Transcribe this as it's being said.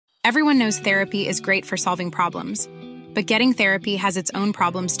Everyone knows therapy is great for solving problems, but getting therapy has its own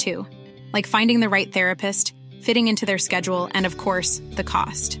problems too, like finding the right therapist, fitting into their schedule, and of course, the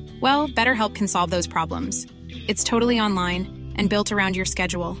cost. Well, BetterHelp can solve those problems. It's totally online and built around your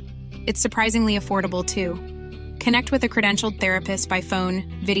schedule. It's surprisingly affordable too. Connect with a credentialed therapist by phone,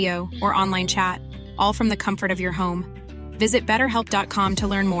 video, or online chat, all from the comfort of your home. Visit BetterHelp.com to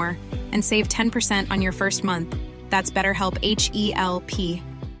learn more and save 10% on your first month. That's BetterHelp, H-E-L-P.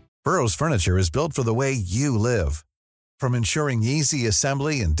 Burrow's furniture is built for the way you live. From ensuring easy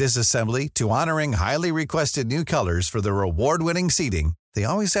assembly and disassembly to honoring highly requested new colors for their award-winning seating, they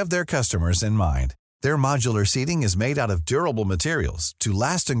always have their customers in mind. Their modular seating is made out of durable materials to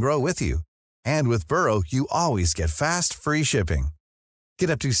last and grow with you. And with Burrow, you always get fast, free shipping.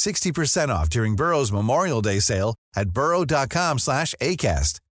 Get up to 60% off during Burrow's Memorial Day sale at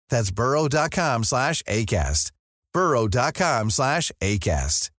burrow.com/ACAST. That's burrow.com/ACAST.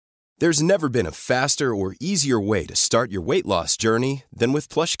 burrow.com/ACAST. There's never been a faster or easier way to start your weight loss journey than with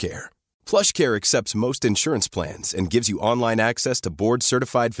PlushCare. PlushCare accepts most insurance plans and gives you online access to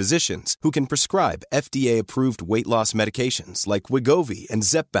board-certified physicians who can prescribe FDA-approved weight loss medications like Wegovy and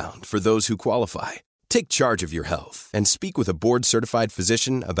Zepbound for those who qualify. Take charge of your health and speak with a board-certified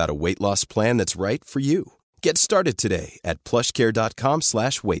physician about a weight loss plan that's right for you. Get started today at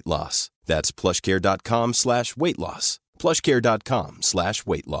plushcare.com/weight loss. That's plushcare.com/weight loss.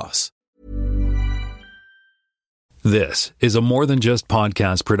 plushcare.com/weight loss. This is a More Than Just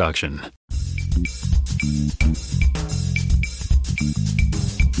Podcast production.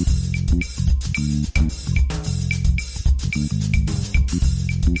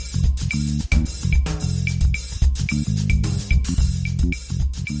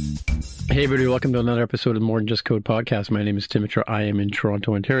 Hey everybody, welcome to another episode of More Than Just Code Podcast. My name is Tim Mitra. I am in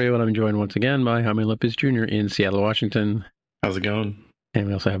Toronto, Ontario, and I'm joined once again by Jaime Lopez Jr. in Seattle, Washington. How's it going? And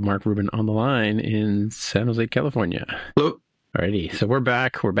we also have Mark Rubin on the line in San Jose, California. Hello. Alrighty, so we're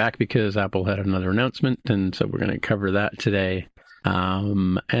back. We're back because Apple had another announcement, and so we're going to cover that today.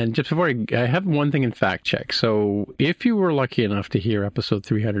 And just before I have one thing in fact check. So if you were lucky enough to hear episode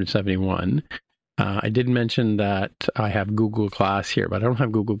 371, I did mention that I have Google Glass here, but I don't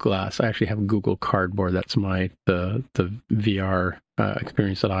have Google Glass. I actually have Google Cardboard. That's the VR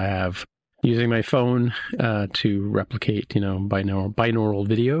experience that I have using my phone to replicate, binaural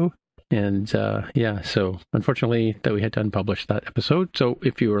video. And so unfortunately that we had to unpublish that episode. So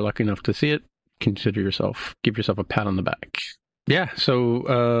if you were lucky enough to see it, give yourself a pat on the back. Yeah,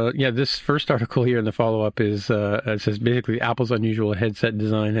 so this first article here in the follow-up is, it says basically Apple's unusual headset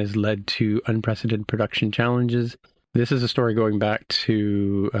design has led to unprecedented production challenges. This is a story going back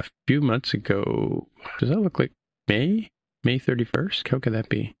to a few months ago. Does that look like May 31st? How could that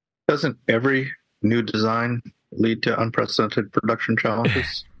be? Doesn't every new design lead to unprecedented production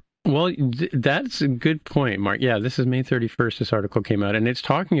challenges? Well, that's a good point, Mark. Yeah, this is May 31st. This article came out, and it's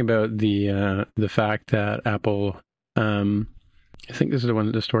talking about the fact that Apple, I think this is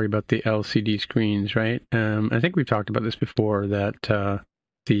the story about the LCD screens, right? I think we've talked about this before, that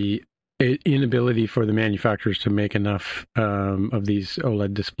the inability for the manufacturers to make enough of these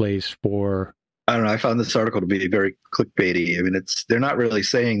OLED displays for... I don't know. I found this article to be very clickbaity. I mean, they're not really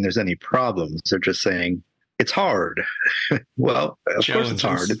saying there's any problems. They're just saying it's hard. Well, of course it's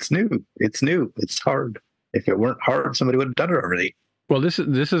hard. It's new. It's hard. If it weren't hard, somebody would have done it already. Well, this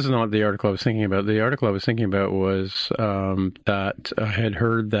is not the article I was thinking about. The article I was thinking about was that I had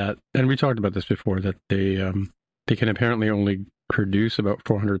heard that, and we talked about this before, that they can apparently only produce about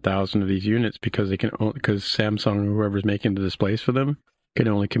 400,000 of these units because Samsung or whoever's making the displays for them can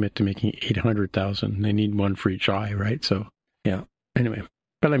only commit to making 800,000. They need one for each eye, right? So, yeah. Anyway,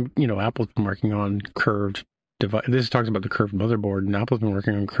 but Apple's been working on curved device. This talks about the curved motherboard, and Apple's been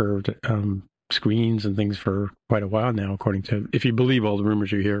working on curved screens and things for quite a while now, according to, if you believe all the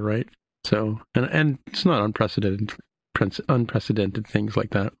rumors you hear, right? So, and it's not unprecedented things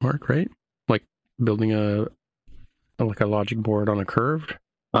like that, Mark, right? Like building a logic board on a curve.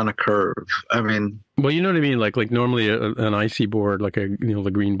 On a curve. I mean, well, you know what I mean. Like normally an IC board, like the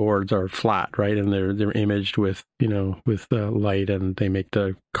green boards are flat, right? And they're imaged with light, and they make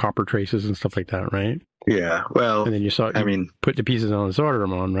the copper traces and stuff like that, right? Yeah. Well, and then you put the pieces on and solder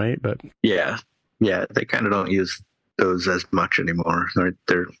them on, right? But yeah, they kind of don't use those as much anymore.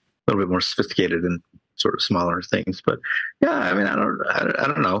 They're a little bit more sophisticated and sort of smaller things. But yeah, I mean, I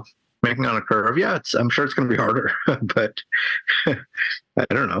don't know. Making on a curve, yeah, I'm sure it's going to be harder, but I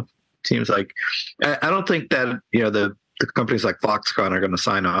don't know. It seems like I don't think that the companies like Foxconn are going to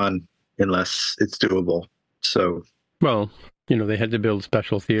sign on unless it's doable. So, well, they had to build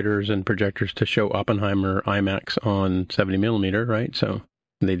special theaters and projectors to show Oppenheimer IMAX on 70 millimeter, right? So,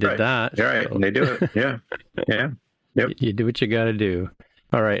 And they did that. You're right. So. And they do it. Yeah. Yeah. Yep. You do what you got to do.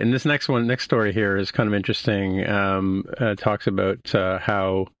 All right. And this next story here is kind of interesting. Talks about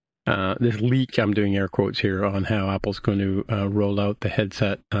how this leak, I'm doing air quotes here, on how Apple's going to roll out the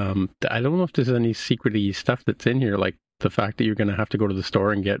headset. I don't know if there's any secret-y stuff that's in here, like the fact that you're going to have to go to the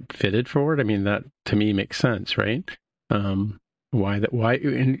store and get fitted for it. I mean, that to me makes sense, right? Why?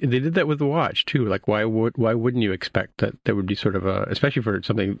 And they did that with the watch too. Like, why wouldn't you expect that there would be sort of especially for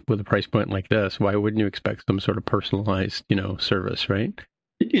something with a price point like this, why wouldn't you expect some sort of personalized, service, right?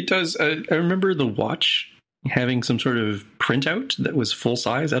 It does. I remember the watch having some sort of printout that was full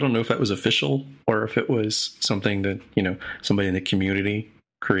size. I don't know if that was official or if it was something that, somebody in the community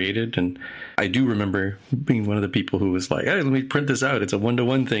created. And I do remember being one of the people who was like, hey, let me print this out. It's a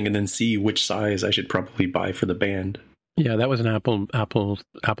 1-to-1 thing, and then see which size I should probably buy for the band. Yeah, that was an Apple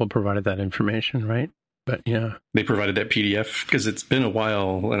provided that information, right? But yeah. They provided that PDF because it's been a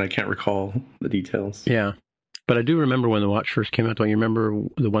while and I can't recall the details. Yeah. But I do remember when the watch first came out. Don't you remember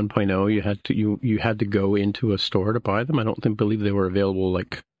the 1.0? You had to go into a store to buy them. I don't believe they were available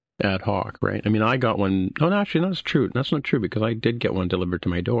like ad hoc, right? I mean, I got one. Oh, no, actually, that's true. That's not true because I did get one delivered to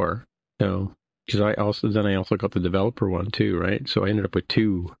my door. So because I also got the developer one too, right? So I ended up with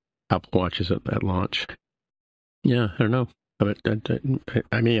 2 Apple Watches at launch. Yeah, I don't know. But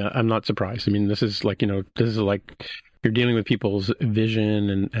I mean, I'm not surprised. I mean, this is like you're dealing with people's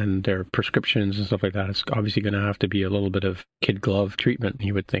vision and their prescriptions and stuff like that. It's obviously going to have to be a little bit of kid glove treatment,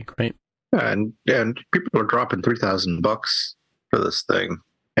 you would think, right? And people are dropping $3,000 for this thing,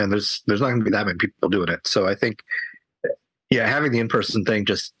 and there's not going to be that many people doing it. So I think, having the in-person thing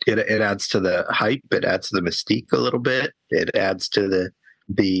just it adds to the hype. It adds to the mystique a little bit. It adds to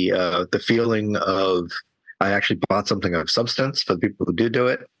the feeling of I actually bought something of substance for the people who do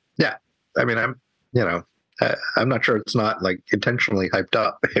it. Yeah, I mean, I'm not sure it's not like intentionally hyped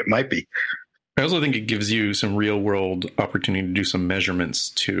up. It might be. I also think it gives you some real world opportunity to do some measurements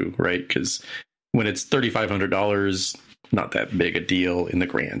too, right? Because when it's $3,500, not that big a deal in the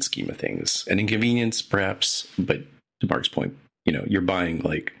grand scheme of things. An inconvenience, perhaps, but to Mark's point, you're buying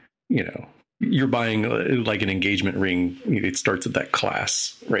like an engagement ring. It starts at that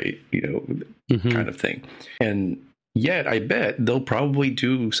class, right? Kind of thing. And yet, I bet they'll probably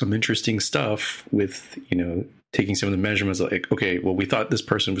do some interesting stuff with, taking some of the measurements like, okay, well, we thought this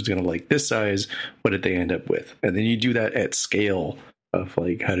person was going to like this size. What did they end up with? And then you do that at scale of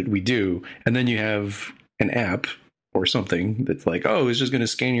like, how did we do? And then you have an app or something that's like, oh, it's just going to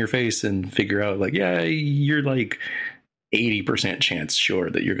scan your face and figure out like, yeah, you're like 80% chance sure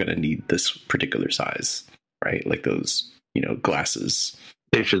that you're going to need this particular size, right? Like those, glasses.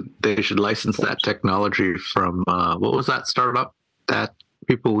 They should license that technology from what was that startup that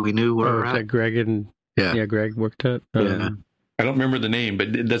people we knew were at? That Greg and Greg worked at. I don't remember the name,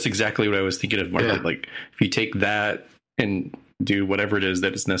 but that's exactly what I was thinking of, Mark. Yeah. Like if you take that and do whatever it is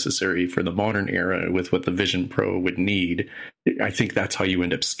that is necessary for the modern era with what the Vision Pro would need, I think that's how you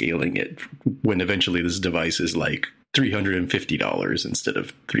end up scaling it when eventually this device is like $350 instead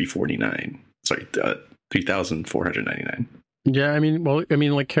of $349. Sorry, $3,499. Yeah, I mean,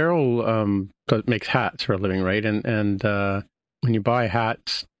 like Carol makes hats for a living, right? And when you buy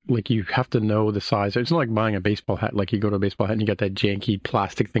hats, like you have to know the size. It's not like buying a baseball hat. Like you go to a baseball hat and you got that janky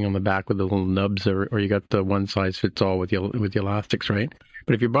plastic thing on the back with the little nubs, or you got the one size fits all with the elastics, right?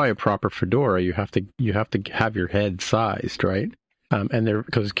 But if you buy a proper fedora, you have to have your head sized, right? And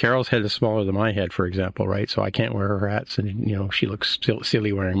because Carol's head is smaller than my head, for example, right? So I can't wear her hats, and she looks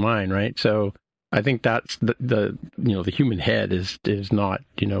silly wearing mine, right? So I think that's the human head is not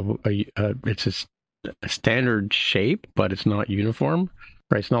it's a standard shape, but it's not uniform,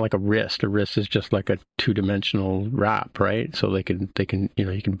 right? It's not like a wrist. A wrist is just like a 2-dimensional wrap, right? So they can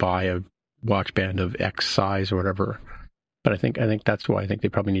you can buy a watch band of X size or whatever. But I think that's why I think they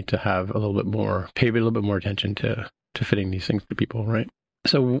probably need to have pay a little bit more attention to fitting these things to people, right?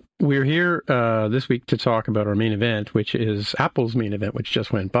 So we're here this week to talk about our main event, which is Apple's main event, which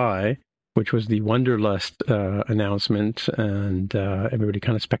just went by, which was the Wonderlust announcement, and everybody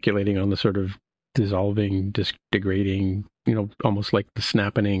kind of speculating on the sort of dissolving, degrading, almost like the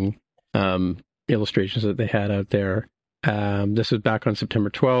snapping illustrations that they had out there. This was back on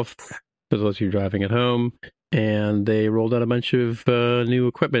September 12th, for those of you driving at home, and they rolled out a bunch of new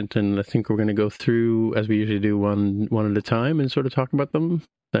equipment, and I think we're going to go through, as we usually do, one at a time and sort of talk about them. Is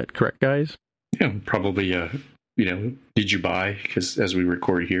that correct, guys? Yeah, probably, did you buy? Because as we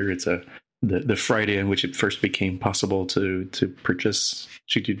record here, it's the Friday in which it first became possible to purchase,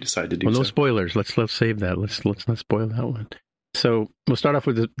 should you decide to do so. No spoilers. Let's save that. Let's not spoil that one. So we'll start off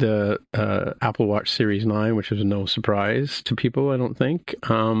with the Apple Watch Series 9, which is no surprise to people, I don't think.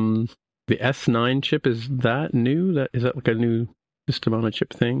 The S9 chip, is that new? Is that like a new system on a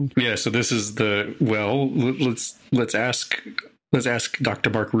chip thing? Yeah, so this is let's ask Dr.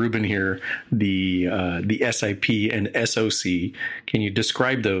 Mark Rubin here, the SIP and SoC. Can you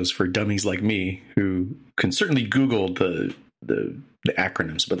describe those for dummies like me who can certainly Google the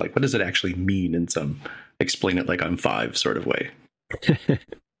acronyms, but like, what does it actually mean in some explain it like I'm 5 sort of way?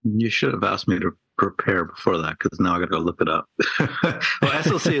 You should have asked me to prepare before that, because now I got to go look it up. Well,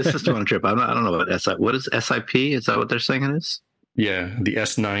 SoC is system on a chip. I don't know what is SIP? Is that what they're saying it is? Yeah, the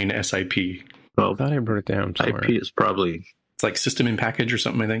S9 SIP. Well, I thought I wrote it down somewhere. IP is probably... It's like system in package or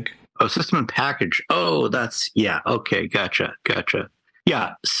something, I think. Oh, system in package. Oh, okay, gotcha.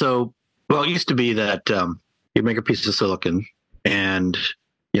 Yeah, so, well, it used to be that you make a piece of silicon and,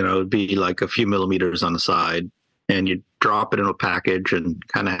 it'd be like a few millimeters on the side, and you drop it in a package and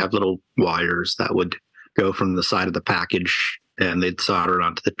kind of have little wires that would go from the side of the package, and they'd solder it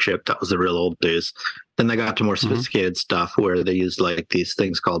onto the chip. That was the real old days. Then they got to more sophisticated stuff where they used like these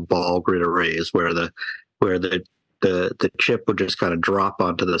things called ball grid arrays, where the chip would just kind of drop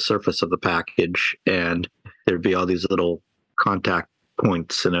onto the surface of the package, and there'd be all these little contact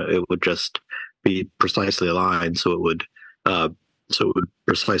points, and it would just be precisely aligned, so it would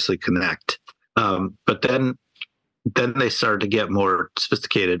precisely connect. But then they started to get more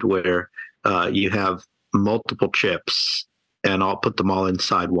sophisticated, where you have multiple chips, and I'll put them all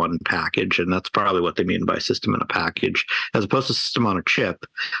inside one package. And that's probably what they mean by system in a package, as opposed to system on a chip.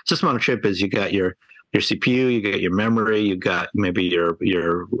 System on a chip is you got your CPU, you got your memory, you got maybe your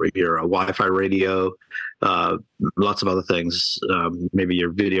Wi-Fi radio, lots of other things, maybe your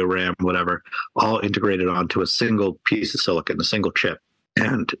video RAM, whatever, all integrated onto a single piece of silicon, a single chip.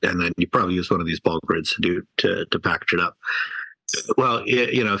 And then you probably use one of these ball grids to package it up. Well,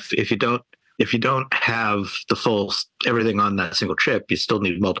 if you don't have the full everything on that single chip, you still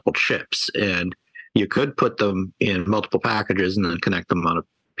need multiple chips, and you could put them in multiple packages and then connect them on a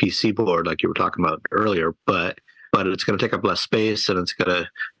PC board like you were talking about earlier, but it's going to take up less space, and it's going to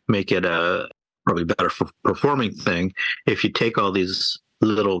make it a probably better performing thing if you take all these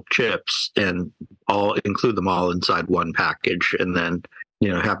little chips and include them all inside one package, and then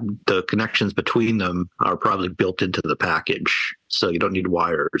have the connections between them are probably built into the package, so you don't need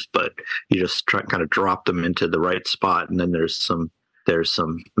wires, but you just kind of drop them into the right spot, and then there's some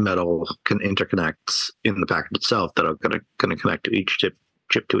metal interconnects in the package itself that are going to connect to each chip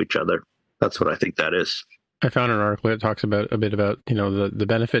to each other. That's what I think that is. I found an article that talks a bit about the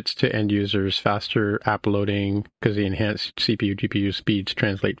benefits to end users: faster app loading because the enhanced CPU GPU speeds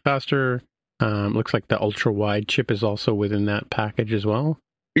translate faster. Looks like the ultra wide chip is also within that package as well.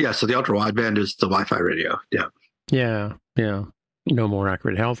 Yeah, so the ultra wideband is the Wi-Fi radio. Yeah. No more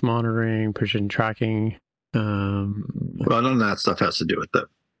accurate health monitoring, precision tracking. Well, none of that stuff has to do with the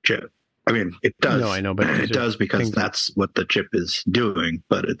chip. I mean, it does. No, I know, but it does because that's what the chip is doing,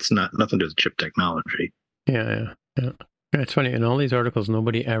 but it's nothing to do with chip technology. Yeah. It's funny, in all these articles,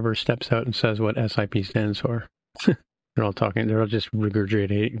 nobody ever steps out and says what SIP stands for. They're all just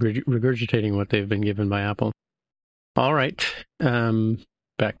regurgitating what they've been given by Apple. All right,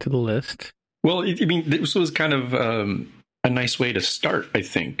 back to the list. Well, I mean, this was kind of a nice way to start, I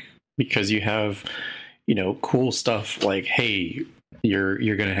think, because you have, cool stuff like, hey, you're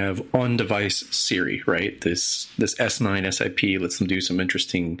going to have on-device Siri, right? This S9 SIP lets them do some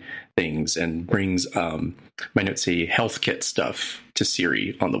interesting things and brings, my notes say, health kit stuff to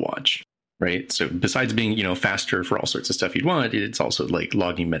Siri on the watch. Right. So besides being, faster for all sorts of stuff you'd want, it's also like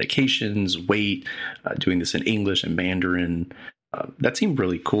logging medications, weight, doing this in English and Mandarin. That seemed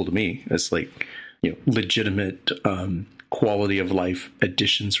really cool to me as like, legitimate quality of life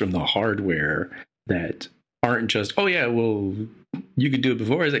additions from the hardware that aren't just, oh, yeah, well, you could do it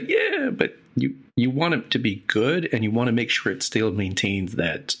before. I was like, yeah, but you want it to be good, and you want to make sure it still maintains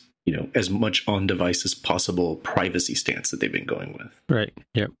that, as much on device as possible privacy stance that they've been going with. Right.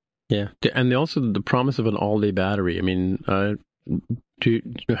 Yep. Yeah, and also the promise of an all-day battery. I mean,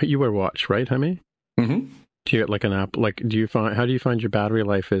 you wear a watch, right, Jaime? Mm-hmm. Do you get like an app? Like, how do you find your battery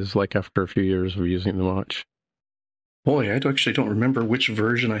life is like after a few years of using the watch? Boy, I actually don't remember which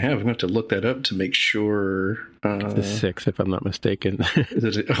version I have. I'm going to have to look that up to make sure. It's the 6, if I'm not mistaken.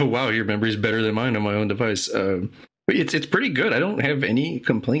 Oh, wow, your memory's better than mine on my own device. But it's pretty good. I don't have any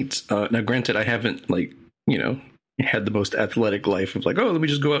complaints. Now, granted, I haven't had the most athletic life of like, oh, let me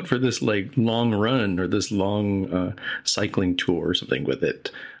just go out for this like long run or this long cycling tour or something with it.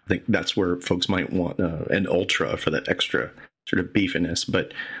 I think that's where folks might want an Ultra for that extra sort of beefiness,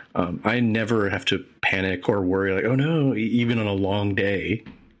 but I never have to panic or worry like, oh no, even on a long day,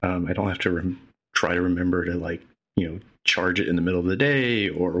 I don't have to try to remember to like, charge it in the middle of the day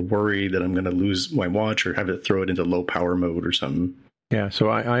or worry that I'm going to lose my watch or have to throw it into low power mode or something. Yeah, so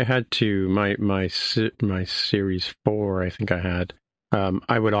I had to, my Series 4, I think I had,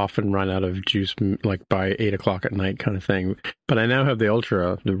 I would often run out of juice like by 8 o'clock at night kind of thing. But I now have the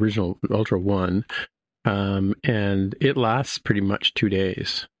original Ultra 1, and it lasts pretty much 2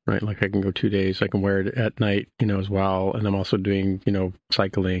 days, right? Like I can go 2 days, I can wear it at night, as well. And I'm also doing,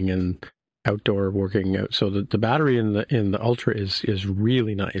 cycling and outdoor working out. So the battery in the Ultra is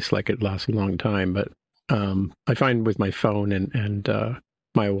really nice. Like it lasts a long time. But I find with my phone and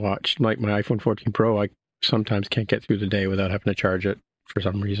my watch, like my iPhone 14 Pro, I sometimes can't get through the day without having to charge it for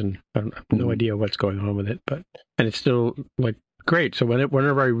some reason. I have no idea what's going on with it, and it's still like great. So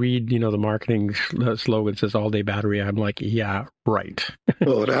whenever I read, the marketing slogan says all day battery, I'm like, yeah, right.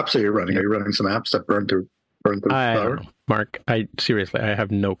 Well, what apps are you running? Are you running some apps that burn through power? Mark, I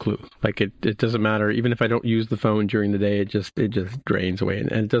have no clue. Like it doesn't matter. Even if I don't use the phone during the day, it just drains away.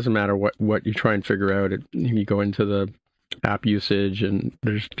 And it doesn't matter what you try and figure out. You go into the app usage and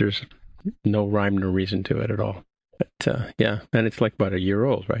there's no rhyme, no reason to it at all. But yeah, and it's like about a year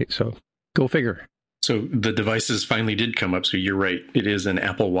old, right? So go figure. So the devices finally did come up. So you're right. It is an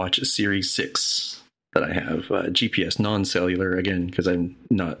Apple Watch Series 6 that I have, GPS non-cellular, again, because I'm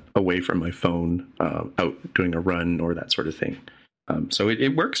not away from my phone out doing a run or that sort of thing. So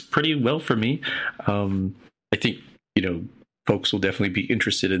it works pretty well for me. I think, folks will definitely be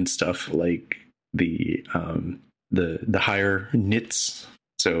interested in stuff like the higher nits.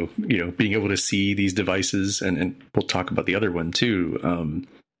 So, being able to see these devices, and we'll talk about the other one too,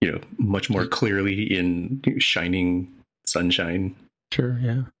 much more clearly in shining sunshine. Sure,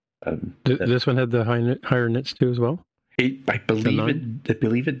 yeah. This one had the higher nits too as well? I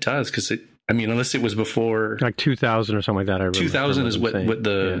believe it does, because unless it was before... Like 2000 or something like that. 2000 is what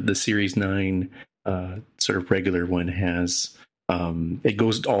the Series 9 sort of regular one has. It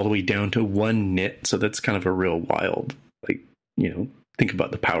goes all the way down to 1 nit, so that's kind of a real wild, think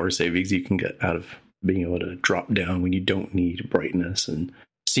about the power savings you can get out of being able to drop down when you don't need brightness, and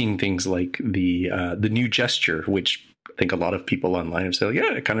seeing things like the new gesture, which I think a lot of people online have said,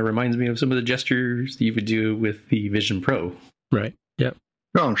 yeah, it kind of reminds me of some of the gestures you would do with the Vision Pro. Right. Yeah.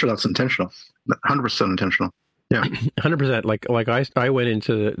 No, I'm sure that's intentional. 100% intentional. Yeah. 100%. Like I went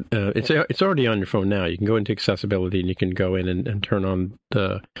into it's already on your phone now. You can go into accessibility and you can go in and turn on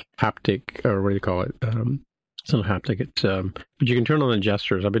the haptic, or what do you call it? It's not haptic. It's but you can turn on the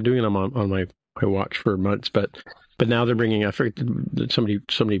gestures. I've been doing them on my watch for months, but now they're bringing. I forget, somebody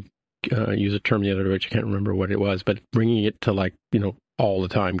used a term the other day, which I can't remember what it was, but bringing it to all the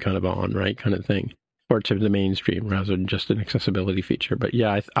time, kind of on, right, kind of thing, or to the mainstream rather than just an accessibility feature. But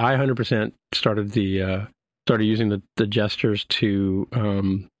yeah, I 100% started using the gestures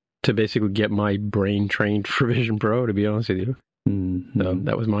to basically get my brain trained for Vision Pro. To be honest with you, so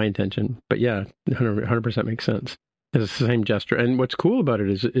that was my intention. But yeah, 100% makes sense. It's the same gesture, and what's cool about it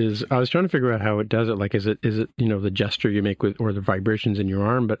is I was trying to figure out how it does it. Like, is it the gesture you make with, or the vibrations in your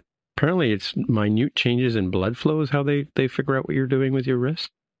arm? But apparently, it's minute changes in blood flow is how they figure out what you're doing with your wrist,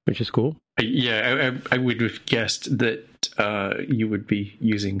 which is cool. Yeah, I would have guessed that you would be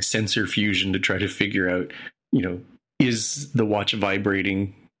using sensor fusion to try to figure out, is the watch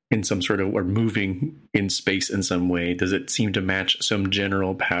vibrating in some sort of, or moving in space in some way? Does it seem to match some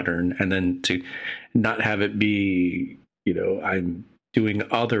general pattern? And then to not have it be, I'm doing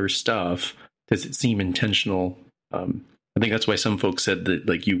other stuff, does it seem intentional? I think that's why some folks said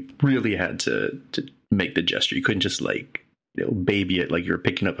that, you really had to make the gesture. You couldn't just baby it like you're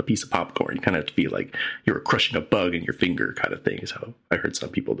picking up a piece of popcorn. You kind of have to be like you were crushing a bug in your finger, kind of thing, is how I heard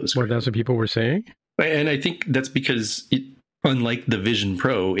some people describe. Well, that's what people were saying? And I think that's because unlike the Vision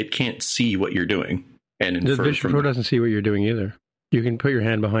Pro, it can't see what you're doing. And the Vision Pro doesn't see what you're doing either. You can put your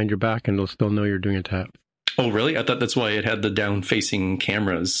hand behind your back and it'll still know you're doing a tap. Oh, really? I thought that's why it had the down-facing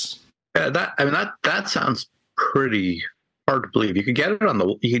cameras. Yeah, that sounds pretty hard to believe. You could get that on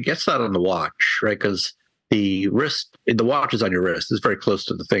the watch, right? Because the watch is on your wrist. It's very close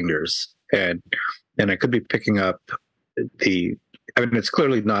to the fingers, and it could be picking up it's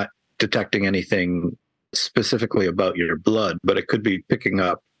clearly not detecting anything specifically about your blood, but it could be picking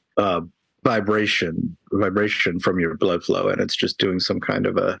up vibration from your blood flow, and it's just doing some kind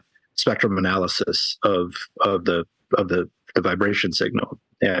of a spectrum analysis of the vibration signal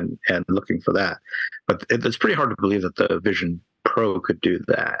and looking for that. But it's pretty hard to believe that the Vision Pro could do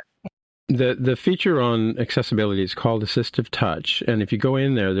that. The feature on accessibility is called Assistive Touch, and if you go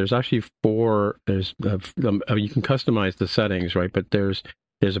in there, there's actually four. There's you can customize the settings, right? But there's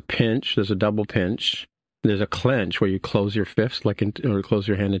a pinch, there's a double pinch, there's a clench where you close your fists, or close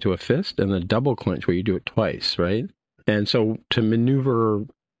your hand into a fist, and a double clench where you do it twice, right? And so to maneuver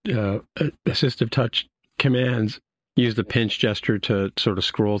Assistive Touch commands, use the pinch gesture to sort of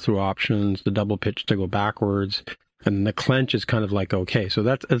scroll through options, the double pinch to go backwards. And the clench is kind of like, okay, so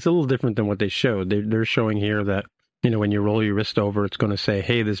it's a little different than what they showed. They're showing here that, when you roll your wrist over, it's going to say,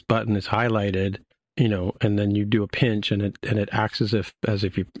 hey, this button is highlighted, and then you do a pinch and it acts as if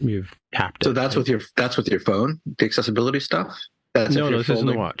you've tapped it. So that's with your phone, the accessibility stuff? This is on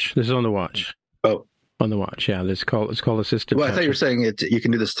the watch. This is on the watch. Oh. On the watch, yeah. It's called Assistive Touch. Well, I thought you were saying you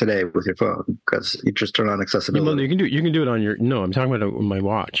can do this today with your phone because you just turn on accessibility. Well, you can do it on your. No, I'm talking about my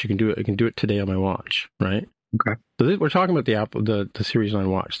watch. You can do it today on my watch, right? Okay. So we're talking about the Apple, the Series 9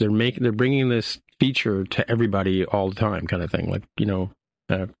 watch. They're bringing this feature to everybody all the time, kind of thing. Like,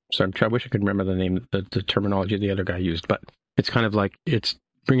 I wish I could remember the name, the terminology the other guy used, but it's kind of like it's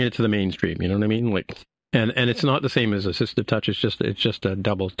bringing it to the mainstream. You know what I mean? Like, and it's not the same as Assistive Touch. It's just a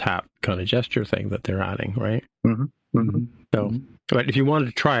double tap kind of gesture thing that they're adding, right? Mm-hmm. Mm-hmm. So, but if you wanted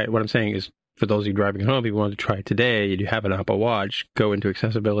to try it, what I'm saying is, for those of you driving home, if you wanted to try it today, you have an Apple Watch, go into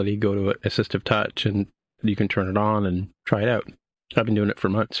accessibility, go to Assistive Touch, and you can turn it on and try it out. I've been doing it for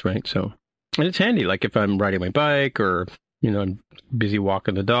months, right? So, and it's handy. Like if I'm riding my bike or, I'm busy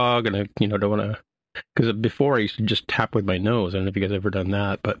walking the dog and I, don't want to, because before I used to just tap with my nose. I don't know if you guys ever done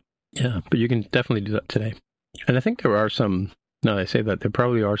that, but yeah, but you can definitely do that today. And I think there are some, now that I say that, there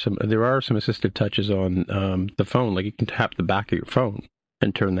are some assistive touches on the phone. Like you can tap the back of your phone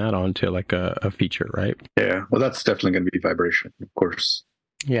and turn that on to like a feature, right? Yeah. Well, that's definitely going to be vibration, of course.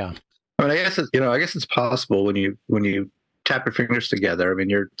 Yeah. I mean, I guess it's possible when you tap your fingers together. I mean,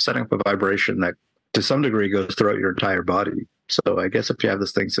 you're setting up a vibration that, to some degree, goes throughout your entire body. So I guess if you have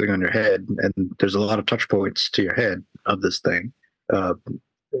this thing sitting on your head, and there's a lot of touch points to your head of this thing,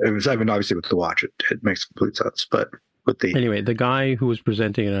 obviously with the watch, it makes complete sense. But with the guy who was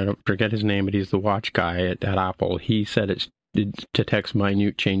presenting, and I don't forget his name, but he's the watch guy at Apple. He said it detects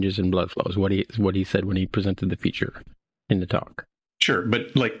minute changes in blood flows. What he said when he presented the feature in the talk. Sure,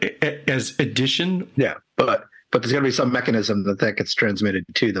 but like as addition, yeah, but there's going to be some mechanism that gets transmitted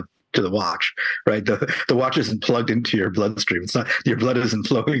to the watch, right? The watch isn't plugged into your bloodstream. It's not, your blood isn't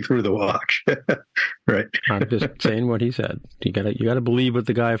flowing through the watch, right? I'm just saying what he said. You gotta believe what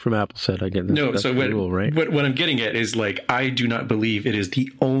the guy from Apple said. I get this. No, so what I'm getting at is like I do not believe it is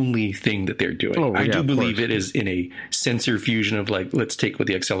the only thing that they're doing. I do believe it is in a sensor fusion of like, let's take what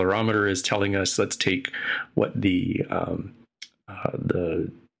the accelerometer is telling us. Let's take what the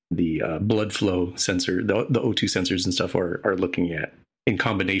blood flow sensor, the O2 sensors and stuff are looking at in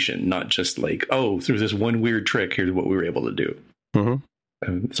combination, not just like, through this one weird trick, here's what we were able to do.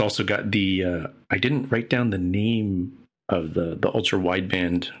 Mm-hmm. It's also got the, I didn't write down the name of the ultra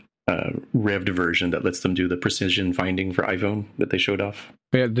wideband revved version that lets them do the precision finding for iPhone that they showed off.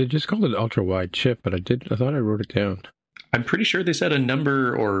 Yeah, they just called it ultra wide chip, but I thought I wrote it down. I'm pretty sure they said a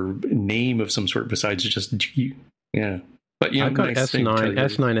number or name of some sort besides just G. Yeah. But I've got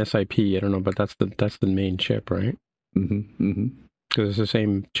S9 SIP. I don't know, but that's the main chip, right? Mm-hmm. Mm-hmm. Because it's the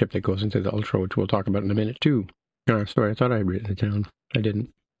same chip that goes into the Ultra, which we'll talk about in a minute too. Oh, sorry, I thought I'd written it down. I didn't.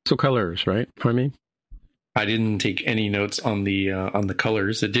 So colors, right? Pardon me? I didn't take any notes on the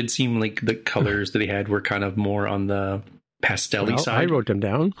colors. It did seem like the colors that they had were kind of more on the pastel-y side. I wrote them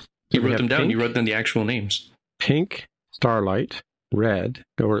down. You wrote them down. You wrote down the actual names. Pink, Starlight, red,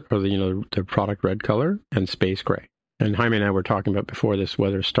 or the product red color, and space gray. And Jaime and I were talking about before this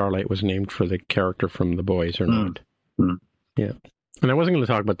whether Starlight was named for the character from The Boys or not. Mm. Yeah. And I wasn't going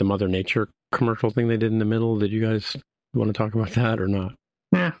to talk about the Mother Nature commercial thing they did in the middle. Did you guys want to talk about that or not?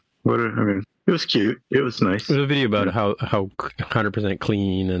 Yeah. It was cute. It was nice. It was a video about how 100%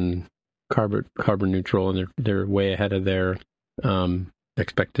 clean and carbon neutral, and they're way ahead of their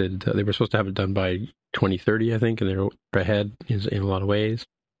expected. They were supposed to have it done by 2030, I think, and they're ahead in a lot of ways.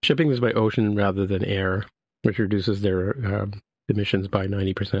 Shipping was by ocean rather than air, which reduces their emissions by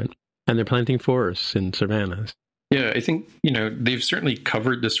 90%. And they're planting forests in savannas. Yeah, I think, they've certainly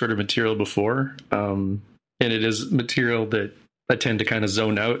covered this sort of material before. And it is material that I tend to kind of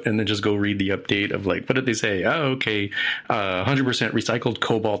zone out and then just go read the update of like, what did they say? 100% recycled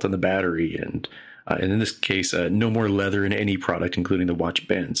cobalt in the battery. And in this case, no more leather in any product, including the watch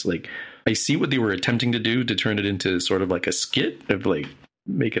bands. Like, I see what they were attempting to do to turn it into sort of like a skit of like,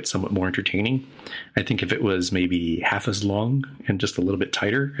 make it somewhat more entertaining. I think if it was maybe half as long and just a little bit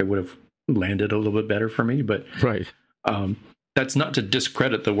tighter, it would have landed a little bit better for me. But right. that's not to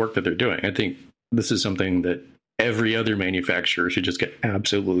discredit the work that they're doing. I think this is something that every other manufacturer should just get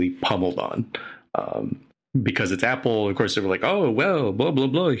absolutely pummeled on. Because it's Apple, of course, they were like, oh, well, blah, blah,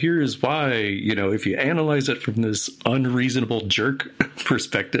 blah. Here's why, if you analyze it from this unreasonable jerk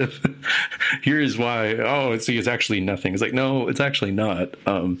perspective, here's why, it's actually nothing. It's like, no, it's actually not.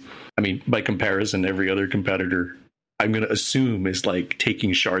 By comparison, every other competitor, I'm going to assume, is like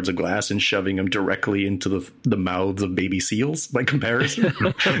taking shards of glass and shoving them directly into the mouths of baby seals by comparison.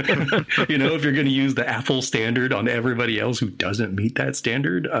 If you're going to use the Apple standard on everybody else who doesn't meet that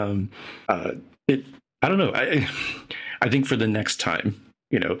standard, I don't know. I think for the next time,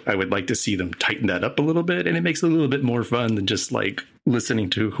 I would like to see them tighten that up a little bit, and it makes it a little bit more fun than just like listening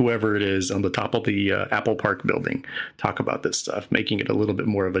to whoever it is on the top of the Apple Park building talk about this stuff, making it a little bit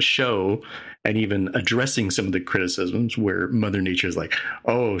more of a show, and even addressing some of the criticisms where Mother Nature is like,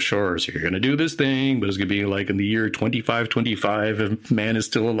 oh, sure, so you're going to do this thing, but it's going to be like in the year 2525, if man is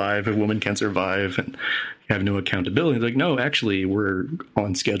still alive, if woman can survive, and you have no accountability. It's like, no, actually, we're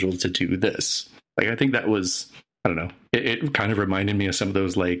on schedule to do this. Like, I think that was, I don't know, it kind of reminded me of some of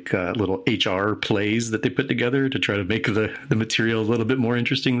those like little HR plays that they put together to try to make the material a little bit more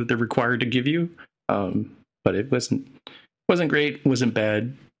interesting that they're required to give you. But it wasn't great, wasn't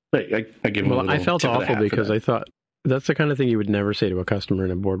bad. I give them I felt awful because I thought that's the kind of thing you would never say to a customer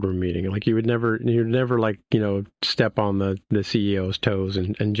in a boardroom meeting. Like you'd never like, step on the CEO's toes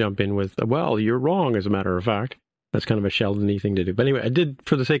and jump in with, well, you're wrong, as a matter of fact. That's kind of a Sheldon-y thing to do. But anyway, I did,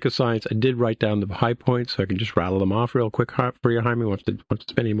 for the sake of science, I did write down the high points so I can just rattle them off real quick for you, Jaime, wants to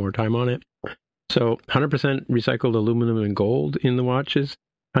spend any more time on it. So 100% recycled aluminum and gold in the watches,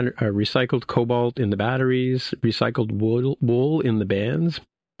 recycled cobalt in the batteries, recycled wool in the bands.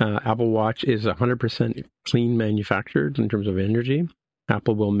 Apple Watch is 100% clean manufactured in terms of energy.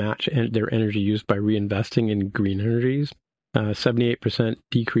 Apple will match their energy use by reinvesting in green energies. 78%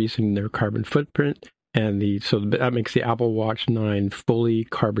 decrease in their carbon footprint. And so that makes the Apple Watch 9 fully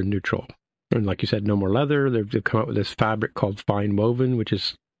carbon neutral. And like you said, no more leather. They've come up with this fabric called fine woven, which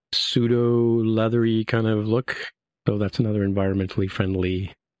is pseudo leathery kind of look. So that's another environmentally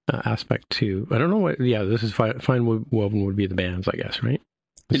friendly aspect too. I don't know what. Yeah, this is fine woven would be the bands, I guess, right?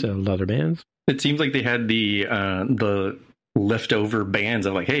 So leather bands. It seems like they had the leftover bands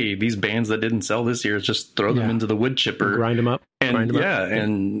of like, hey, these bands that didn't sell this year, just throw them into the wood chipper, grind them up,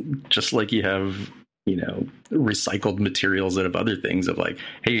 and just like you have, recycled materials out of other things of like,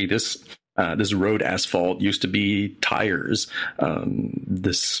 hey, this road asphalt used to be tires.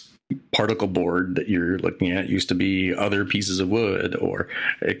 This particle board that you're looking at used to be other pieces of wood or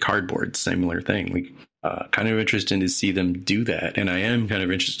a cardboard, similar thing. Kind of interesting to see them do that. And I am kind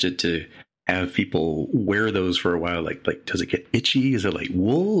of interested to have people wear those for a while. Like, does it get itchy? Is it like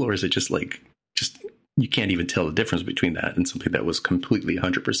wool, or is it just you can't even tell the difference between that and something that was completely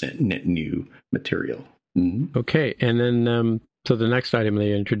 100% net new material. Mm-hmm. Okay. And then, so the next item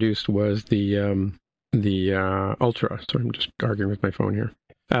they introduced was the Ultra. Sorry, I'm just arguing with my phone here.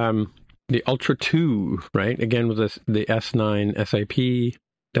 The Ultra 2, right? Again, with the S9 SIP,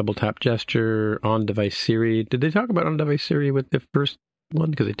 double tap gesture, on-device Siri. Did they talk about on-device Siri with the first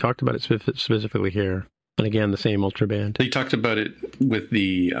one? Because they talked about it specifically here. And again, the same Ultra band. They talked about it with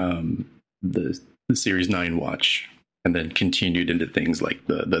the Series 9 watch, and then continued into things like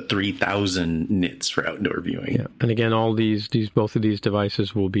the 3000 nits for outdoor viewing. Yeah, and again, all both of these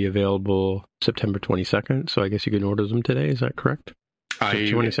devices will be available September 22nd. So I guess you can order them today. Is that correct?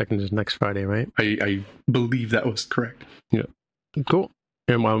 22nd is next Friday, right? I believe that was correct. Yeah, cool.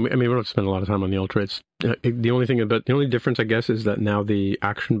 And we don't spend a lot of time on the Ultra. It's the only difference, I guess, is that now the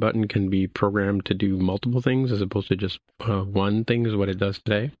action button can be programmed to do multiple things as opposed to just one thing is what it does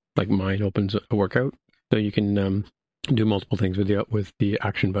today. Like mine opens a workout, so you can do multiple things with the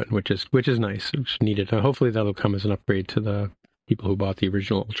action button, which is nice. It's needed. Hopefully that'll come as an upgrade to the people who bought the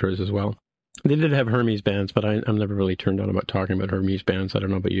original Ultras as well. They did have Hermes bands, but I'm never really turned on about talking about Hermes bands. I don't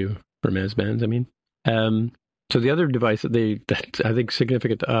know about you. Hermes bands, I mean. So the other device that I think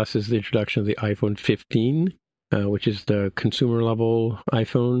significant to us is the introduction of the iPhone 15, which is the consumer level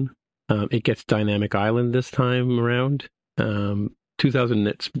iPhone. It gets Dynamic Island this time around. 2000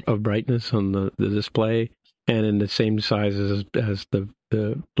 nits of brightness on the display, and in the same size as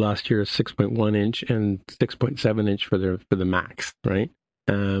the last year's 6.1 inch and 6.7 inch for the Max, right?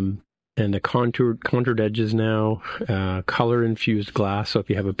 And the contoured edges now, color infused glass. So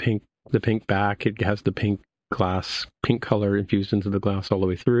if you have the pink back, it has the pink color infused into the glass all the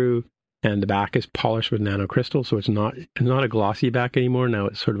way through. And the back is polished with nanocrystal, so it's not a glossy back anymore. Now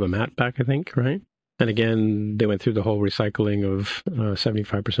it's sort of a matte back, I think, right? And again, they went through the whole recycling of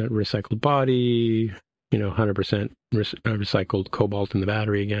 75% recycled body, 100% recycled cobalt in the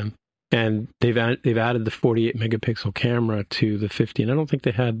battery again. And they've added the 48 megapixel camera to the 15. I don't think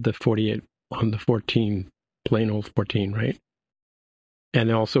they had the 48 on the 14, plain old 14, right?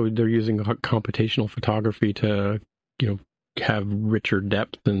 And also they're using computational photography to, have richer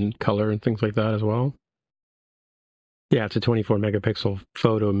depth and color and things like that as well. Yeah, it's a 24 megapixel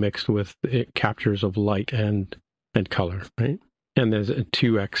photo mixed with captures of light and color, right? And there's a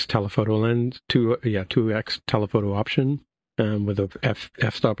 2x telephoto lens, 2x telephoto option with a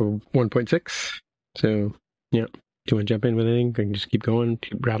f-stop of 1.6. So, yeah. Do you want to jump in with anything? I can just keep going,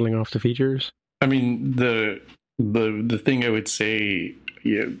 keep rattling off the features. I mean, the thing I would say,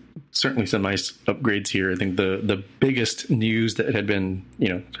 certainly some nice upgrades here. I think the biggest news that had been,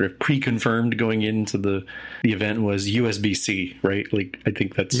 sort of pre-confirmed going into the event was USB-C, right? Like, I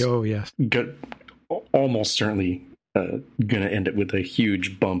think that's almost certainly going to end up with a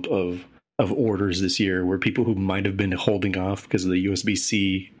huge bump of orders this year, where people who might have been holding off because of the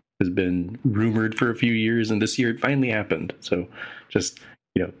USB-C has been rumored for a few years, and this year it finally happened. So just,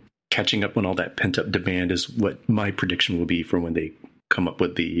 catching up on all that pent-up demand is what my prediction will be for when they come up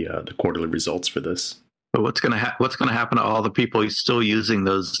with the quarterly results for this. But what's going to happen to all the people still using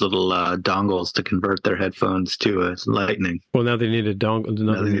those little dongles to convert their headphones to a Lightning? Well, now they need a dongle.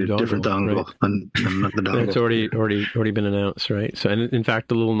 Now they need a different dongle. Right? The dongle. It's already been announced, right? So, and in fact,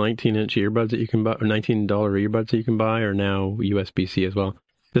 the little 19-inch earbuds that you can buy, or $19 earbuds that you can buy, are now USB-C as well.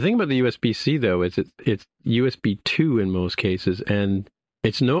 The thing about the USB-C though is it's USB 2 in most cases, and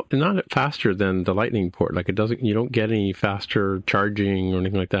it's not faster than the Lightning port. Like you don't get any faster charging or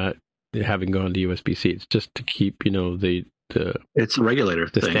anything like that having gone to USB-C. It's just to keep, it's a regulator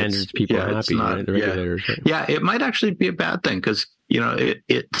thing. Standards people are happy, right? The regulators. Right? Yeah, it might actually be a bad thing because,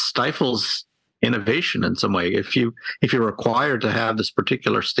 it stifles innovation in some way. If you're required to have this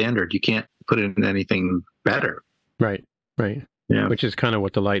particular standard, you can't put in anything better. Right. Yeah. Which is kind of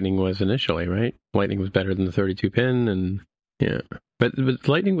what the Lightning was initially, right? Lightning was better than the 32-pin, and yeah. But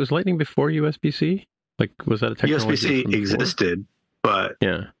Lightning before USB-C? Like, was that a technology? USB-C existed, but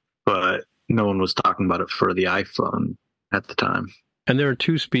no one was talking about it for the iPhone at the time. And there are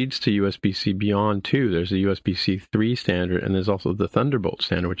two speeds to USB-C beyond 2. There's the USB-C 3 standard, and there's also the Thunderbolt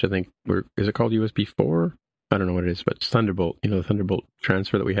standard, which I think is it called USB 4? I don't know what it is, but it's Thunderbolt. The Thunderbolt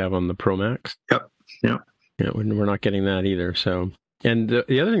transfer that we have on the Pro Max. Yep. Yeah, we're not getting that either. So, and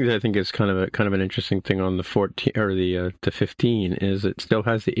the other thing that I think is kind of an interesting thing on the 14 or the 15 is it still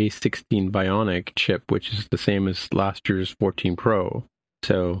has the A16 Bionic chip, which is the same as last year's 14 Pro.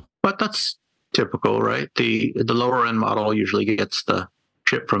 So, but that's typical, right? The lower end model usually gets the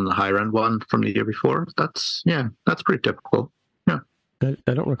chip from the higher end one from the year before. That's pretty typical. Yeah,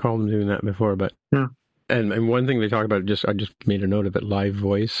 I don't recall them doing that before, but yeah. And one thing they talk about, I just made a note of it, live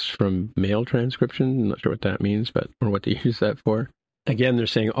voice from mail transcription. I'm not sure what that means, or what to use that for. Again, they're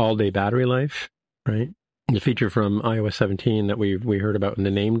saying all-day battery life, right? The feature from iOS 17 that we heard about in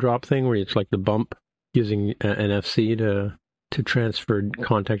the name drop thing, where it's like the bump using NFC to transfer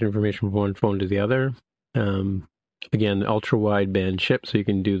contact information from one phone to the other. Again, ultra-wideband chip, so you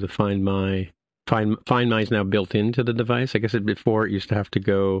can do the Find My. Find My is now built into the device. I guess before it used to have to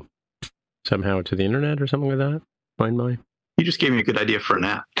go somehow to the internet or something like that. Find My. You just gave me a good idea for an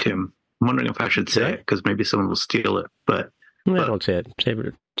app, Tim. I'm wondering if I should say it because maybe someone will steal it. But don't say it. Save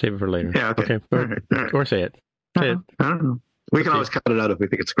it for later. Yeah. Okay. All right. Or say it. Say it. I don't know. We can always cut it out if we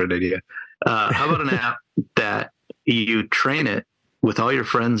think it's a great idea. How about an app that you train it with all your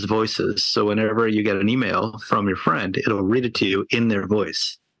friends' voices, so whenever you get an email from your friend, it'll read it to you in their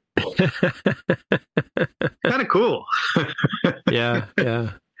voice. Kind of cool. Yeah.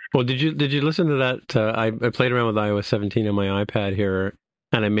 Well, did you listen to that? I played around with iOS 17 on my iPad here,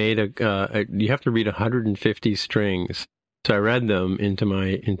 and I made you have to read 150 strings. So I read them into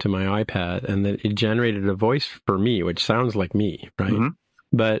my iPad, and then it generated a voice for me, which sounds like me, right? Mm-hmm.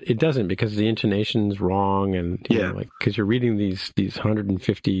 But it doesn't, because the intonation's wrong, and because you're reading these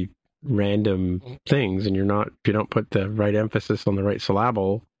 150 random things, and if you don't put the right emphasis on the right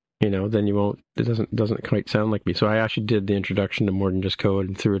syllable, then you won't. It doesn't quite sound like me. So I actually did the introduction to More Than Just Code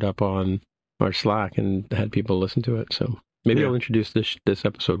and threw it up on our Slack and had people listen to it. So maybe I'll introduce this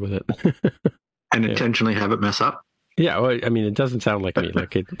episode with it, and intentionally have it mess up. Yeah, well, I mean, it doesn't sound like me.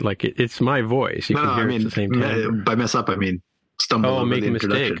 It's my voice. You can hear it at the same time. By mess up, I mean stumble over make the a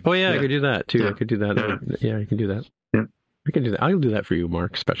mistake. Oh yeah, I could do that too. Yeah. I could do that. Yeah, I can do that. Yeah, I can do that. I'll do that for you,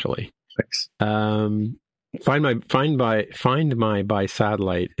 Mark, especially. Thanks. Find My by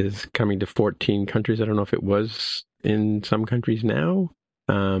satellite is coming to 14 countries. I don't know if it was in some countries now,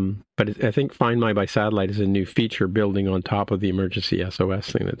 but I think Find My by satellite is a new feature building on top of the emergency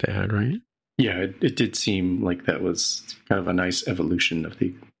SOS thing that they had, right? Yeah, it did seem like that was kind of a nice evolution of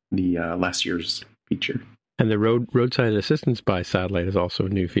the last year's feature. And the roadside assistance by satellite is also a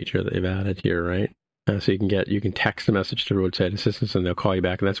new feature that they've added here, right? So you can text a message to roadside assistance and they'll call you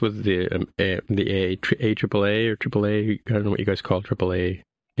back. And that's with the AAA or AAA. I don't know what you guys call AAA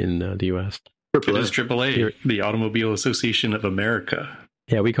in the US. It is AAA, the Automobile Association of America.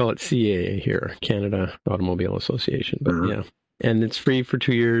 Yeah, we call it CAA here, Canada Automobile Association. But yeah, and it's free for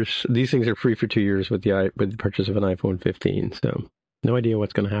 2 years. These things are free for 2 years with the purchase of an iPhone 15. So no idea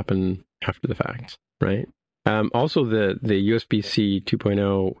what's going to happen after the fact, right? Also, the USB-C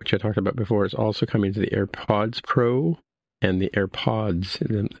 2.0, which I talked about before, is also coming to the AirPods Pro and the AirPods,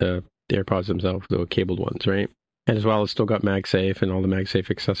 the AirPods themselves, the cabled ones, right? And as well, it's still got MagSafe and all the MagSafe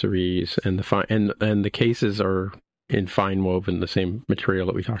accessories, and the cases are in fine woven, the same material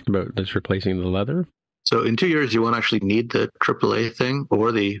that we talked about that's replacing the leather. So in 2 years, you won't actually need the AAA thing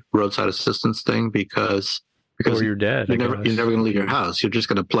or the roadside assistance thing because or you're dead. You're never going to leave your house. You're just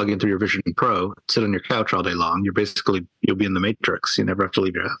going to plug into your Vision Pro, sit on your couch all day long. You'll be in the Matrix. You never have to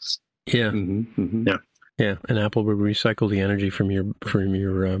leave your house. Yeah, yeah. And Apple will recycle the energy from your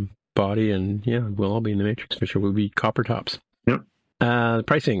body, and yeah, we'll all be in the Matrix for sure. We'll be copper tops. Yep.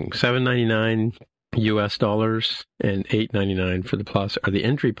 Pricing $7.99 US and $8.99 for the Plus are the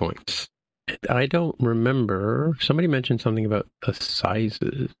entry points. I don't remember. Somebody mentioned something about the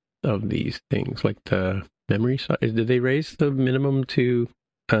sizes of these things, like the memory size. Did they raise the minimum to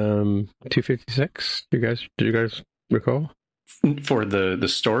 256? Do you guys recall? For the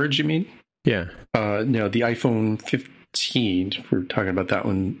storage, you mean? Yeah. No, the iPhone 15, if we're talking about that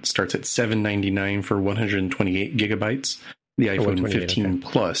one, starts at $799 for 128 gigabytes. The iPhone 15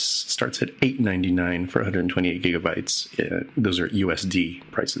 Plus starts at $899 for 128 gigabytes. Those are USD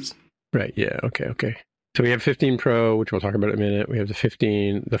prices. Right. Yeah. Okay. So we have 15 Pro, which we'll talk about in a minute. We have the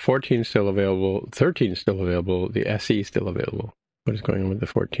 15, the 14 still available, 13 still available, the SE still available. What is going on with the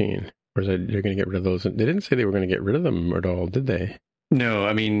 14? Or is it they're going to get rid of those? They didn't say they were going to get rid of them at all, did they? No,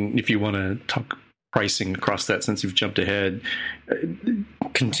 I mean, if you want to talk pricing across that, since you've jumped ahead,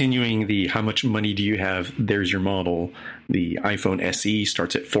 continuing the how much money do you have, there's your model. The iPhone SE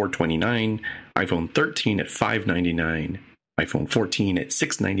starts at $429, iPhone 13 at $599, iPhone 14 at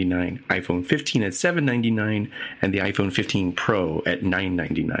 $699, iPhone 15 at $799, and the iPhone 15 Pro at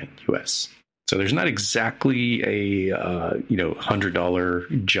 $999 US. So there's not exactly a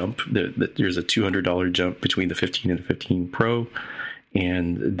 $100 jump. There's a $200 jump between the 15 and the 15 Pro,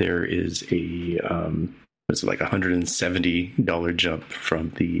 and there is it's like a $170 jump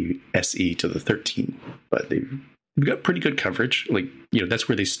from the SE to the 13. But they've got pretty good coverage. Like, that's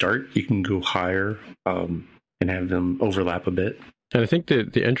where they start. You can go higher and have them overlap a bit. And I think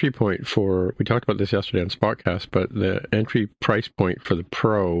the entry point we talked about this yesterday on Spotcast, but the entry price point for the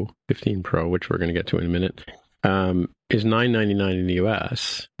Pro, 15 Pro, which we're going to get to in a minute, is $999 in the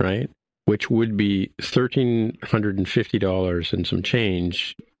US, right? Which would be $1,350 and some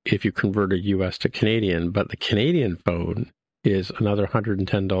change if you converted US to Canadian. But the Canadian phone is another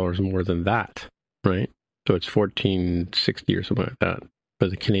 $110 more than that, right? So it's $1,460 or something like that for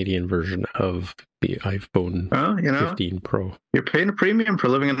the Canadian version of the iPhone 15 Pro. You're paying a premium for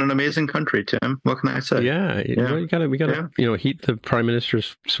living in an amazing country, Tim. What can I say? Yeah. Well, we gotta heat the Prime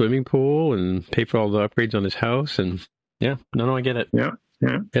Minister's swimming pool and pay for all the upgrades on his house. And I get it. Yeah.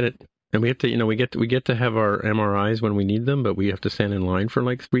 Get it. And we have to, we get to have our MRIs when we need them, but we have to stand in line for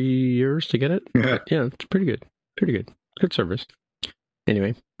like 3 years to get it. Yeah. But yeah, it's pretty good. Good service. Anyway,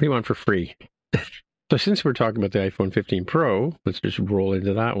 what do you want for free? So since we're talking about the iPhone 15 Pro, let's just roll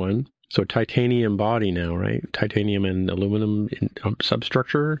into that one. So titanium body now, right? Titanium and aluminum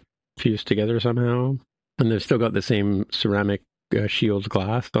substructure fused together somehow. And they've still got the same ceramic shield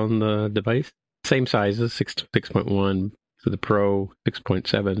glass on the device. Same sizes, 6.1 for the Pro,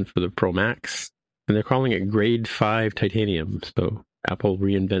 6.7 for the Pro Max. And they're calling it grade 5 titanium. So Apple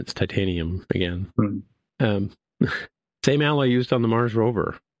reinvents titanium again. Same alloy used on the Mars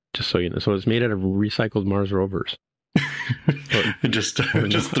rover, just so you know. So it's made out of recycled Mars rovers. just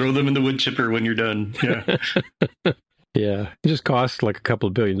throw them in the wood chipper when you're done. Yeah. Yeah. It just costs like a couple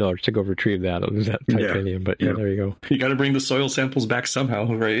of $1 billion to go retrieve that titanium. But there you go. You got to bring the soil samples back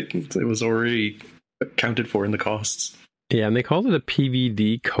somehow, right? It was already accounted for in the costs. Yeah, and they called it a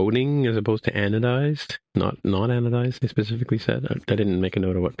PVD coating as opposed to anodized, not anodized, they specifically said. I didn't make a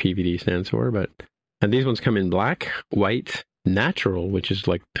note of what PVD stands for, and these ones come in black, white, natural, which is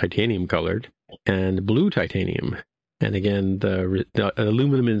like titanium colored, and blue titanium. And again, the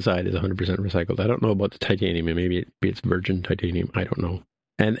aluminum inside is 100% recycled. I don't know about the titanium. Maybe it's virgin titanium. I don't know.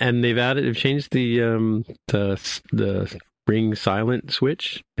 And they've changed the ring silent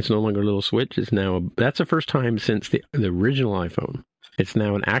switch. It's no longer a little switch. It's now that's the first time since the original iPhone. It's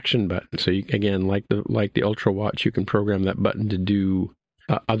now an action button. So you, again, like the Ultra Watch, you can program that button to do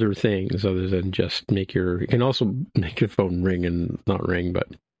other things other than just you can also make your phone ring and not ring, but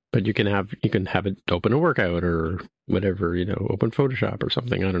you can have it open a workout or whatever, open Photoshop or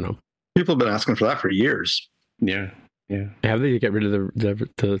something. I don't know. People have been asking for that for years. Yeah. Have they get rid of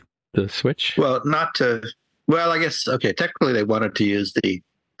the switch? Well, I guess, okay, technically they wanted to use the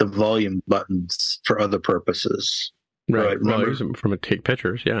volume buttons for other purposes. Right. Well, use them from take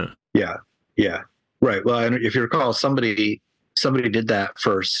pictures. Yeah. Yeah. Right. Well, and if you recall, somebody did that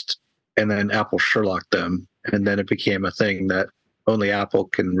first, and then Apple Sherlocked them, and then it became a thing that only Apple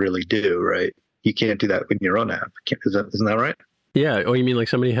can really do. Right? You can't do that in your own app. Isn't that right? Yeah. Oh, you mean like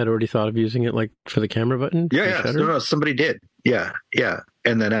somebody had already thought of using it, like for the camera button? Yeah. No, somebody did. Yeah.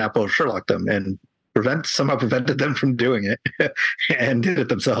 And then Apple Sherlocked them and somehow prevented them from doing it, and did it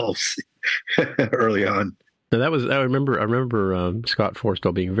themselves early on. Now that was I remember Scott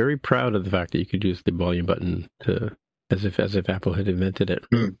Forstall being very proud of the fact that you could use the volume button as if Apple had invented it.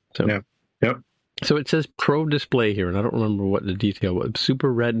 So yeah. Yep. So it says Pro Display here, and I don't remember what the detail was.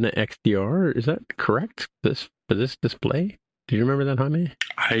 Super Retina XDR, is that correct? For this display? Do you remember that, Jaime?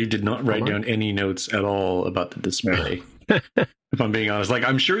 I did not write down any notes at all about the display. If I'm being honest,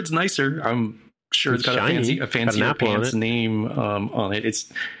 I'm sure it's nicer. I'm sure it's got shiny, a fancier pants name on it.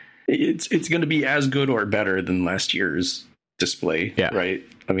 It's going to be as good or better than last year's display, right?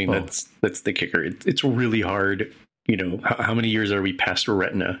 I mean, that's the kicker. It's really hard. How many years are we past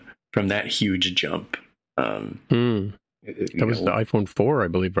Retina from that huge jump? That was the iPhone 4, I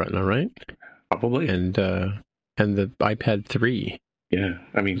believe, Retina, right? Probably. And the iPad 3. Yeah,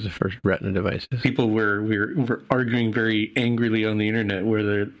 I mean, was the first Retina devices. People were arguing very angrily on the internet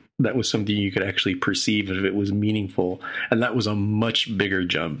whether that was something you could actually perceive if it was meaningful, and that was a much bigger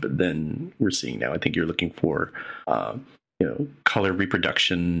jump than we're seeing now. I think you're looking for, color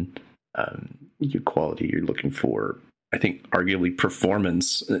reproduction, quality. You're looking for, I think, arguably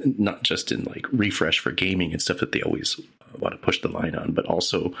performance, not just in refresh for gaming and stuff that they always want to push the line on, but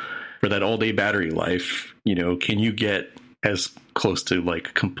also for that all-day battery life. Can you get as close to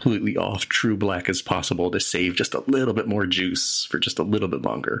completely off true black as possible to save just a little bit more juice for just a little bit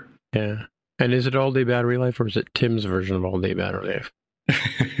longer? Yeah. And is it all-day battery life, or is it Tim's version of all-day battery life?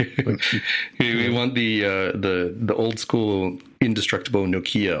 We want the old school indestructible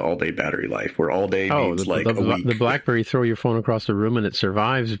Nokia all-day battery life, where all day means a week. The BlackBerry throw your phone across the room and it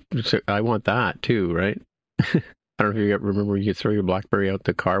survives. I want that too, right? I don't know if you remember you could throw your BlackBerry out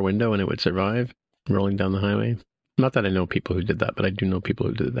the car window and it would survive rolling down the highway. Not that I know people who did that, but I do know people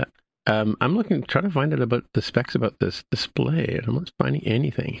who did that. I'm trying to find out about the specs about this display, and I'm not finding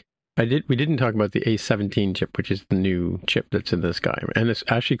anything. We didn't talk about the A17 chip, which is the new chip that's in this guy, and it's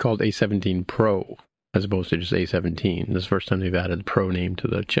actually called A17 Pro as opposed to just A17. This is the first time they've added Pro name to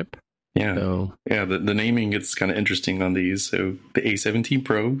the chip. Yeah, the naming gets kind of interesting on these. So the A17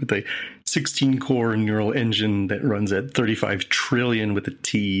 Pro with a 16-core neural engine that runs at 35 trillion with a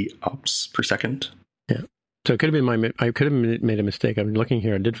T ops per second. Yeah. So it could have been I could have made a mistake. I'm looking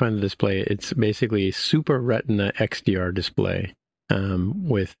here. I did find the display. It's basically a Super Retina XDR display,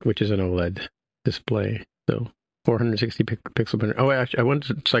 which is an OLED display. So 460 pixel per. Oh, actually, I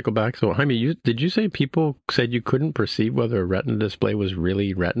wanted to cycle back. So Jaime, did you say people said you couldn't perceive whether a Retina display was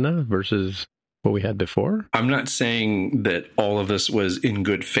really Retina versus what we had before? I'm not saying that all of this was in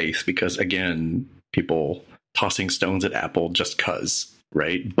good faith, because again, people tossing stones at Apple just 'cause.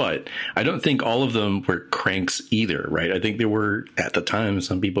 Right. But I don't think all of them were cranks either. Right. I think there were at the time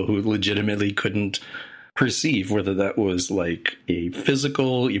some people who legitimately couldn't perceive whether that was a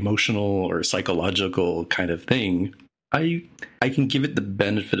physical, emotional, or psychological kind of thing. I can give it the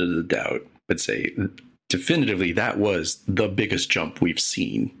benefit of the doubt, but say definitively that was the biggest jump we've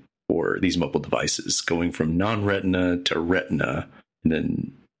seen for these mobile devices, going from non-Retina to Retina, and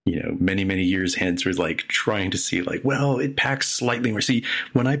then many, many years hence was trying to see it packs slightly more. See,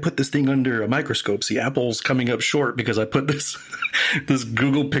 when I put this thing under a microscope, see, Apple's coming up short because I put this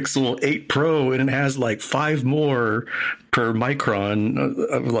Google Pixel 8 Pro and it has 5 more per micron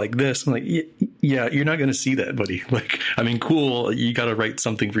of this. I'm yeah, you're not going to see that, buddy. Cool. You got to write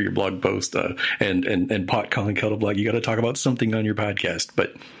something for your blog post and pot calling kettle black. You got to talk about something on your podcast,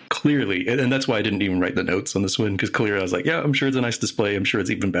 but clearly, and that's why I didn't even write the notes on this one, because clearly I was yeah, I'm sure it's a nice display. I'm sure it's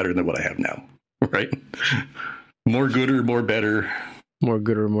even better than what I have now. Right? More gooder, more better. More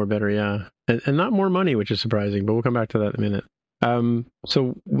gooder, more better, yeah. And not more money, which is surprising, but we'll come back to that in a minute.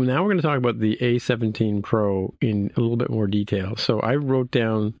 So now we're going to talk about the A17 Pro in a little bit more detail. So I wrote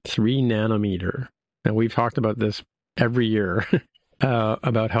down 3 nanometer. Now we've talked about this every year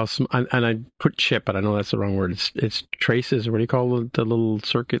about how and I put chip, but I know that's the wrong word. It's traces. What do you call the little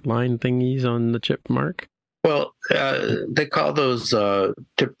circuit line thingies on the chip, Mark? Well, they call those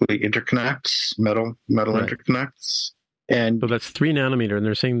typically interconnects, metal right. interconnects. And so that's 3 nanometer, and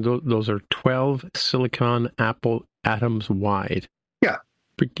they're saying those are 12 silicon atoms wide. Yeah.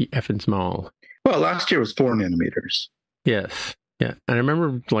 Pretty effing small. Well, last year was 4 nanometers. Yes. Yeah. And I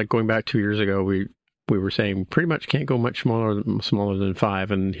remember like going back 2 years ago, we were saying pretty much can't go much smaller than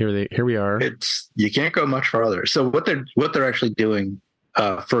 5, and here we are. You can't go much farther. So what they're actually doing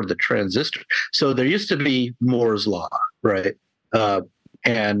for the transistor. So there used to be Moore's law, right?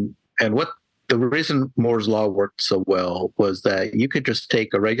 And what the reason Moore's law worked so well was that you could just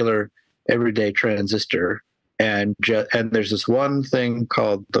take a regular everyday transistor and there's this one thing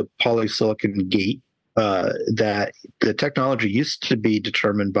called the polysilicon gate that the technology used to be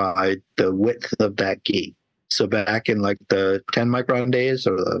determined by the width of that gate. So back in like the 10 micron days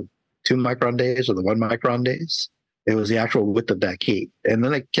or the 2 micron days or the 1 micron days, it was the actual width of that gate. And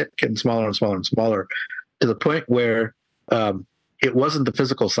then they kept getting smaller and smaller and smaller to the point where it wasn't the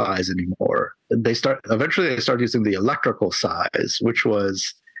physical size anymore. Eventually they started using the electrical size, which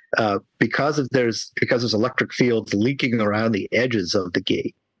was because there's electric fields leaking around the edges of the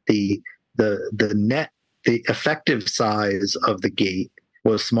gate. The effective size of the gate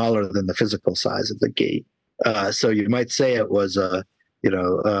was smaller than the physical size of the gate. So you might say it was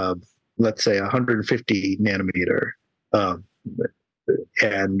let's say 150 nanometer, but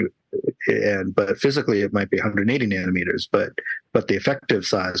physically it might be 180 nanometers, but the effective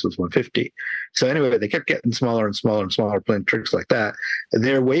size was 150. So anyway, they kept getting smaller and smaller and smaller, playing tricks like that.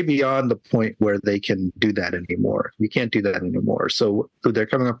 They're way beyond the point where they can do that anymore. You can't do that anymore. So they're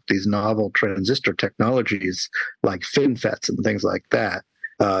coming up with these novel transistor technologies like FinFETs and things like that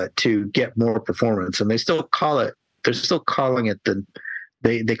to get more performance. And they're still calling it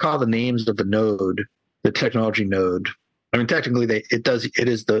they call the names of the node, the technology node. I mean, technically, it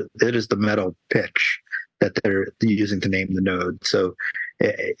is the metal pitch that they're using to name the node. So,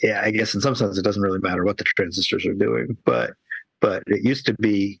 I guess in some sense, it doesn't really matter what the transistors are doing. But it used to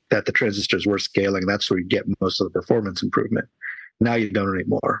be that the transistors were scaling. That's where you get most of the performance improvement. Now you don't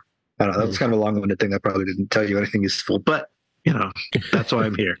anymore. I don't know. That's kind of a long-winded thing that probably didn't tell you anything useful, but. That's why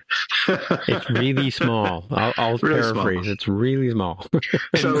I'm here. It's really small. I'll really paraphrase. Small. It's really small.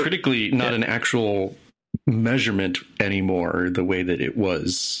 So critically, not an actual measurement anymore, the way that it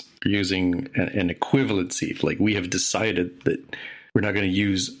was, using an equivalency. Like, we have decided that we're not going to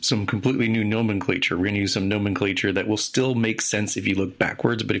use some completely new nomenclature. We're going to use some nomenclature that will still make sense if you look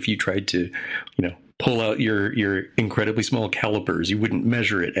backwards. But if you tried to, pull out your incredibly small calipers, you wouldn't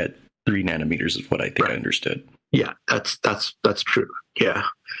measure it at 3 nanometers is what I think I understood. Yeah, that's true. Yeah.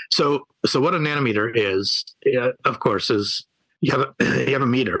 So what a nanometer is, of course, is you have a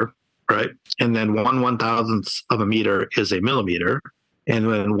meter, right? And then 1/1000th of a meter is a millimeter, and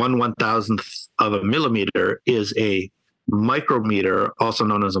then 1/1000th of a millimeter is a micrometer, also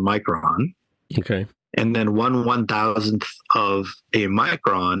known as a micron. Okay. And then 1/1000th of a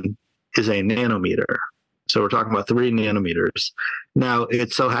micron is a nanometer. So we're talking about 3 nanometers. Now,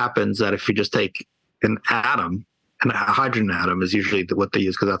 it so happens that if you just take an atom, and a hydrogen atom is usually what they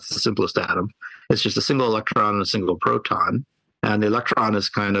use because that's the simplest atom. It's just a single electron and a single proton. And the electron is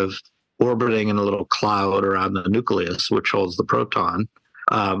kind of orbiting in a little cloud around the nucleus, which holds the proton.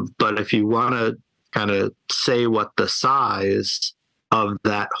 But if you want to kind of say what the size of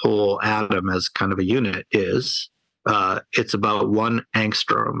that whole atom as kind of a unit is, it's about 1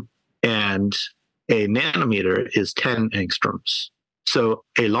 angstrom. And a nanometer is 10 angstroms. So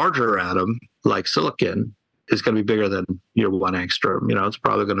a larger atom, like silicon, is going to be bigger than your 1 angstrom. It's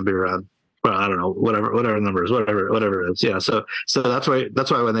probably going to be around, well, I don't know, whatever number is, whatever it is. Yeah. So that's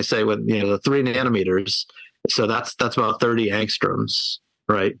why when they say the 3 nanometers, so that's about 30 angstroms,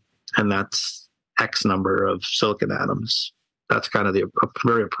 right? And that's X number of silicon atoms. That's kind of the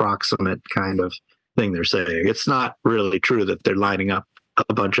very approximate kind of thing they're saying. It's not really true that they're lining up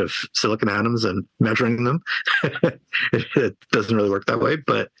a bunch of silicon atoms and measuring them. It doesn't really work that way,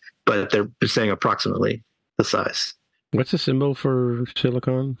 but they're saying approximately the size. What's the symbol for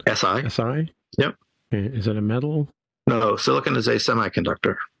silicon? Si. Si? Yep. Is it a metal? No, silicon is a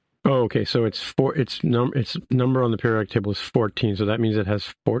semiconductor. Oh, okay. So its number on the periodic table is 14. So that means it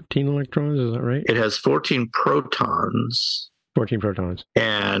has 14 electrons. Is that right? It has 14 protons. 14 protons.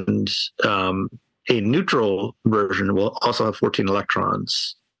 And a neutral version will also have 14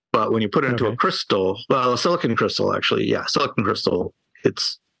 electrons. But when you put it into a crystal, a silicon crystal, actually, silicon crystal,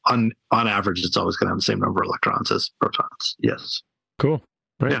 it's on average, it's always going to have the same number of electrons as protons. Yes. Cool.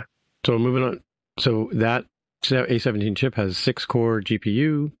 Right. Yeah. So moving on. So that A17 chip has 6-core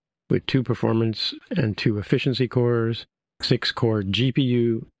GPU with 2 performance and 2 efficiency cores, 6-core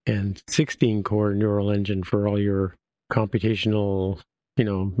GPU, and 16-core neural engine for all your computational,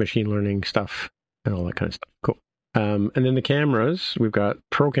 machine learning stuff and all that kind of stuff. Cool. And then the cameras, we've got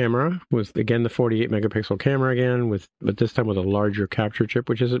Pro Camera with, again, the 48 megapixel camera again, but this time with a larger capture chip,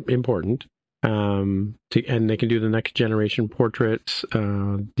 which is important. And they can do the next generation portraits.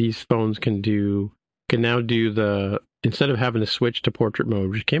 These phones can now do instead of having to switch to portrait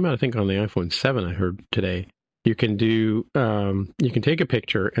mode, which came out, I think, on the iPhone 7, I heard today, you can take a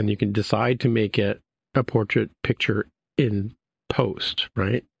picture and you can decide to make it a portrait picture in post,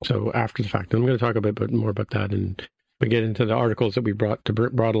 right? So after the fact, and I'm going to talk a bit more about that, and we get into the articles that we brought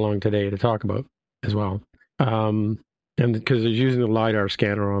along today to talk about as well. And because they're using the LiDAR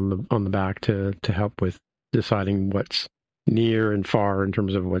scanner on the back to help with deciding what's near and far in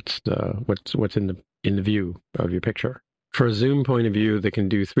terms of what's in the view of your picture. For a zoom point of view, they can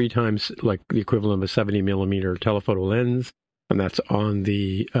do 3 times like the equivalent of a 70 millimeter telephoto lens, and that's on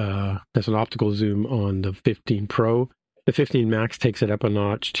that's an optical zoom on the 15 Pro. The 15 Max takes it up a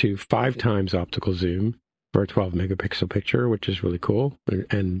notch to 5 times optical zoom for a 12 megapixel picture, which is really cool.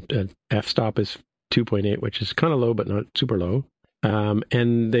 And f-stop is 2.8, which is kind of low, but not super low.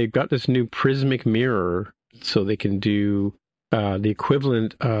 And they've got this new prismic mirror, so they can do the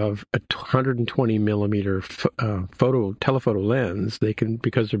equivalent of a 120 millimeter telephoto lens. They can,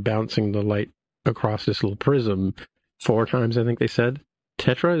 because they're bouncing the light across this little prism 4 times, I think they said.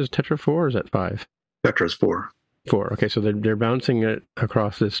 Is Tetra 4 or is that 5? Tetra's 4. 4. Okay, so they're bouncing it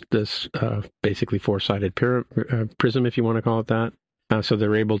across this basically 4-sided prism, if you want to call it that. So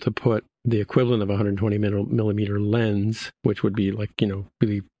they're able to put the equivalent of a 120 millimeter lens, which would be like,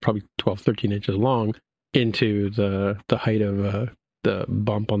 really probably 12, 13 inches long, into the height of the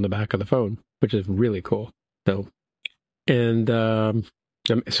bump on the back of the phone, which is really cool. So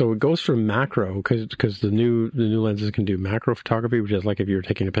it goes from macro, because the new lenses can do macro photography, which is like if you were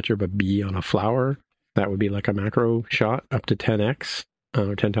taking a picture of a bee on a flower. That would be like a macro shot up to 10x,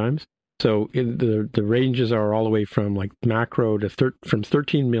 or 10 times. So the ranges are all the way from like macro to from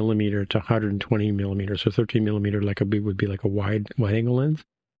 13 millimeter to 120 millimeter. So 13 millimeter would be like a wide angle lens.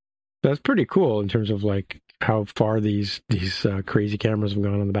 That's pretty cool in terms of like how far these crazy cameras have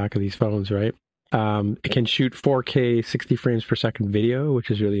gone on the back of these phones, right? It can shoot 4K 60 frames per second video,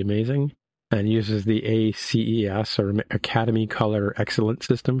 which is really amazing. And uses the ACES, or Academy Color Excellence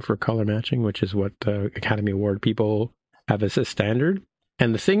System, for color matching, which is what the Academy Award people have as a standard.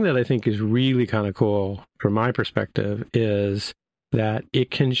 And the thing that I think is really kind of cool from my perspective is that it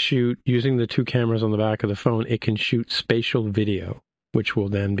can shoot, using the 2 cameras on the back of the phone, it can shoot spatial video, which will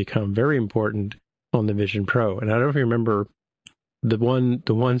then become very important on the Vision Pro. And I don't know if you remember, the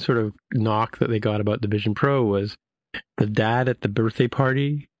one sort of knock that they got about the Vision Pro was the dad at the birthday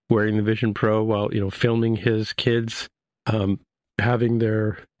party wearing the Vision Pro while, filming his kids having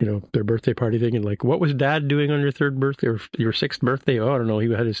their birthday party thing, and like, what was dad doing on your 3rd birthday or your 6th birthday? Oh, I don't know.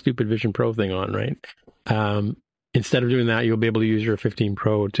 He had his stupid Vision Pro thing on, right? Instead of doing that, you'll be able to use your 15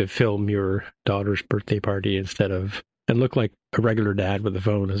 Pro to film your daughter's birthday party and look like a regular dad with a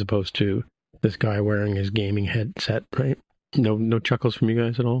phone, as opposed to this guy wearing his gaming headset, right? No chuckles from you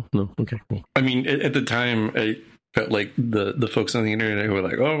guys at all? No? Okay, cool. I mean, at the time, I felt like the folks on the internet who were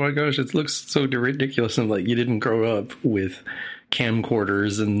like, oh my gosh, it looks so ridiculous. And like, you didn't grow up with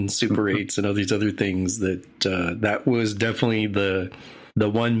camcorders and Super 8s and all these other things. That was definitely the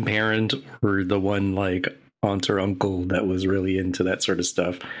one parent or the one like aunt or uncle that was really into that sort of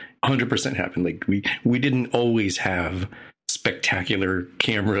stuff. 100% happened. Like we didn't always have spectacular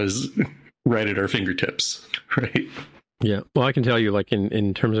cameras right at our fingertips, right? Yeah, well, I can tell you, like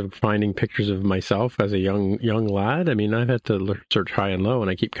in terms of finding pictures of myself as a young lad, I mean, I've had to search high and low, and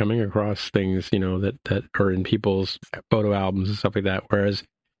I keep coming across things, that are in people's photo albums and stuff like that. Whereas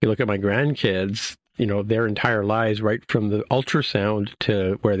you look at my grandkids, their entire lives, right from the ultrasound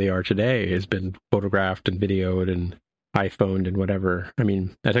to where they are today, has been photographed and videoed and iPhoned and whatever. I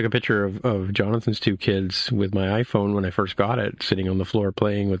mean, I took a picture of Jonathan's 2 kids with my iPhone when I first got it, sitting on the floor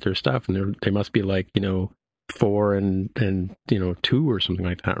playing with their stuff, and they must be like, 4 and 2 or something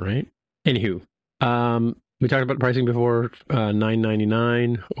like that, right? Anywho, we talked about pricing before,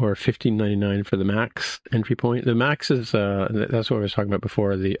 $999 or $1599 for the Max entry point. The Max is that's what I was talking about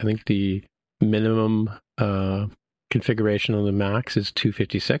before. I think the minimum configuration on the Max is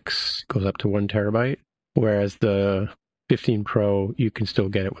 256, goes up to 1 terabyte, whereas the 15 Pro, you can still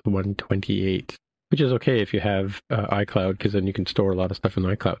get it with 128, which is okay if you have iCloud, because then you can store a lot of stuff in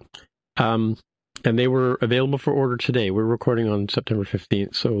iCloud. And they were available for order today. We're recording on September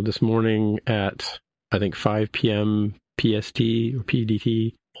 15th. So this morning at I think 5 p.m. PST or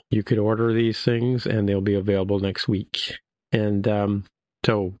PDT. You could order these things, and they'll be available next week. And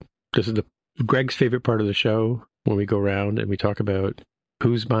so this is Greg's favorite part of the show, when we go around and we talk about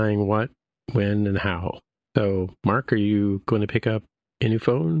who's buying what, when, and how. So, Mark, are you going to pick up a new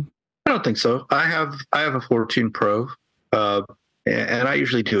phone? I don't think so. I have a 14 Pro, and I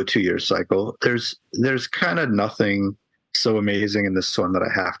usually do a 2-year cycle. There's kind of nothing so amazing in this one that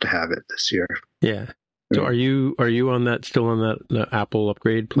I have to have it this year. Yeah. So are you on that, still on that Apple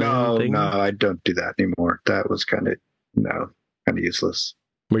upgrade plan thing? No, I don't do that anymore. That was kind of useless.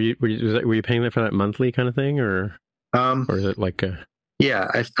 Were you paying that for that monthly kind of thing, or is it like a?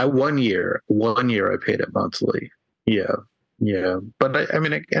 Yeah, I 1 year I paid it monthly. Yeah, but I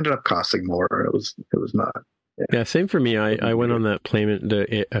mean, it ended up costing more. It was not. Yeah, same for me. I went on that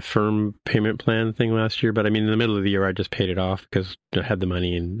a firm payment plan thing last year, but I mean, in the middle of the year, I just paid it off because I had the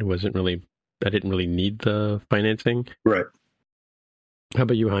money and I didn't really need the financing. Right. How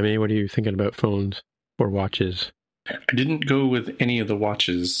about you, Jaime? What are you thinking about phones or watches? I didn't go with any of the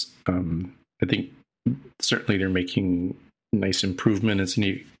watches. I think certainly they're making nice improvements.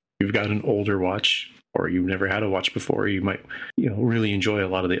 And you've got an older watch, or you've never had a watch before, you might really enjoy a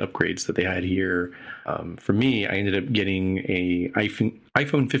lot of the upgrades that they had here. For me, I ended up getting a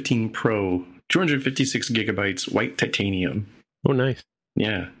iPhone 15 Pro, 256 gigabytes, white titanium. Oh, nice.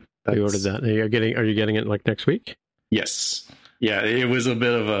 Yeah. You ordered that. Are you getting it like next week? Yes. Yeah, it was a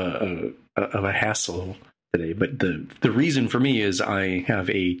bit of a hassle today, but the reason for me is I have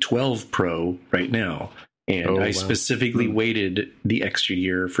a 12 Pro right now, and I specifically waited the extra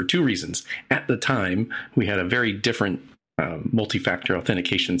year for 2 reasons. At the time, we had a very different multi-factor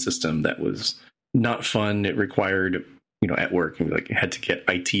authentication system that was not fun. It required, at work, and had to get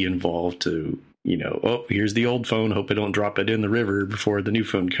IT involved to, here's the old phone, hope I don't drop it in the river before the new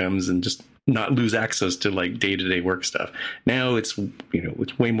phone comes, and just not lose access to like day-to-day work stuff. Now it's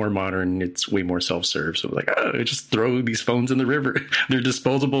it's way more modern, it's way more self-serve. So just throw these phones in the river. They're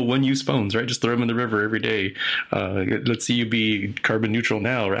disposable one-use phones, right? Just throw them in the river every day. Let's see you be carbon neutral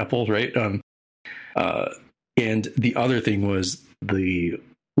now, Apple, right? And the other thing was the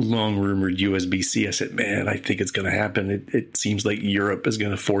long rumored USB-C. I said, man, I think it's going to happen. It seems like Europe is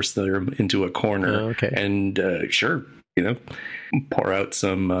going to force them into a corner. Oh, okay. And sure, pour out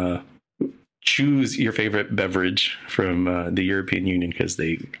some, choose your favorite beverage from the European Union, because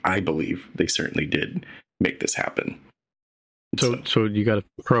I believe they certainly did make this happen. So you got a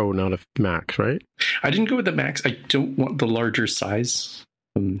Pro, not a Max, right? I didn't go with the Max. I don't want the larger size.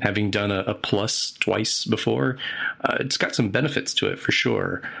 Having done a Plus twice before, it's got some benefits to it for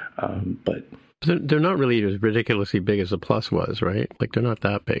sure. But they're not really as ridiculously big as the Plus was, right? Like, they're not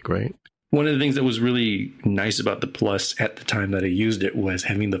that big, right? One of the things that was really nice about the Plus at the time that I used it was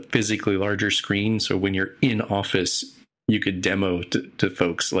having the physically larger screen. So when you're in office, you could demo to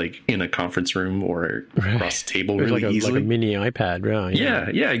folks like in a conference room or across the table really easily. Like a mini iPad, right?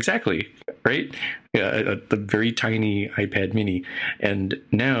 Yeah, exactly. Right? Yeah, the very tiny iPad mini. And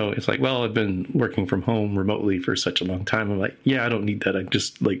now it's like, well, I've been working from home remotely for such a long time. I'm like, yeah, I don't need that. I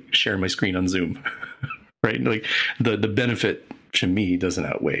just like share my screen on Zoom. Right? Like the benefit to me doesn't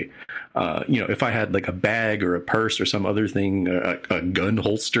outweigh. If I had like a bag or a purse or some other thing, a gun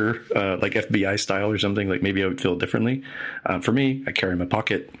holster, like FBI style or something, like maybe I would feel differently. For me, I carry in my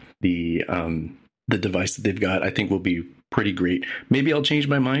pocket. The device that they've got, I think, will be pretty great. Maybe I'll change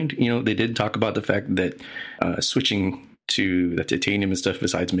my mind. They did talk about the fact that switching to the titanium and stuff,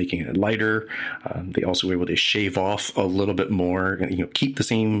 besides making it lighter, they also were able to shave off a little bit more, keep the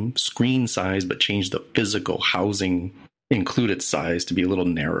same screen size, but change the physical housing included size to be a little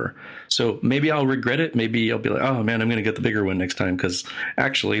narrower. So maybe I'll regret it. Maybe I'll be like, oh man, I'm going to get the bigger one next time, because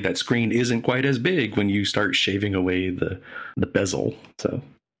actually that screen isn't quite as big when you start shaving away the bezel. So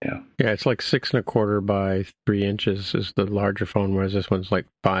yeah, it's like 6 1/4 by 3 inches is the larger phone, whereas this one's like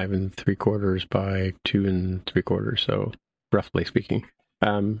 5 3/4 by 2 3/4. So roughly speaking,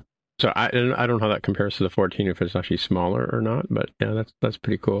 so I don't know how that compares to the 14, if it's actually smaller or not. But yeah, that's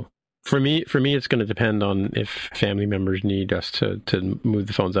pretty cool. For me, it's going to depend on if family members need us to move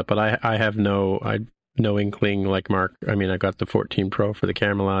the phones up. But I have no inkling like Mark. I mean, I got the 14 Pro for the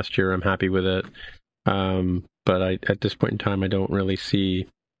camera last year. I'm happy with it. But at this point in time, I don't really see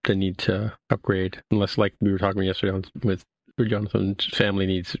the need to upgrade, unless, like we were talking yesterday with Jonathan's family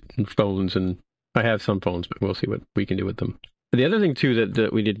needs phones, and I have some phones, but we'll see what we can do with them. The other thing too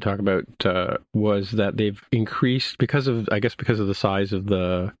that we did talk about was that they've increased because of the size of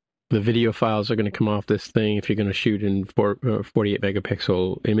the video files are going to come off this thing. If you're going to shoot in 48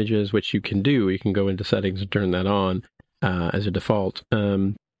 megapixel images, which you can do, you can go into settings and turn that on as a default.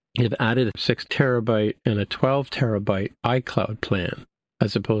 they've added a 6 terabyte and a 12 terabyte iCloud plan,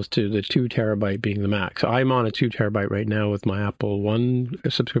 as opposed to the 2 terabyte being the max. So I'm on a 2 terabyte right now with my Apple One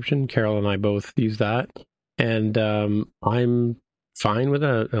subscription. Carol and I both use that. And I'm fine with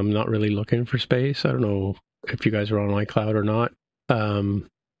it. I'm not really looking for space. I don't know if you guys are on iCloud or not.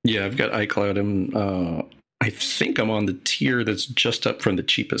 Yeah, I've got iCloud. I think I'm on the tier that's just up from the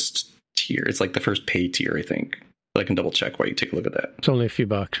cheapest tier. It's like the first pay tier, I think. But I can double check while you take a look at that. It's only a few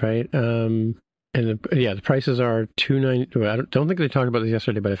bucks, right? And the prices are $2.99. I don't think they talked about this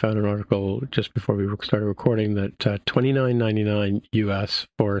yesterday, but I found an article just before we started recording that $29.99 US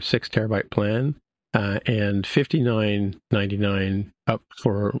for a 6 terabyte plan, and $59.99 up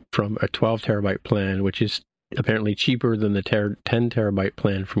from a 12 terabyte plan, which is apparently cheaper than the 10 terabyte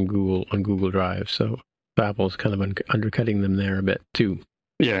plan from Google on Google Drive. So Apple's kind of undercutting them there a bit too.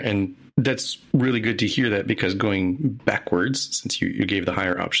 Yeah, and that's really good to hear that, because going backwards, since you gave the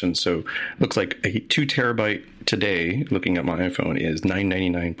higher option, so looks like a 2 terabyte today, looking at my iPhone, is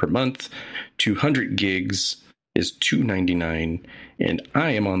 $9.99 per month. 200 gigs is $2.99, and I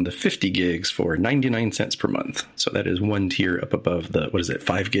am on the 50 gigs for 99 cents per month. So that is one tier up above the,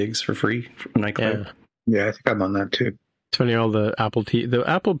 5 gigs for free on iCloud? Yeah, I think I'm on that too. It's funny, all the Apple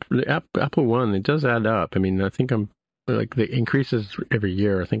One, it does add up. I mean, I think I'm like the increases every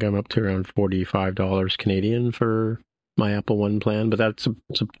year. I think I'm up to around $45 Canadian for my Apple One plan, but that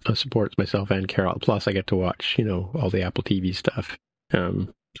supports myself and Carol. Plus, I get to watch, all the Apple TV stuff. So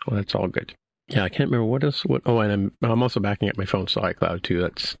that's all good. Yeah, I can't remember what else. And I'm also backing up my phone's to iCloud too.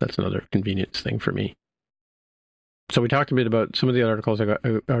 That's another convenience thing for me. So we talked a bit about some of the articles. Out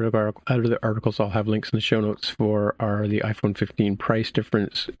of the articles, I'll have links in the show notes for the iPhone 15 price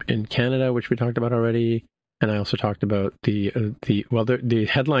difference in Canada, which we talked about already. And I also talked about the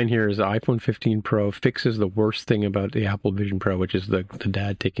headline here is the iPhone 15 Pro fixes the worst thing about the Apple Vision Pro, which is the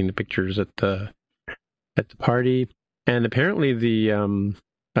dad taking the pictures at the party. And apparently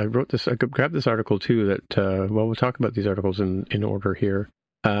I grabbed this article too that, we'll talk about these articles in order here.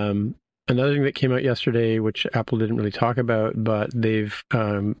 Another thing that came out yesterday, which Apple didn't really talk about, but they've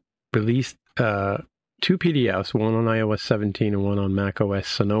released 2 PDFs, one on iOS 17 and one on macOS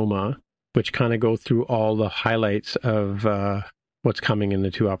Sonoma, which kind of go through all the highlights of what's coming in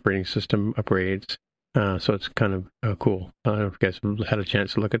the 2 operating system upgrades. So it's kind of cool. I don't know if you guys had a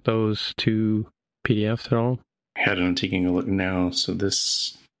chance to look at those 2 PDFs at all. I had it. I'm taking a look now. So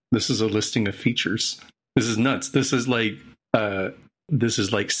this is a listing of features. This is nuts. This is like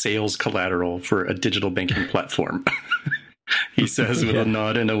sales collateral for a digital banking platform. He says with a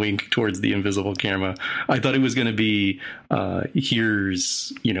nod and a wink towards the invisible camera. I thought it was going to be,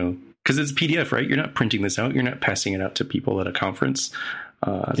 here's, because it's PDF, right? You're not printing this out. You're not passing it out to people at a conference.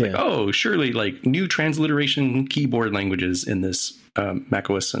 Like, oh, surely like new transliteration keyboard languages in this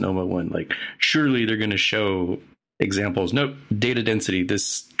macOS Sonoma one. Like, surely they're going to show examples. Nope, data density.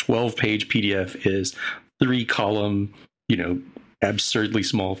 This 12-page PDF is 3-column, absurdly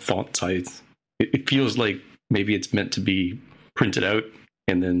small font size. It feels like maybe it's meant to be printed out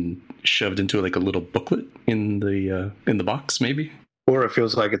and then shoved into like a little booklet in the box, maybe. Or it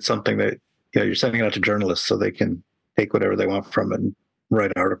feels like it's something that you're sending it out to journalists so they can take whatever they want from it and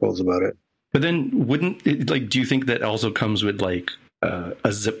write articles about it. But then wouldn't it, do you think that also comes with like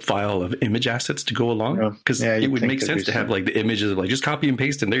a zip file of image assets to go along? Because it would make sense to have like the images of like just copy and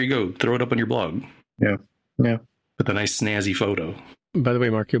paste and there you go, throw it up on your blog. Yeah. With a nice snazzy photo. By the way,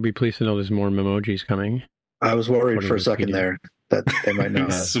 Mark, you'll be pleased to know there's more Memojis coming. I was worried for a second there that they might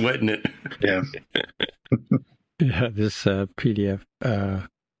not have. Sweating it. Yeah. Yeah, this PDF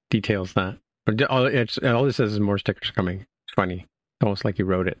details that. All this says is more stickers coming. It's funny. Almost like you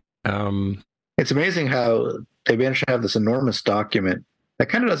wrote it. It's amazing how they managed to have this enormous document that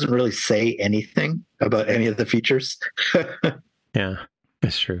kind of doesn't really say anything about any of the features. Yeah,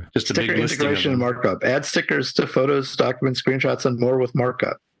 that's true. Just a sticker big integration and markup. Add stickers to photos, documents, screenshots, and more with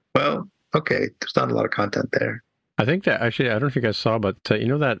markup. Well, okay, there's not a lot of content there. I think that actually, I don't know if you guys saw, but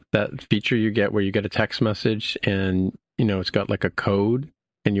that feature you get where you get a text message and it's got like a code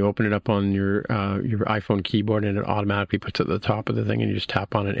and you open it up on your iPhone keyboard and it automatically puts it at the top of the thing and you just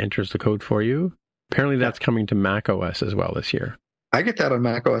tap on it and enters the code for you. Apparently that's coming to macOS as well this year. I get that on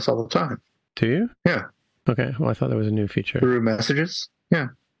macOS all the time. Do you? Yeah. Okay. Well, I thought that was a new feature. Through messages? Yeah.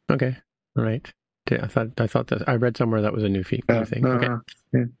 Okay. All right. I thought that I read somewhere that was a new thing. Okay.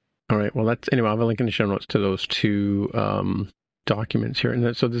 Yeah. All right. Well, I'll have a link in the show notes to those 2 documents here.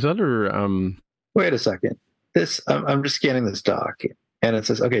 And so this other. Wait a second. I'm just scanning this doc, and it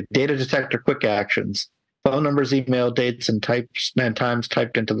says, okay, data detector quick actions, phone numbers, email, dates, and times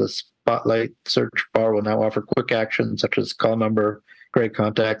typed into the Spotlight search bar will now offer quick actions such as call number, create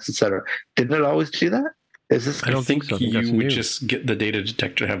contacts, etc. Didn't it always do that? Is this? I don't think so. You would just get the data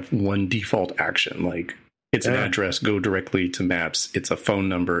detector to have one default action, like it's an address, go directly to Maps. It's a phone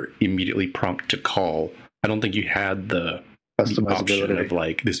number, immediately prompt to call. I don't think you had the option of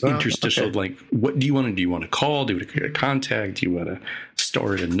like this interstitial, like, what do you want to do? Do you want to call? Do you want to create a contact? Do you want to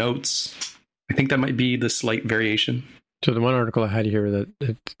store it in notes? I think that might be the slight variation. So the one article I had here,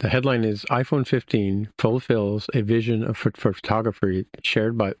 that the headline is iPhone 15 fulfills a vision of photography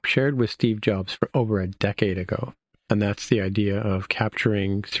shared with Steve Jobs for over a decade ago. And that's the idea of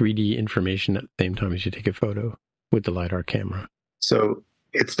capturing 3D information at the same time as you take a photo with the LiDAR camera. So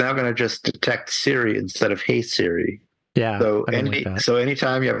it's now going to just detect Siri instead of Hey Siri. Yeah. So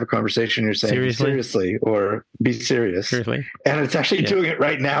anytime you have a conversation, you're saying seriously or be serious. Seriously. And it's actually doing it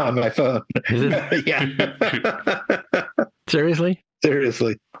right now on my phone. Is it? Yeah. Seriously?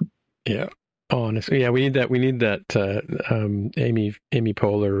 Seriously. Yeah. Honestly. Yeah, we need that Amy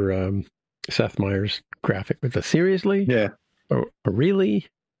Poehler, Seth Meyers graphic with the seriously? Yeah. Or really?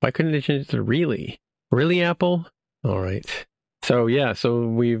 Why couldn't they change it to really? Really, Apple? All right. So yeah,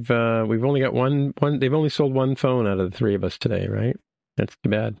 we've only got one. They've only sold one phone out of the three of us today, right? That's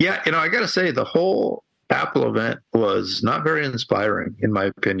too bad. Yeah, I got to say the whole Apple event was not very inspiring, in my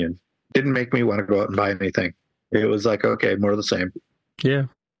opinion. Didn't make me want to go out and buy anything. It was like, okay, more of the same. Yeah,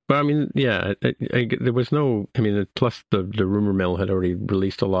 but I mean, yeah, there was no. I mean, plus the rumor mill had already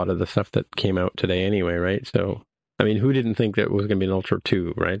released a lot of the stuff that came out today anyway, right? So, I mean, who didn't think that it was going to be an Ultra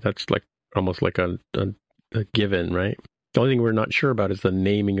 2, right? That's like almost like a given, right? The only thing we're not sure about is the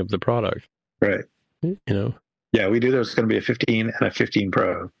naming of the product. Right. Yeah, we knew there was going to be a 15 and a 15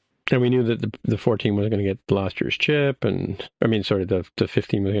 Pro. And we knew that the 14 was going to get last year's chip. The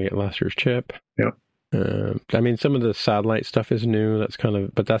 15 was going to get last year's chip. Yep. I mean, some of the satellite stuff is new. That's kind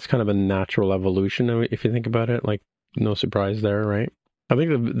of a natural evolution if you think about it. Like, no surprise there, right? I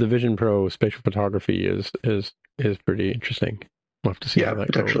think the Vision Pro spatial photography is pretty interesting. We'll have to see how that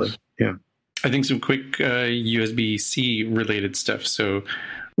potentially goes. Yeah. I think some quick USB-C related stuff. So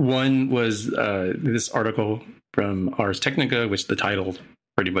one was this article from Ars Technica, which the title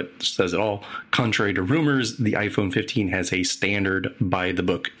pretty much says it all. Contrary to rumors, the iPhone 15 has a standard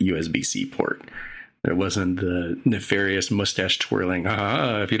by-the-book USB-C port. There wasn't the nefarious mustache twirling,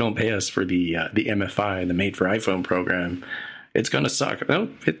 if you don't pay us for the MFI, the Made for iPhone program, it's going to suck. No,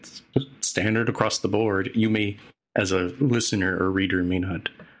 it's standard across the board. You may, as a listener or reader, may not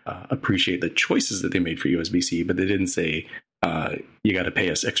appreciate the choices that they made for USB-C, but they didn't say you got to pay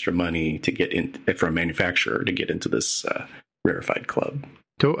us extra money to get in for a manufacturer to get into this rarefied club.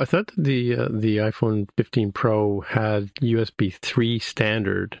 So I thought the iPhone 15 Pro had USB 3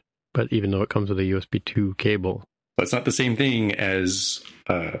 standard, but even though it comes with a USB 2 cable, but it's not the same thing as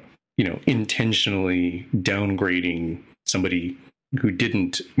intentionally downgrading somebody who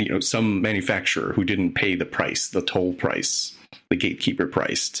didn't, some manufacturer who didn't pay the price, the toll price, the gatekeeper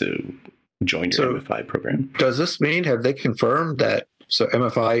price to join your MFI program. Does this mean, have they confirmed that, so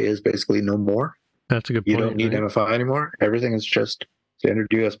MFI is basically no more? That's a good point. You don't need MFI anymore? Everything is just standard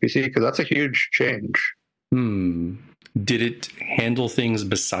USB-C? Because that's a huge change. Did it handle things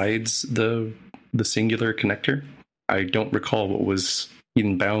besides the singular connector? I don't recall what was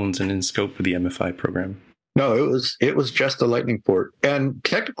in bounds and in scope of the MFI program. No, it was just the Lightning port. And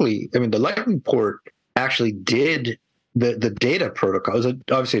technically, I mean, the Lightning port actually did the data protocol. It was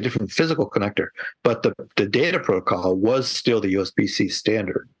obviously a different physical connector, but the data protocol was still the USB-C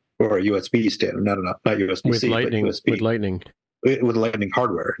standard, or a USB standard, not USB-C, with Lightning, but USB. With Lightning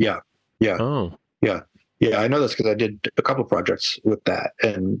hardware, yeah. Oh. Yeah, I know this because I did a couple projects with that.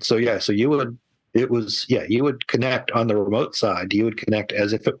 And so, you would connect on the remote side, you would connect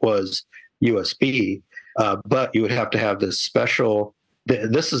as if it was USB, but you would have to have this special,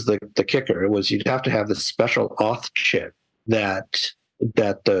 this is the kicker, you'd have to have this special auth chip that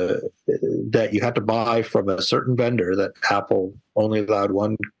you had to buy from a certain vendor that Apple only allowed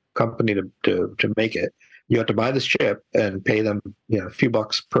one company to make it. You have to buy this chip and pay them a few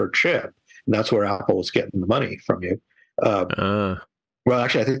bucks per chip. And that's where Apple was getting the money from you. Well,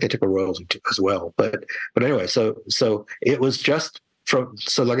 actually, I think they took a royalty as well. But anyway, so it was just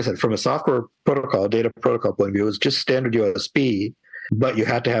like I said, from a software protocol, data protocol point of view, it was just standard USB, but you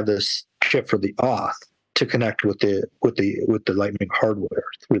had to have this chip for the auth to connect with the Lightning hardware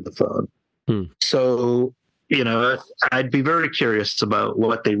through the phone. So, I'd be very curious about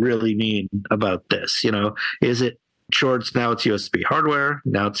what they really mean about this. Is it shorts? Now it's USB hardware.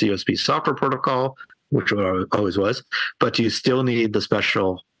 Now it's USB software protocol, which it always was. But do you still need the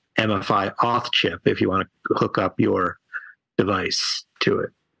special MFI auth chip if you want to hook up your device to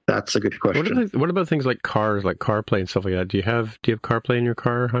it? That's a good question. What about things like cars, like CarPlay and stuff like that? Do you have CarPlay in your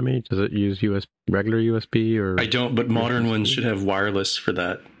car, Jaime? Does it use regular USB or? I don't, but modern ones should have wireless for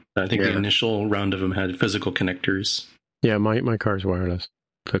that. I think the initial round of them had physical connectors. Yeah, my car's wireless.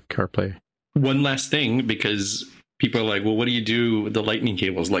 The CarPlay. One last thing, because people are like, well, what do you do with the lightning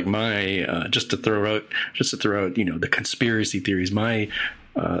cables? Like just to throw out, the conspiracy theories. My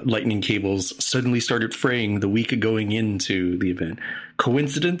lightning cables suddenly started fraying the week going into the event.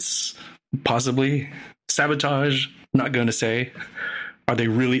 Coincidence? Possibly. Sabotage? Not going to say. Are they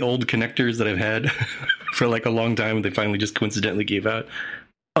really old connectors that I've had for like a long time and they finally just coincidentally gave out?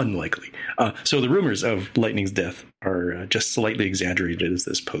 Unlikely. So the rumors of Lightning's death are just slightly exaggerated as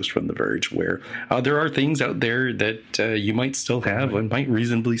this post from The Verge, where there are things out there that you might still have and might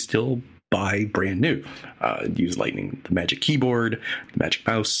reasonably still buy brand new. Use Lightning, the Magic Keyboard, the Magic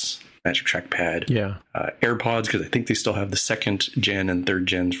Mouse, Magic Trackpad, AirPods, because I think they still have the 2nd gen and 3rd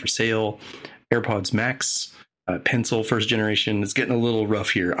gens for sale, AirPods Max, Pencil 1st generation. It's getting a little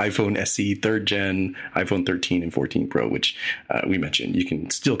rough here. iPhone SE 3rd gen, iPhone 13 and 14 Pro, which we mentioned. You can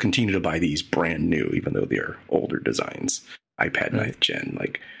still continue to buy these brand new, even though they are older designs. iPad 9th gen.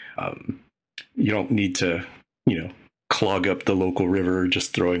 Like, you don't need to, clog up the local river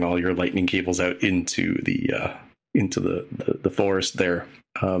just throwing all your lightning cables out into the forest there.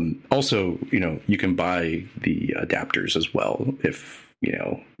 Also, you can buy the adapters as well if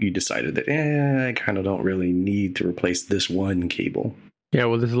you decided that I kind of don't really need to replace this one cable. Yeah,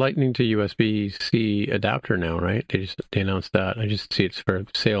 well, there's Lightning to USB-C adapter now, right? They announced that. I just see it's for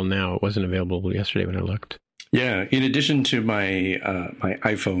sale now. It wasn't available yesterday when I looked. Yeah, in addition to my my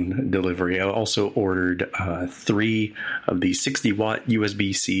iPhone delivery, I also ordered 3 of the 60-watt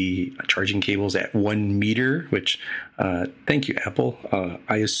USB-C charging cables at 1 meter, which, thank you, Apple.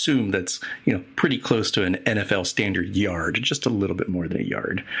 I assume that's pretty close to an NFL standard yard, just a little bit more than a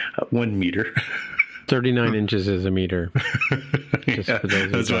yard. 1 meter. 39 inches is a meter.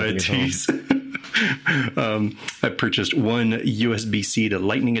 That's why I tease. I purchased one USB-C to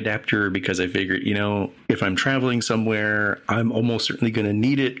Lightning adapter because I figured, if I'm traveling somewhere, I'm almost certainly going to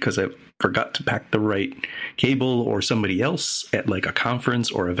need it because I forgot to pack the right cable, or somebody else at like a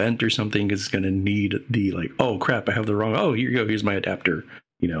conference or event or something is going to need the oh crap, I have the wrong, here you go, here's my adapter.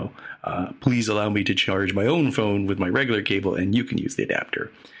 Please allow me to charge my own phone with my regular cable and you can use the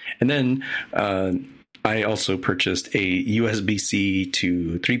adapter. And then I also purchased a USB-C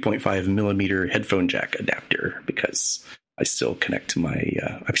to 3.5 millimeter headphone jack adapter because I still connect to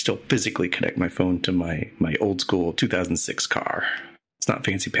I still physically connect my phone to my old school 2006 car. It's not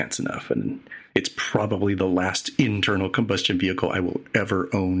fancy pants enough, and it's probably the last internal combustion vehicle I will ever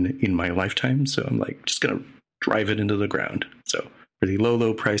own in my lifetime. So I'm just going to drive it into the ground. So for the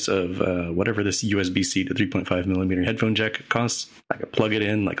low price of whatever this USB-C to 3.5 millimeter headphone jack costs, I can plug it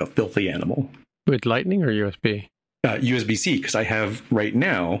in like a filthy animal. With Lightning or USB? USB-C, because I have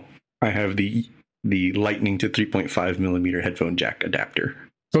the Lightning to 3.5 millimeter headphone jack adapter.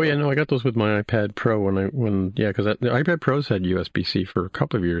 Oh yeah, no, I got those with my iPad Pro because the iPad Pros had USB-C for a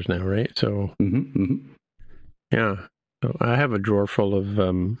couple of years now, right? So yeah, so I have a drawer full of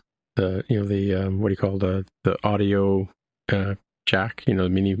what do you call the audio jack, the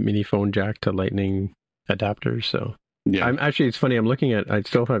mini phone jack to Lightning adapters. So. Yeah, it's funny. I'm looking at. I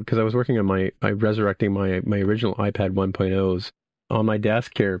still have because I was working on resurrecting my original iPad 1.0s on my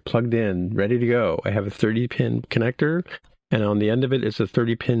desk here, plugged in, ready to go. I have a 30-pin connector, and on the end of it is a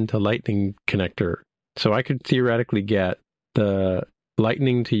 30-pin to Lightning connector. So I could theoretically get the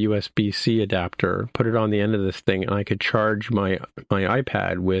Lightning to USB-C adapter, put it on the end of this thing, and I could charge my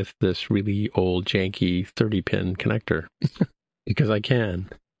iPad with this really old, janky 30-pin connector because I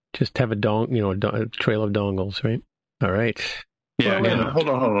can just have a trail of dongles, right? All right. Yeah. Well, hold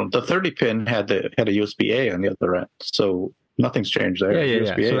on. The 30-pin had a USB-A on the other end, so nothing's changed there.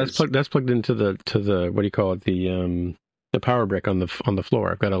 Yeah. So that's plugged into the what do you call it, the power brick on the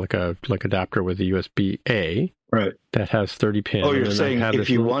floor. I've got a adapter with a USB-A, right, that has 30-pin. Oh, you're saying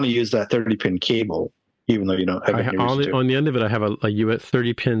if you want to use that 30-pin cable, even though you don't have it on the end of it, I have a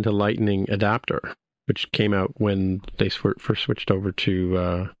 30-pin to Lightning adapter, which came out when they first switched over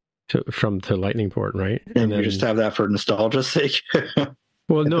to Lightning port, right? And then, you just have that for nostalgia's sake.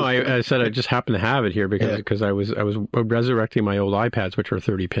 Well, no, I said I just happen to have it here because I was resurrecting my old iPads, which are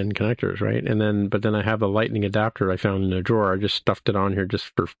 30-pin connectors, right? But then I have a Lightning adapter I found in a drawer. I just stuffed it on here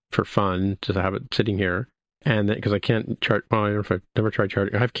just for fun, to have it sitting here. And then because I can't charge, I don't know if I've never tried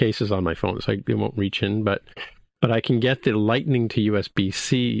charging. I have cases on my phone, so it won't reach in. But I can get the Lightning to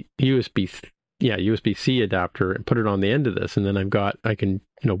USB-C adapter and put it on the end of this, and then I can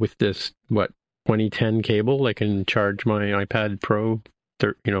with this 2010 cable, I can charge my iPad Pro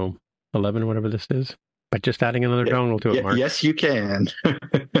 11, whatever this is, by just adding another dongle to it, Mark. Yes, you can.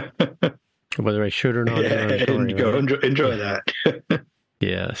 Whether I should or not. Enjoy that.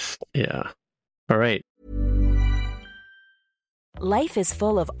 Yes. Yeah. All right. Life is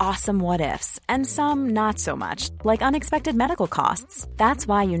full of awesome what-ifs, and some not so much, like unexpected medical costs. That's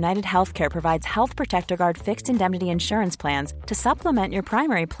why United Healthcare provides Health Protector Guard fixed indemnity insurance plans to supplement your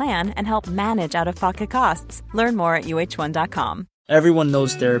primary plan and help manage out-of-pocket costs. Learn more at uh1.com. Everyone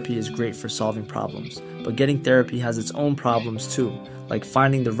knows therapy is great for solving problems, but getting therapy has its own problems too, like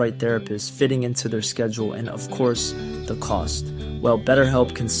finding the right therapist, fitting into their schedule, and of course, the cost. Well,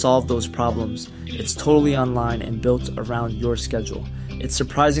 BetterHelp can solve those problems. It's totally online and built around your schedule. It's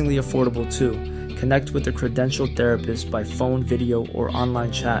surprisingly affordable too. Connect with a credentialed therapist by phone, video, or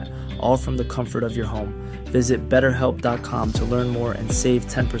online chat, all from the comfort of your home. Visit BetterHelp.com to learn more and save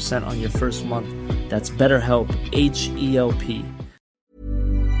 10% on your first month. That's BetterHelp, H-E-L-P.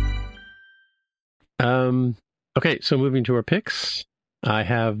 Okay, so moving to our picks. I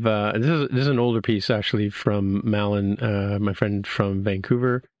have this is an older piece actually from Malin, my friend from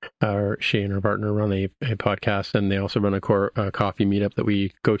Vancouver. She and her partner run a podcast, and they also run a coffee meetup that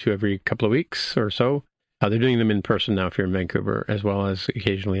we go to every couple of weeks or so. They're doing them in person now if you're in Vancouver, as well as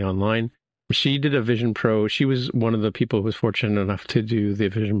occasionally online. She did a Vision Pro. She was one of the people who was fortunate enough to do the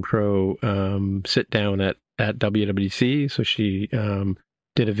Vision Pro sit down at WWDC. So she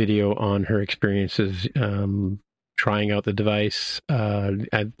did a video on her experiences trying out the device.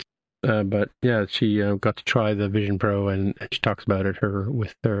 But yeah, she got to try the Vision Pro, and she talks about it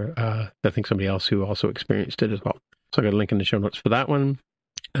with her, I think somebody else who also experienced it as well. So I got a link in the show notes for that one.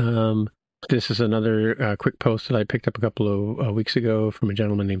 This is another quick post that I picked up a couple of weeks ago from a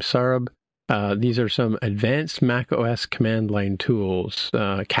gentleman named Sarab. These are some advanced Mac OS command line tools.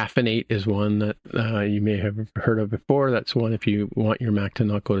 Caffeinate is one that you may have heard of before. That's one if you want your Mac to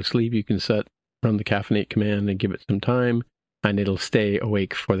not go to sleep, you can run the Caffeinate command and give it some time, and it'll stay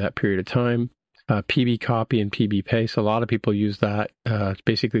awake for that period of time. PB copy and PB paste. A lot of people use that. It's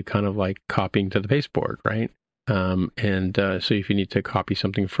basically kind of like copying to the pasteboard, right? So if you need to copy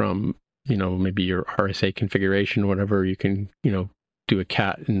something from, maybe your RSA configuration, whatever, you can, do a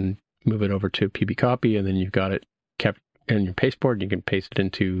cat and move it over to PB copy, and then you've got it kept in your pasteboard. You can paste it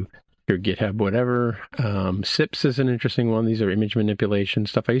into your GitHub, whatever. SIPs is an interesting one. These are image manipulation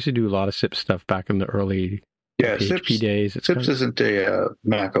stuff. I used to do a lot of SIP stuff back in the early PHP days. SIPs isn't a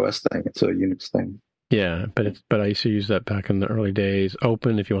Mac OS thing. It's a Unix thing. Yeah, but I used to use that back in the early days.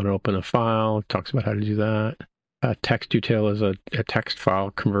 Open, if you want to open a file, it talks about how to do that. TextUtil is a text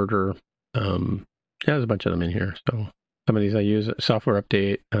file converter. There's a bunch of them in here. So some of these I use. Software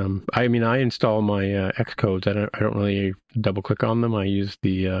update. I install my Xcodes. I don't really double click on them. I use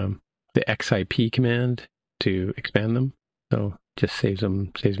the XIP command to expand them. So just saves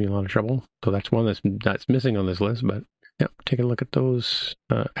me a lot of trouble. So that's one that's missing on this list. But yeah, take a look at those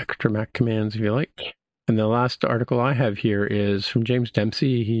extra Mac commands if you like. And the last article I have here is from James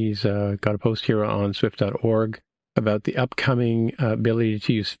Dempsey. He's got a post here on Swift.org about the upcoming ability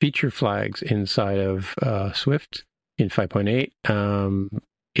to use feature flags inside of Swift in 5.8.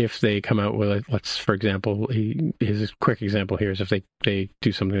 If they come out with, for example, his quick example here is if they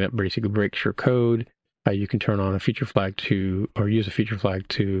do something that basically breaks your code, you can turn on a feature flag or use a feature flag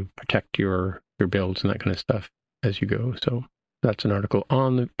to protect your builds and that kind of stuff as you go. So that's an article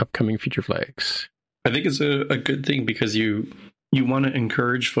on the upcoming feature flags. I think it's a good thing because you want to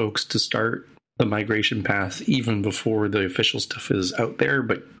encourage folks to start the migration path even before the official stuff is out there,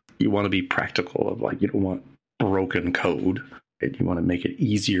 but you want to be practical of you don't want broken code. And you want to make it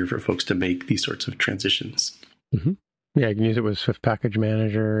easier for folks to make these sorts of transitions. Mm-hmm. Yeah, you can use it with Swift Package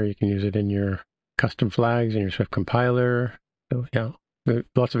Manager. You can use it in your custom flags in your Swift compiler. So yeah,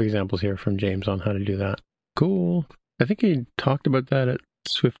 lots of examples here from James on how to do that. Cool. I think he talked about that at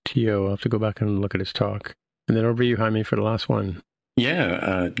SwiftTO. I'll have to go back and look at his talk. And then over to you, Jaime, for the last one.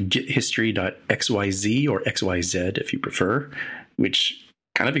 Yeah, gethistory.xyz or XYZ if you prefer, which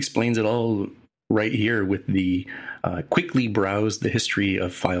kind of explains it all right here with the quickly browse the history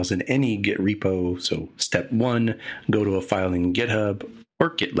of files in any Git repo. So step 1, go to a file in GitHub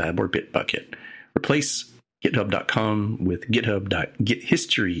or GitLab or Bitbucket. Replace github.com with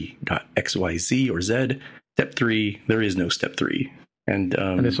github.gethistory.xyz or Z. Step 3, there is no step 3. And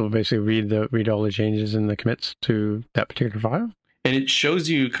this will basically read all the changes in the commits to that particular file. And it shows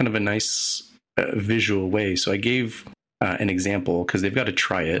you kind of a nice visual way. So I gave an example because they've got to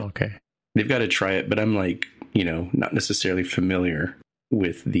try it. Okay. They've got to try it, but I'm not necessarily familiar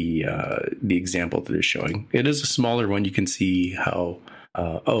with the example that they're showing. It is a smaller one. You can see how,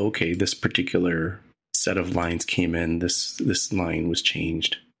 this particular set of lines came in, this line was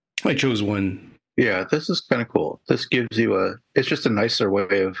changed. I chose one. Yeah, this is kind of cool. This gives you it's just a nicer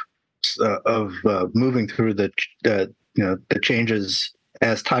way of moving through the changes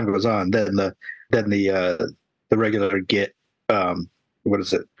as time goes on than the regular Git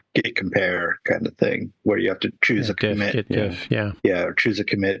Git compare kind of thing, where you have to choose a commit. Or choose a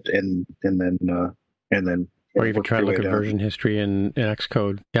commit and then or even try to look at version history in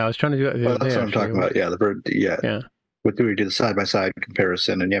Xcode. Yeah, I was trying to do that the other day. That's what I'm talking about. Yeah, With we do the side-by-side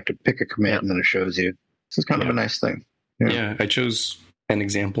comparison, and you have to pick a commit, and then it shows you. This is kind of a nice thing. Yeah, I chose an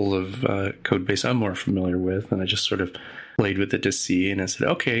example of code base I'm more familiar with, and I just sort of played with it to see, and I said,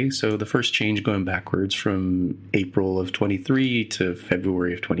 okay, so the first change going backwards from April of 23 to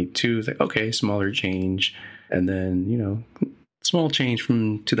February of 22, it's like, okay, smaller change, and then, small change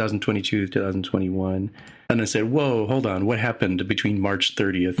from 2022 to 2021. And I said, whoa, hold on, what happened between March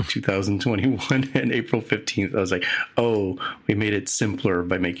 30th, 2021 and April 15th? I was like, oh, we made it simpler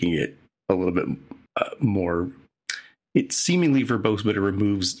by making it a little bit more, it's seemingly verbose, but it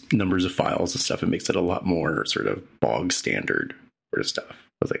removes numbers of files and stuff. It makes it a lot more sort of bog standard sort of stuff.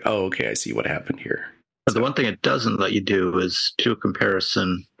 I was like, oh, okay, I see what happened here. But the one thing it doesn't let you do is do a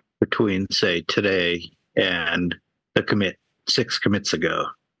comparison between, say, today and the commit 6 commits ago.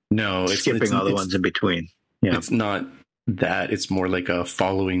 No, skipping all the ones in between. Yeah. It's not that. It's more like a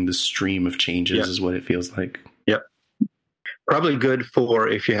following the stream of changes is what it feels like. Yep. Probably good for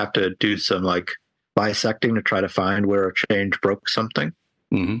if you have to do some like bisecting to try to find where a change broke something.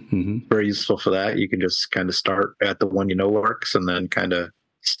 Very useful for that. You can just kind of start at the one works and then kind of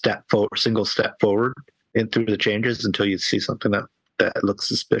single step forward in through the changes until you see something that looks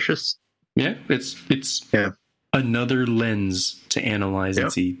suspicious. Yeah, it's another lens to analyze and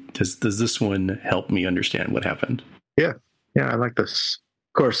see, does this one help me understand what happened? Yeah, I like this.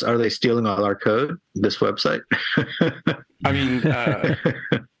 Of course, are they stealing all our code, this website? I mean,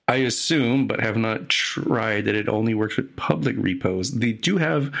 I assume, but have not tried, that it only works with public repos. They do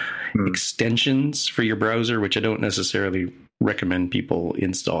have extensions for your browser, which I don't necessarily recommend people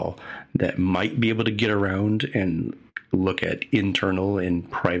install, that might be able to get around and look at internal and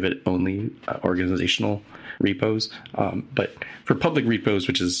private only organizational repos. But for public repos,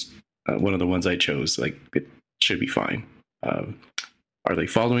 which is one of the ones I chose, like, it should be fine. Are they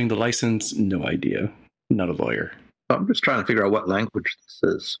following the license? No idea. Not a lawyer. I'm just trying to figure out what language this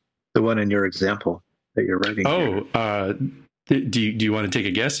is. The one in your example that you're writing. Do you want to take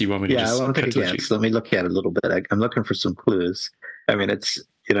a guess? You want me to just I want to take a guess. Let me look at it a little bit. I'm looking for some clues. I mean, it's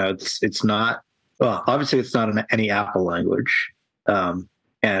not, well, obviously it's not any Apple language. And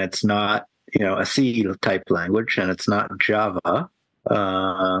it's not, a C type language, and it's not Java.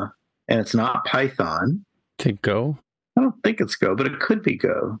 And it's not Python. Take Go? I don't think it's Go, but it could be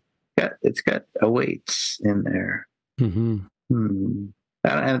Go. It's got awaits in there. And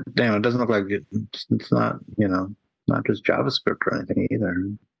it doesn't look like it's not, not just JavaScript or anything either.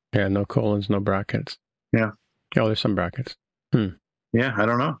 Yeah, no colons, no brackets. Yeah. Oh, there's some brackets. Yeah, I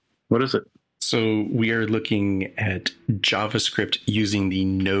don't know. What is it? So we are looking at JavaScript using the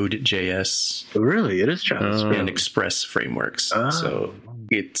Node.js. Really? It is JavaScript. And Express frameworks. So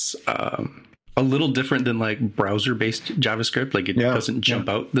it's a little different than like browser-based JavaScript. Like it doesn't jump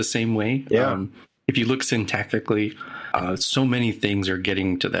out the same way. Yeah. If you look syntactically, so many things are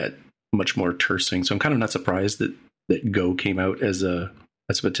getting to that much more terse thing. So I'm kind of not surprised that Go came out as a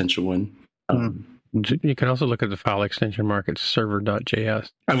potential one. You can also look at the file extension market, server.js.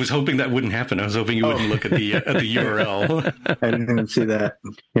 I was hoping that wouldn't happen. I was hoping you wouldn't look at the URL. I didn't even see that.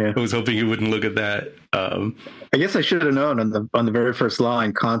 Yeah. I was hoping you wouldn't look at that. I guess I should have known on the very first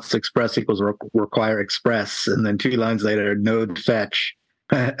line, const express equals require express, and then 2 lines later, node fetch.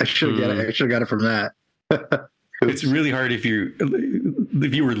 I should have got it from that. It's really hard if you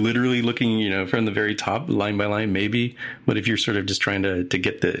were literally looking, from the very top, line by line, maybe. But if you're sort of just trying to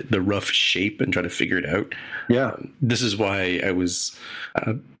get the rough shape and try to figure it out. Yeah. This is why I was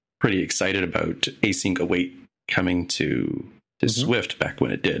pretty excited about async await coming to Swift back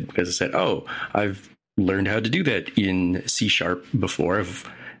when it did. Because I said, I've learned how to do that in C# before. I've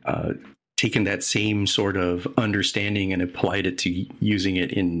taken that same sort of understanding and applied it to using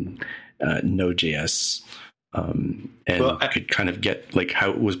it in Node.js. I could kind of get like how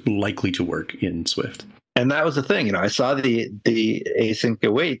it was likely to work in Swift. And that was the thing, I saw the async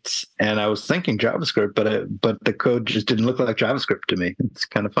awaits, and I was thinking JavaScript, but the code just didn't look like JavaScript to me. It's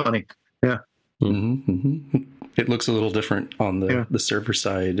kind of funny. Yeah. It looks a little different on the server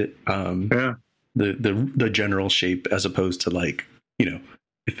side. The general shape, as opposed to like,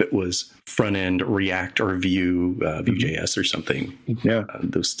 if it was front end React or Vue.js or something. Yeah.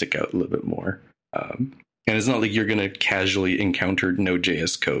 Those stick out a little bit more. And it's not like you're going to casually encounter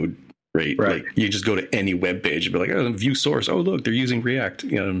Node.js code, right? Like you just go to any web page and be like, oh, view source. Oh, look, they're using React.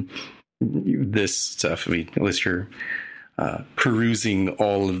 This stuff. I mean, unless you're perusing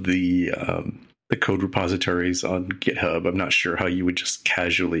all of the code repositories on GitHub, I'm not sure how you would just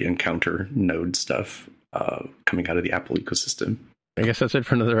casually encounter Node stuff coming out of the Apple ecosystem. I guess that's it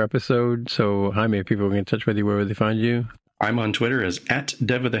for another episode. So, Jaime, if people get in touch with you, where would they find you? I'm on Twitter as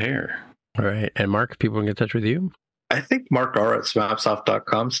 @DevOfTheHair. All right. And Mark, people can get in touch with you? I think Mark R at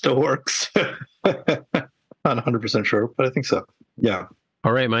smapsoft.com still works. Not 100% sure, but I think so. Yeah.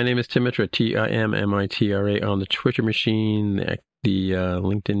 All right. My name is Tim Mitra, TIMMITRA on the Twitter machine, the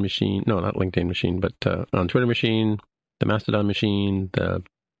LinkedIn machine. No, not LinkedIn machine, but on Twitter machine, the Mastodon machine, the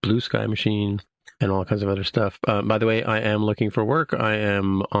Blue Sky machine, and all kinds of other stuff. By the way, I am looking for work. I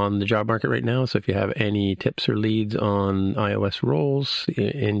am on the job market right now. So if you have any tips or leads on iOS roles,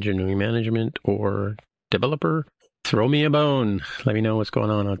 engineering management, or developer, throw me a bone. Let me know what's going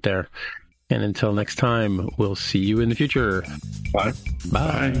on out there. And until next time, we'll see you in the future. Bye.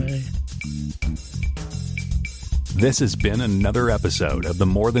 Bye. This has been another episode of the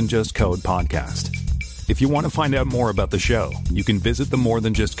More Than Just Code podcast. If you want to find out more about the show, you can visit the More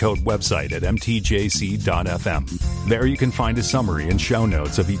Than Just Code website at mtjc.fm. There you can find a summary and show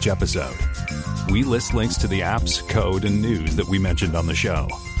notes of each episode. We list links to the apps, code, and news that we mentioned on the show.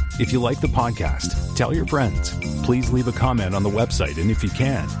 If you like the podcast, tell your friends. Please leave a comment on the website, and if you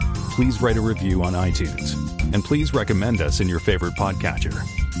can, please write a review on iTunes. And please recommend us in your favorite podcatcher.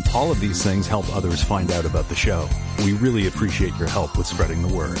 All of these things help others find out about the show. We really appreciate your help with spreading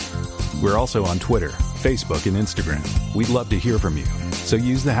the word. We're also on Twitter, Facebook, and Instagram. We'd love to hear from you, so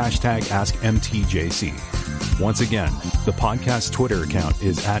use the hashtag AskMTJC. Once again, the podcast Twitter account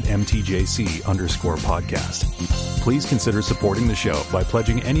is @MTJC_podcast. Please consider supporting the show by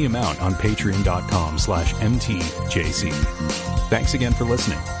pledging any amount on patreon.com/MTJC. Thanks again for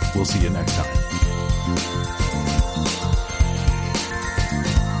listening. We'll see you next time.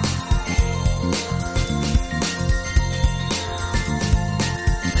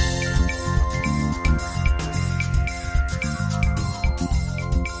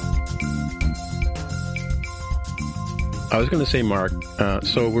 I was going to say, Mark,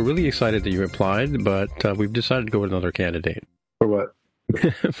 so we're really excited that you applied, but we've decided to go with another candidate. For what?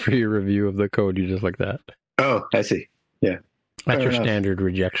 For your review of the code, you just like that. Oh, I see. Yeah. That's your standard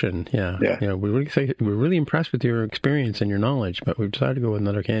rejection. Yeah. We're really impressed with your experience and your knowledge, but we've decided to go with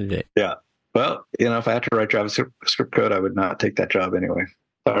another candidate. Yeah. Well, if I had to write JavaScript code, I would not take that job anyway.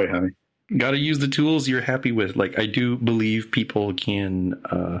 Sorry, Jaime. Got to use the tools you're happy with. Like, I do believe people can,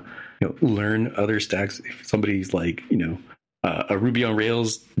 learn other stacks. If somebody's like, a Ruby on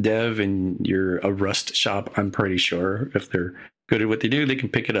Rails dev and you're a Rust shop, I'm pretty sure if they're good at what they do, they can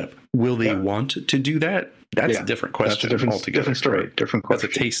pick it up. Will they want to do that? That's a different question. That's a altogether. Different story. Right? Different question.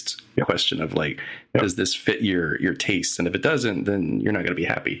 That's a taste question of like, does this fit your taste? And if it doesn't, then you're not going to be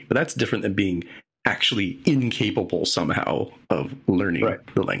happy. But that's different than being actually incapable somehow of learning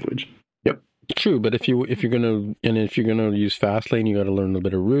the language. True, but if you're gonna use Fastlane, you got to learn a little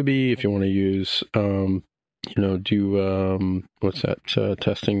bit of Ruby. If you want to use, what's that?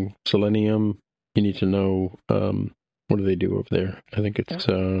 Testing Selenium. You need to know what do they do over there? I think it's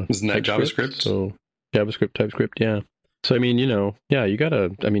isn't that JavaScript? So JavaScript, TypeScript, yeah. So I mean, you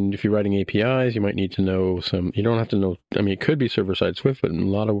gotta. I mean, if you're writing APIs, you might need to know some. You don't have to know. I mean, it could be server-side Swift, but in a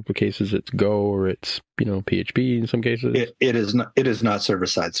lot of cases, it's Go or it's PHP. In some cases, it is not. It is not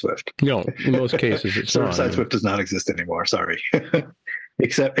server-side Swift. No, in most cases, it's server-side Swift does not exist anymore. Sorry,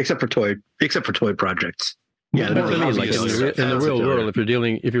 except for toy projects. Yeah, in the real world, if you're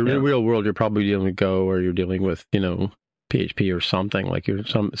in the real world, you're probably dealing with Go or you're dealing with PHP or something like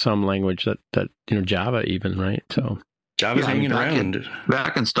some language that Java even, right? So. Java's hanging around.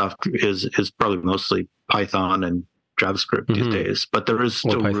 Backend stuff is probably mostly Python and JavaScript these days, but there is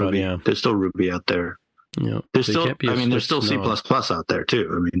still Python, Ruby. Yeah. There's still Ruby out there. Yeah. There's still C++ out there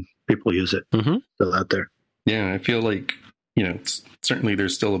too. I mean, people use it. Still out there. Yeah, I feel like certainly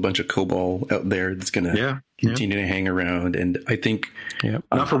there's still a bunch of COBOL out there that's going to continue to hang around, and I think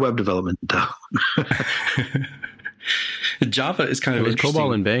not for web development though. Java is kind of interesting.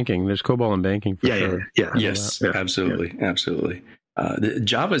 COBOL in banking. There's COBOL in banking for sure. Yeah. Yes, absolutely.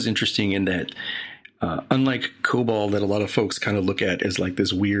 Java is interesting in that, unlike COBOL that a lot of folks kind of look at as like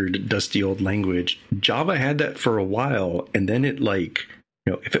this weird, dusty old language, Java had that for a while, and then it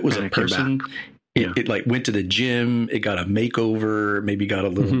if it was a person, it like went to the gym, it got a makeover, maybe got a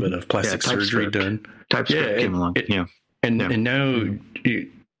little bit of plastic surgery done. TypeScript came along. And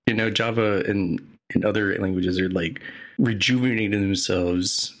now Java and other languages are like rejuvenating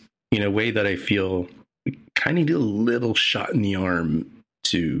themselves in a way that I feel we kind of need a little shot in the arm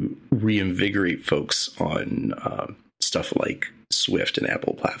to reinvigorate folks on stuff like Swift and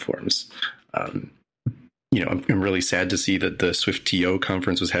Apple platforms. I'm really sad to see that the SwiftTO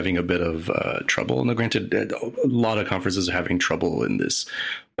conference was having a bit of trouble. Now, granted, a lot of conferences are having trouble in this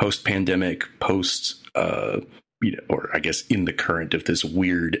post-pandemic, or I guess in the current of this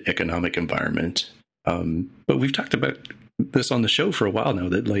weird economic environment. But we've talked about this on the show for a while now,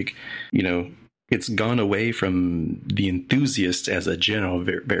 that it's gone away from the enthusiast as a general,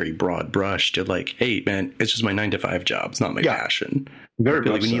 very, very broad brush to hey, man, it's just my 9-to-5 job. It's not my passion. Very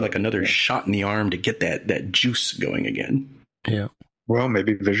we need another shot in the arm to get that juice going again. Yeah. Well,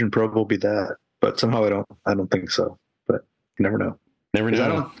 maybe Vision Pro will be that, but somehow I don't think so. But you never know. Never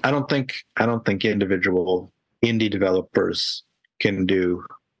know. I don't think individual indie developers can do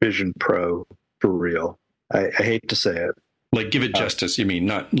Vision Pro for real. I hate to say it. Give it justice, you mean?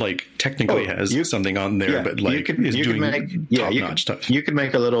 Not technically has something on there, but is doing top-notch stuff. You can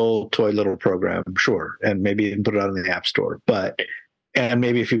make a little program, sure, and maybe even put it out in the App Store, and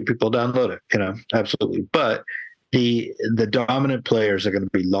maybe a few people download it, absolutely. But the dominant players are going to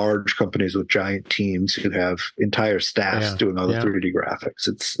be large companies with giant teams who have entire staffs doing all the 3D graphics.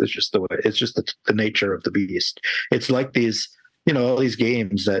 It's just the way. It's just the nature of the beast. It's like these. All these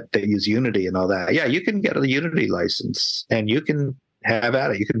games that use Unity and all that. Yeah, you can get a Unity license and you can have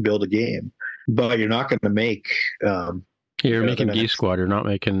at it. You can build a game, but you're not going to make. You're making Geek Squad. You're not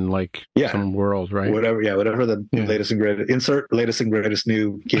making some world, right? Whatever the latest and greatest. Insert latest and greatest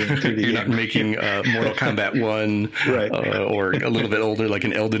new game. 3D you're not making Mortal Kombat 1, right? Or a little bit older, like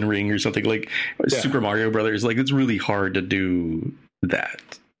an Elden Ring or something like Super Mario Brothers. It's really hard to do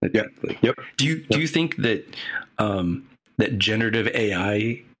that. Yep. Do you think that? That generative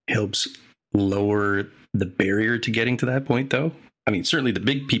AI helps lower the barrier to getting to that point, though? I mean, certainly the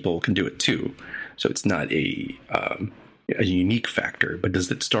big people can do it too, so it's not a unique factor. But does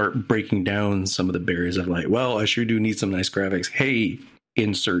it start breaking down some of the barriers of I sure do need some nice graphics. Hey,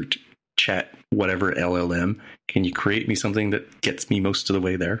 insert chat whatever LLM. Can you create me something that gets me most of the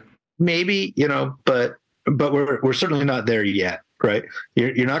way there? Maybe, but we're certainly not there yet, right?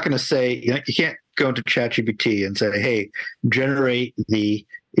 You're not going to say you can't go into ChatGPT and say, "Hey, generate me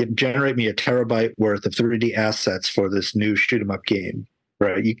a terabyte worth of 3D assets for this new shoot 'em up game."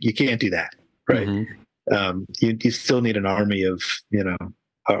 Right? You can't do that, right? Mm-hmm. You still need an army of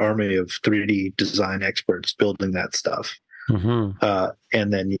 3D design experts building that stuff, and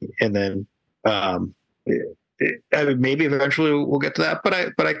then I mean, maybe eventually we'll get to that. But I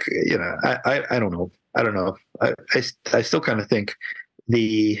don't know. I still kind of think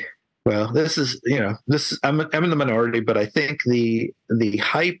this is I'm in the minority, but I think the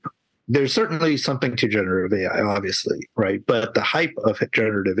hype, there's certainly something to generative AI, obviously, right? But the hype of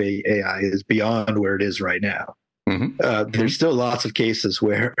generative AI is beyond where it is right now. Mm-hmm. There's still lots of cases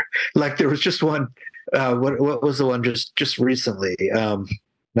where, there was just one. What was the one just recently?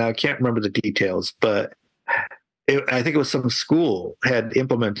 Now I can't remember the details, but I think it was some school had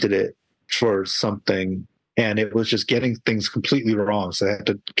implemented it for something. And it was just getting things completely wrong, so they had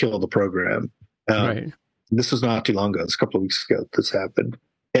to kill the program. Right. This was not too long ago. It's a couple of weeks ago this happened,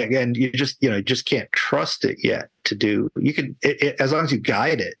 and you just can't trust it yet to do. You can as long as you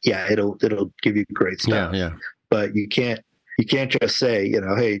guide it, it'll give you great stuff. Yeah. But you can't just say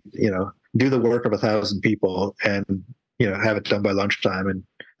hey do the work of 1,000 people and have it done by lunchtime, and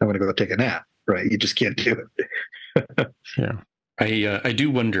I'm going to go take a nap. Right? You just can't do it. Yeah. I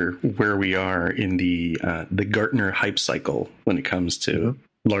do wonder where we are in the Gartner hype cycle when it comes to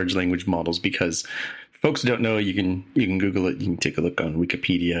large language models, because folks don't know, you can Google it, you can take a look on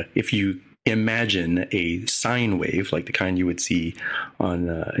Wikipedia. If you imagine a sine wave like the kind you would see on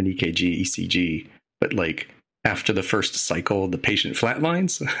an ECG, but after the first cycle, the patient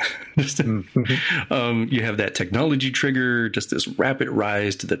flatlines. You have that technology trigger, just this rapid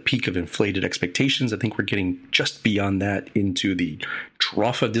rise to the peak of inflated expectations. I think we're getting just beyond that into the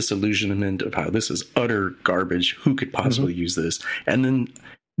trough of disillusionment of how this is utter garbage. Who could possibly use this? And then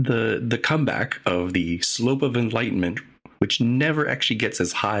the comeback of the slope of enlightenment, which never actually gets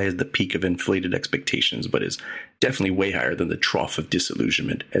as high as the peak of inflated expectations, but is definitely way higher than the trough of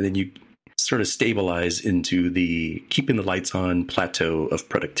disillusionment. And then you sort of stabilize into the keeping the lights on plateau of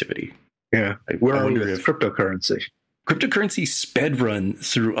productivity. Yeah. Where are we with cryptocurrency? Cryptocurrency sped run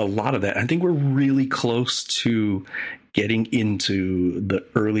through a lot of that. I think we're really close to getting into the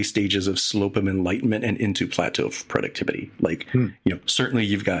early stages of slope of enlightenment and into plateau of productivity. Certainly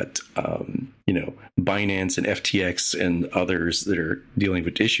you've got, Binance and FTX and others that are dealing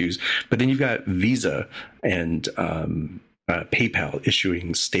with issues, but then you've got Visa and, PayPal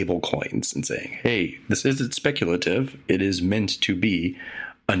issuing stable coins and saying, hey, this isn't speculative. It is meant to be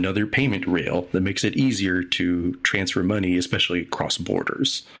another payment rail that makes it easier to transfer money, especially across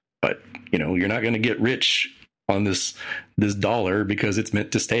borders. But, you're not going to get rich on this dollar because it's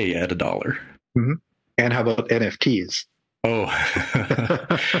meant to stay at $1. Mm-hmm. And how about NFTs? Oh,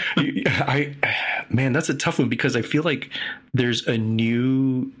 man, that's a tough one because I feel like there's a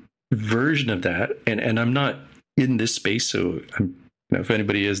new version of that, and I'm not in this space, so if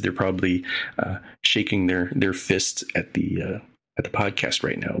anybody is, they're probably shaking their fist at the podcast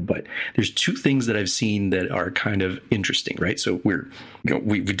right now. But there's two things that I've seen that are kind of interesting, right? So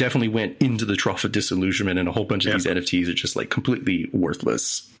we definitely went into the trough of disillusionment, and a whole bunch of these NFTs are just like completely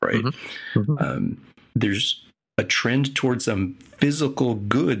worthless, right? Mm-hmm. Mm-hmm. There's a trend towards some physical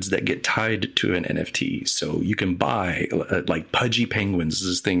goods that get tied to an NFT. So you can buy like Pudgy Penguins,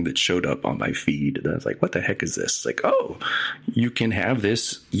 this thing that showed up on my feed. And I was like, what the heck is this? It's like, oh, you can have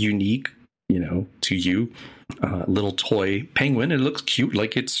this unique, to you, little toy penguin. It looks cute,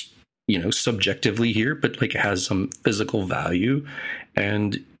 like it's, subjectively here, but like it has some physical value.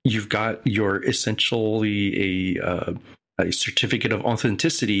 And you've got your essentially a certificate of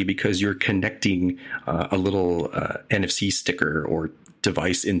authenticity because you're connecting a little NFC sticker or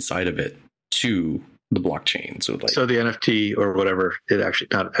device inside of it to the blockchain. So the NFT or whatever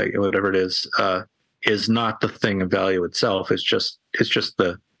whatever it is not the thing of value itself. It's just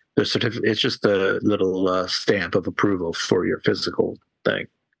the certificate. It's just the little stamp of approval for your physical thing.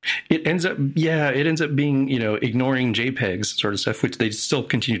 It ends up being, ignoring JPEGs sort of stuff, which they still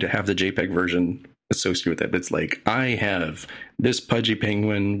continue to have the JPEG version associated with it. But it's like, I have this Pudgy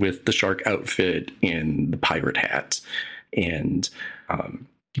Penguin with the shark outfit and the pirate hat. And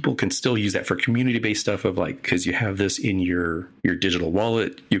people can still use that for community-based stuff of like, because you have this in your digital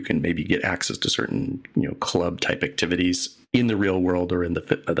wallet, you can maybe get access to certain, club type activities in the real world or in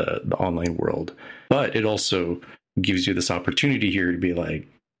the online world. But it also gives you this opportunity here to be like,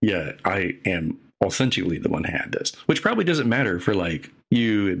 yeah, I am authentically the one who had this, which probably doesn't matter for like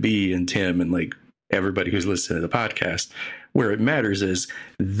you and B and Tim and like everybody who's listening to the podcast. Where it matters is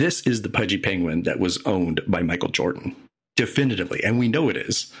this is the Pudgy Penguin that was owned by Michael Jordan definitively. And we know it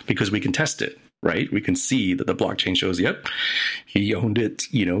is because we can test it, right? We can see that the blockchain shows, yep, he owned it,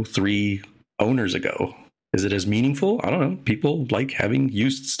 3 owners ago. Is it as meaningful? I don't know. People like having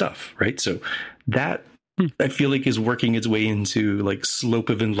used stuff, right? So that I feel like is working its way into like slope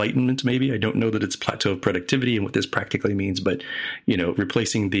of enlightenment. Maybe I don't know that it's plateau of productivity and what this practically means, but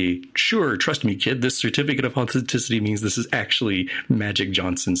replacing the sure, trust me, kid, this certificate of authenticity means this is actually Magic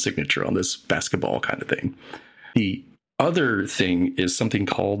Johnson's signature on this basketball kind of thing. The other thing is something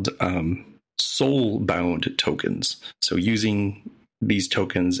called soul-bound tokens. So using these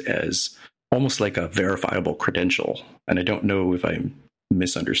tokens as almost like a verifiable credential. And I don't know if I'm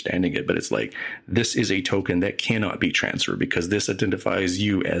misunderstanding it, but it's like, this is a token that cannot be transferred because this identifies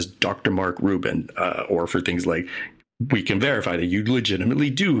you as Dr. Mark Rubin, or for things like, we can verify that you legitimately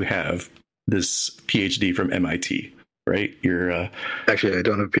do have this PhD from MIT, right? You're actually, I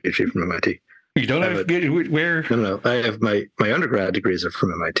don't have a PhD from MIT. You don't have where? No. I have my undergrad degrees are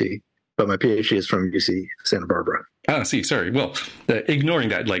from MIT, but my PhD is from UC Santa Barbara. Ah, see, sorry. Well, ignoring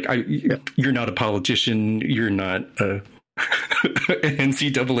that, like, you're not a politician. You're not an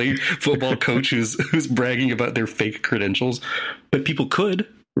NCAA football coach who's bragging about their fake credentials, but people could,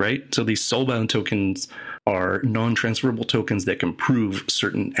 right? So these soulbound tokens are non-transferable tokens that can prove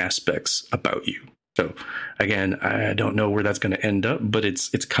certain aspects about you. So again, I don't know where that's going to end up, but it's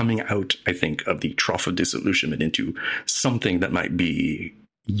coming out, I think, of the trough of disillusionment into something that might be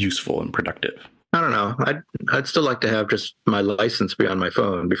useful and productive. I don't know. I'd still like to have just my license be on my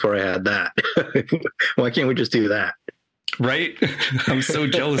phone before I had that. Why can't we just do that? Right? I'm so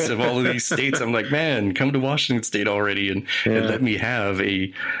jealous of all of these states. I'm like, man, come to Washington State already and let me have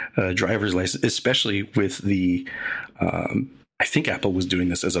a driver's license, especially with the I think Apple was doing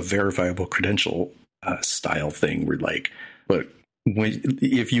this as a verifiable credential style thing where like, look,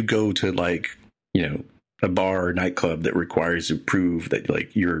 if you go to like, a bar or nightclub that requires you to prove that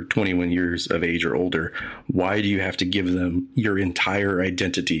like you're 21 years of age or older, why do you have to give them your entire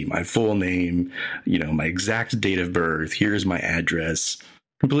identity, my full name, my exact date of birth, here's my address?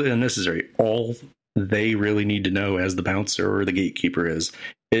 Completely unnecessary. All they really need to know as the bouncer or the gatekeeper is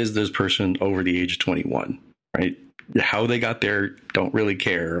this person over the age of 21, right? How they got there, don't really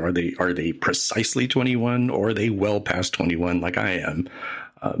care. Are they precisely 21 or are they well past 21 like I am?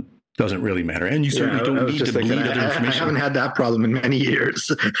 Doesn't really matter. And you certainly don't need to bleed other information. I haven't had that problem in many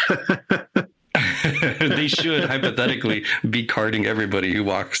years. They should hypothetically be carding everybody who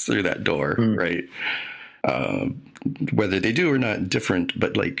walks through that door, right? whether they do or not, different.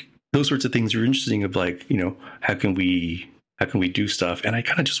 But like those sorts of things are interesting. Of like, how can we do stuff? And I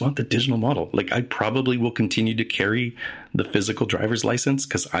kind of just want the digital model. Like I probably will continue to carry the physical driver's license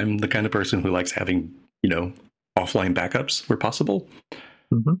because I'm the kind of person who likes having, offline backups where possible.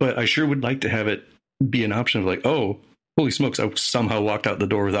 Mm-hmm. But I sure would like to have it be an option of like, oh, holy smokes, I somehow walked out the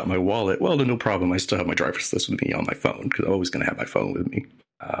door without my wallet. Well, then no problem. I still have my driver's license with me on my phone because I'm always going to have my phone with me.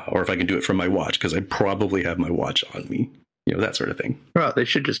 Or if I can do it from my watch, because I probably have my watch on me, that sort of thing. Well, they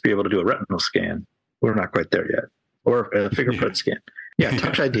should just be able to do a retinal scan. We're not quite there yet. Or a fingerprint scan. Yeah,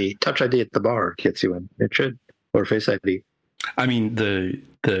 Touch ID. Touch ID at the bar gets you in. It should. Or Face ID. I mean, the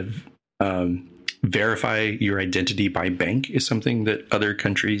verify your identity by bank is something that other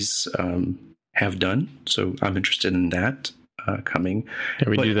countries have done. So I'm interested in that coming. Yeah,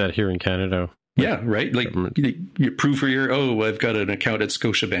 we do that here in Canada. Yeah, right. Like you prove for I've got an account at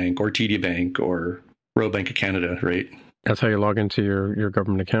Scotiabank or TD Bank or Royal Bank of Canada, right? That's how you log into your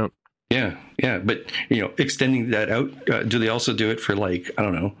government account. Yeah. But, extending that out, do they also do it for like, I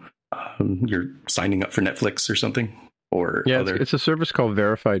don't know, you're signing up for Netflix or something? Or other... it's a service called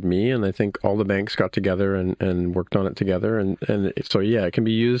Verified Me, and I think all the banks got together and worked on it together. And so, it can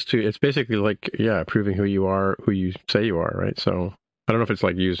be used to, it's basically like, proving who you are, who you say you are, right? So I don't know if it's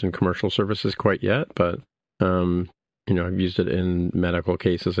like used in commercial services quite yet, but, I've used it in medical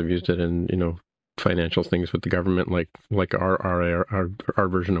cases. I've used it in, financial things with the government, like our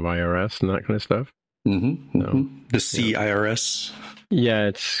version of IRS and that kind of stuff. Mm-hmm, so, the CIRS. Yeah,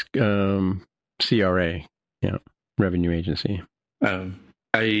 it's CRA. Yeah, Revenue Agency.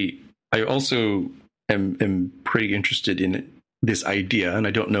 I also am pretty interested in this idea, and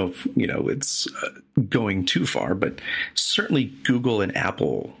I don't know if it's going too far, but certainly Google and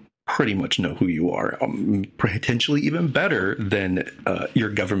Apple pretty much know who you are, potentially even better than your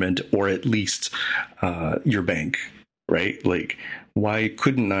government or at least your bank, right? Like, why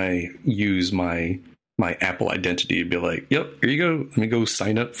couldn't I use my Apple identity and be like, yep, here you go. Let me go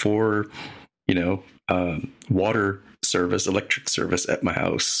sign up for, water service, electric service at my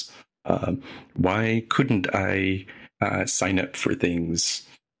house. Why couldn't I sign up for things,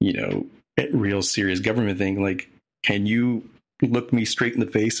 real serious government thing? Like, can you look me straight in the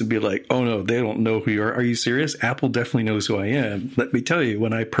face and be like, oh no, they don't know who you are. Are you serious? Apple definitely knows who I am. Let me tell you,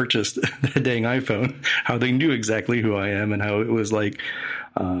 when I purchased the dang iPhone, how they knew exactly who I am and how it was like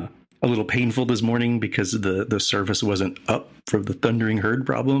a little painful this morning because the service wasn't up for the thundering herd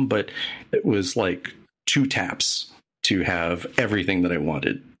problem, but it was like 2 taps to have everything that I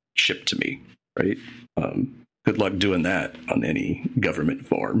wanted shipped to me, right? Good luck doing that on any government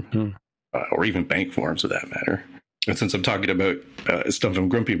form or even bank forms for that matter. And since I'm talking about stuff I'm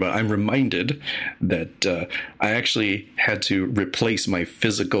grumpy about, I'm reminded that I actually had to replace my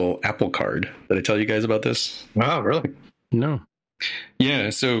physical Apple Card. Did I tell you guys about this? Wow, really? No.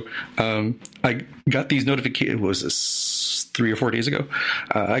 Yeah, so I got these notifications, was this 3 or 4 days ago?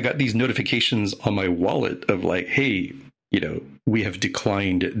 I got these notifications on my wallet of like, hey, we have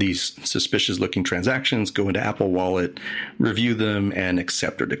declined these suspicious looking transactions. Go into Apple Wallet, review them, and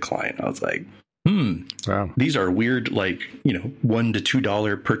accept or decline. I was like, wow, these are weird, like, $1 to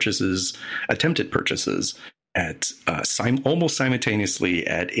 $2 purchases, attempted purchases at almost simultaneously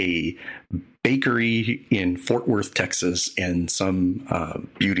at a bakery in Fort Worth, Texas, and some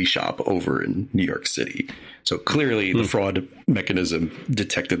beauty shop over in New York City. So clearly the fraud mechanism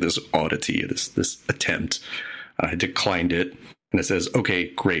detected this oddity, this attempt. I declined it, and it says, okay,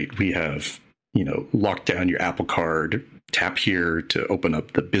 great. We have, locked down your Apple Card. Tap here to open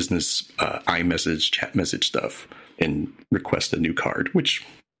up the business iMessage, chat message stuff and request a new card, which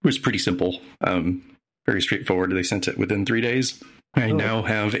was pretty simple. Very straightforward. They sent it within 3 days. I now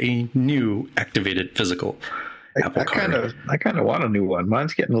have a new activated physical Apple Card. I kind of want a new one.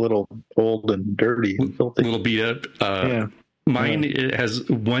 Mine's getting a little old and dirty and filthy. A little beat up. Mine it has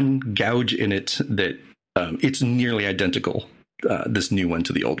one gouge in it that it's nearly identical, this new one,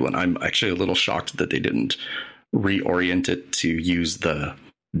 to the old one. I'm actually a little shocked that they didn't reorient it to use the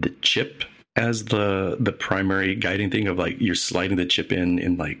chip as the primary guiding thing of like you're sliding the chip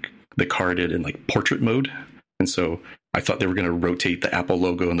in like the card in like portrait mode. And so I thought they were going to rotate the Apple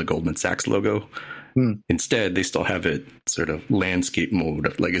logo and the Goldman Sachs logo. Instead, they still have it sort of landscape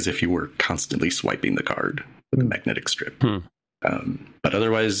mode, like as if you were constantly swiping the card with a magnetic strip. But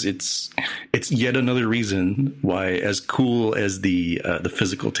otherwise, it's yet another reason why, as cool as the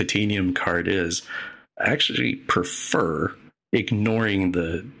physical titanium card is, I actually prefer ignoring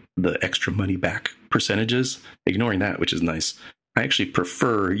the extra money back percentages, ignoring that, which is nice. I actually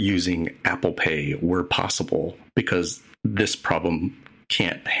prefer using Apple Pay where possible because this problem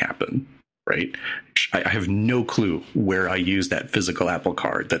can't happen. right? I have no clue where I used that physical Apple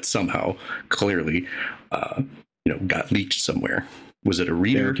Card that somehow clearly, got leaked somewhere. Was it a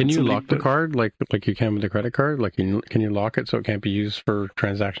reader? Yeah, can you lock the card like you can with the credit card? Like, can you lock it so it can't be used for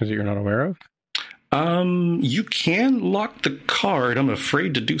transactions that you're not aware of? You can lock the card. I'm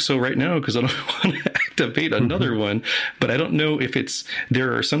afraid to do so right now because I don't want to activate another one. But I don't know if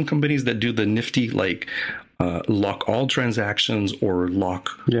there are some companies that do the nifty lock all transactions or lock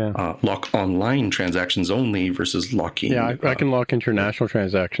online transactions only versus locking. Yeah, I can lock international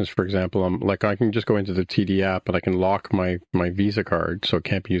transactions, for example. I can just go into the TD app and I can lock my Visa card so it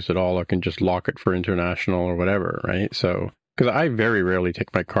can't be used at all. I can just lock it for international or whatever, right? So, because I very rarely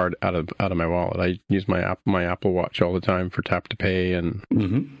take my card out of my wallet. I use my Apple Watch all the time for tap to pay, and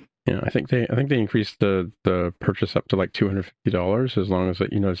I think they increased the purchase up to like $250 as long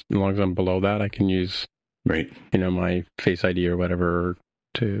as I'm below that, I can use my Face ID or whatever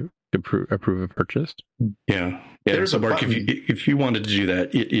to approve a purchase. Yeah. So Mark, if you wanted to do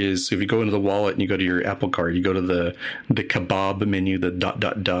that, it is, if you go into the wallet and you go to your Apple Card, you go to the kebab menu, the ...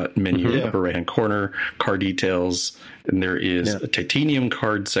 menu in the upper right hand corner, card details, and there is a titanium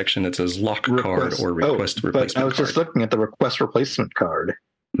card section that says lock card or request replacement card. I was just looking at the request replacement card,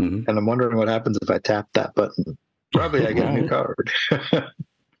 and I'm wondering what happens if I tap that button. Probably I get a new card.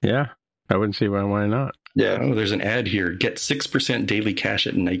 Yeah, I wouldn't see why not. Yeah. Oh, there's an ad here. Get 6% daily cash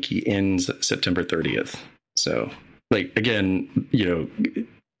at Nike ends September 30th. So, again,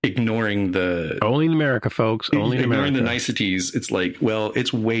 ignoring the... Only in America, folks. Only in America. Ignoring the niceties, it's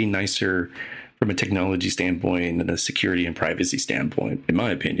it's way nicer from a technology standpoint and a security and privacy standpoint, in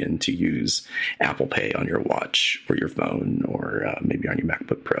my opinion, to use Apple Pay on your watch or your phone or maybe on your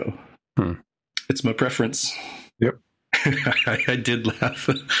MacBook Pro. It's my preference. Yep. I did laugh.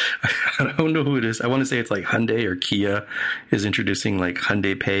 I don't know who it is. I want to say it's like Hyundai or Kia is introducing like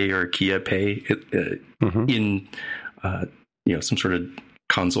Hyundai Pay or Kia Pay in some sort of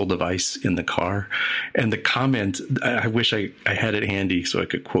console device in the car. And the comment, I wish I had it handy so I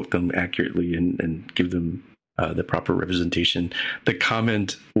could quote them accurately and give them the proper representation. The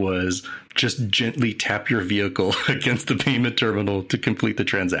comment was, just gently tap your vehicle against the payment terminal to complete the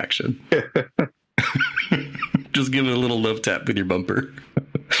transaction. Just give it a little love tap with your bumper.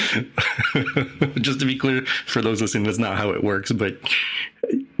 Just to be clear, for those listening, that's not how it works. But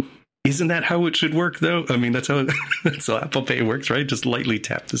isn't that how it should work, though? I mean, that's how Apple Pay works, right? Just lightly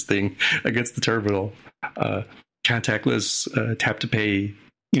tap this thing against the terminal. Contactless, tap to pay,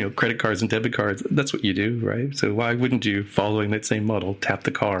 credit cards and debit cards. That's what you do, right? So why wouldn't you, following that same model, tap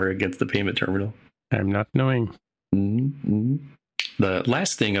the car against the payment terminal? I'm not knowing. Mm-hmm. The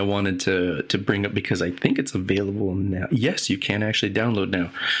last thing I wanted to bring up, because I think it's available now. Yes, you can actually download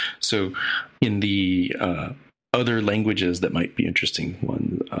now. So in the other languages that might be interesting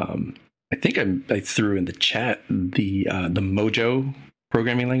one, I think I threw in the chat the Mojo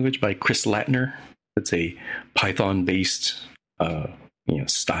programming language by Chris Lattner. It's a Python-based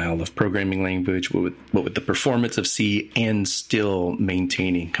style of programming language with the performance of C and still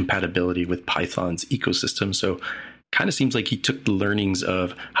maintaining compatibility with Python's ecosystem. So kind of seems like he took the learnings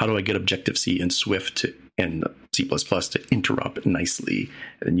of how do I get Objective-C and Swift and C++ to interop nicely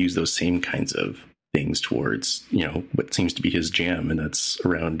and use those same kinds of things towards, what seems to be his jam, and that's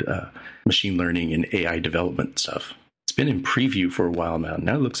around machine learning and AI development stuff. It's been in preview for a while now.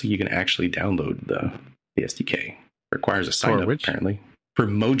 Now it looks like you can actually download the SDK. It requires a sign up, apparently. For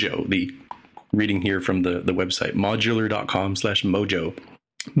Mojo, reading here from the website, modular.com/Mojo.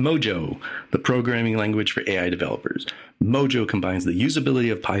 Mojo, the programming language for AI developers. Mojo combines the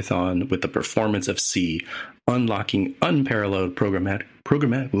usability of Python with the performance of C, unlocking unparalleled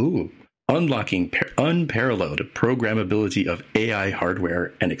unparalleled programmability of AI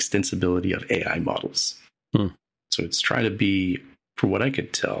hardware and extensibility of AI models. So it's trying to be, for what I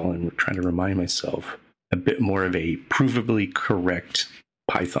could tell, and trying to remind myself, a bit more of a provably correct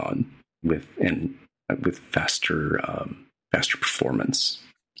Python with faster performance.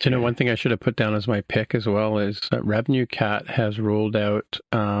 One thing I should have put down as my pick as well is that RevenueCat has rolled out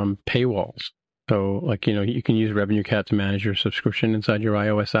paywalls. So, you can use RevenueCat to manage your subscription inside your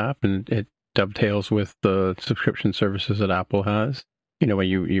iOS app, and it dovetails with the subscription services that Apple has. Where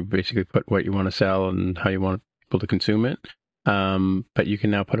you basically put what you want to sell and how you want people to consume it. But you can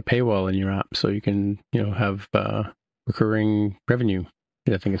now put a paywall in your app, so you can, have recurring revenue.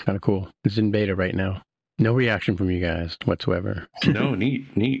 I think it's kind of cool. It's in beta right now. No reaction from you guys whatsoever. No, neat.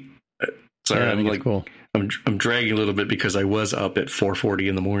 Sorry, yeah, cool. I'm dragging a little bit because I was up at 4:40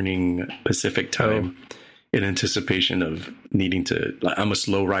 in the morning Pacific time in anticipation of needing to. I'm a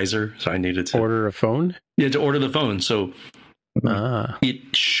slow riser, so I needed to order a phone. Yeah, to order the phone. So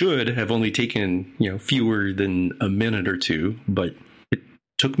It should have only taken, fewer than a minute or two, but it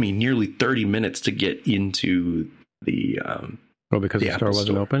took me nearly 30 minutes to get into the because the store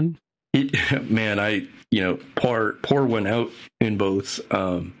wasn't open? Pour one out in both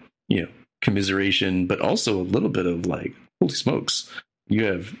commiseration, but also a little bit of like, holy smokes, you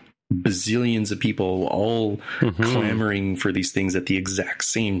have bazillions of people all clamoring for these things at the exact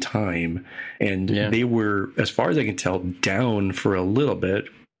same time. And they were, as far as I can tell, down for a little bit.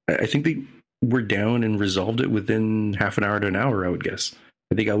 I think they were down and resolved it within half an hour to an hour, I would guess.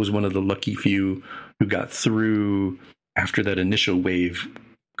 I think I was one of the lucky few who got through after that initial wave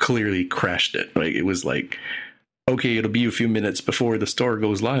clearly crashed it. Like, it was like, okay, it'll be a few minutes before the store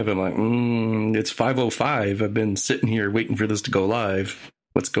goes live. I'm like, it's 5:05. I've been sitting here waiting for this to go live.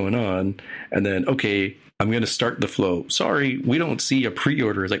 What's going on? And then, okay, I'm going to start the flow. Sorry, we don't see a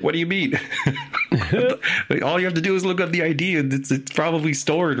pre-order. It's like, what do you mean? Like, all you have to do is look up the ID, and it's probably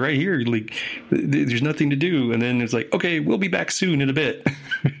stored right here. Like, there's nothing to do. And then it's like, okay, we'll be back soon in a bit.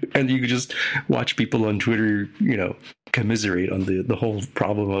 And you can just watch people on Twitter, commiserate on the whole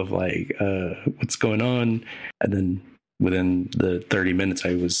problem of like, what's going on. And then within the 30 minutes,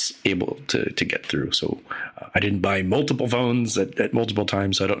 I was able to get through. So I didn't buy multiple phones at multiple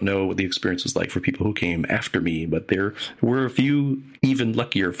times. So I don't know what the experience was like for people who came after me, but there were a few even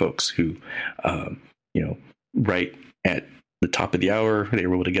luckier folks who, right at the top of the hour, they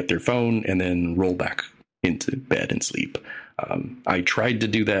were able to get their phone and then roll back into bed and sleep. I tried to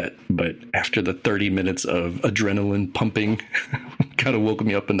do that, but after the 30 minutes of adrenaline pumping kind of woke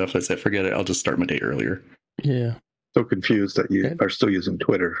me up enough that I said, forget it, I'll just start my day earlier. Yeah. So confused that you are still using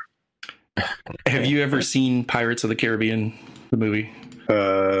Twitter. Have you ever seen Pirates of the Caribbean, the movie?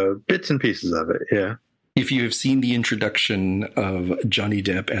 Bits and pieces of it, yeah. If you have seen the introduction of Johnny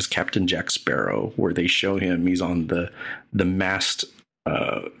Depp as Captain Jack Sparrow, where they show him, he's on the mast,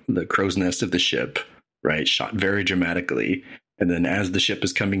 the crow's nest of the ship, right? Shot very dramatically. And then as the ship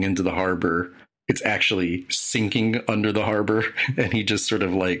is coming into the harbor, it's actually sinking under the harbor. And he just sort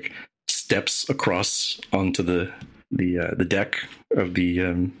of like steps across onto the deck of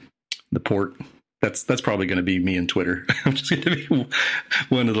the port. That's probably going to be me on Twitter. I'm just going to be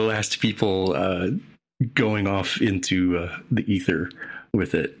one of the last people going off into the ether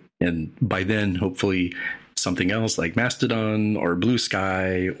with it. And by then, hopefully, something else like Mastodon or Blue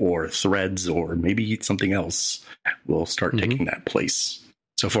Sky or Threads or maybe something else will start taking that place.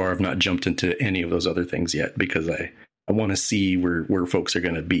 So far, I've not jumped into any of those other things yet because I want to see where folks are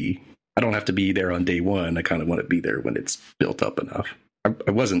going to be. I don't have to be there on day one. I kind of want to be there when it's built up enough.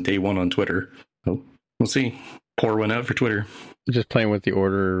 I wasn't day one on Twitter. So we'll see. Pour one out for Twitter. Just playing with the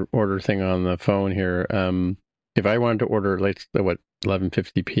order thing on the phone here. If I wanted to order,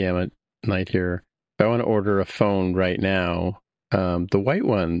 11:50 p.m. at night here, if I want to order a phone right now, the white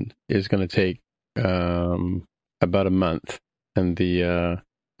one is going to take about a month, and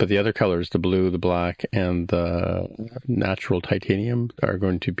but the other colors, the blue, the black, and the natural titanium, are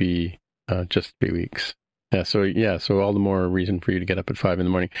going to be just 3 weeks. So all the more reason for you to get up at 5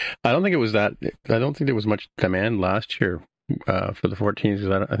 a.m. I don't think there was much demand last year for the 14s,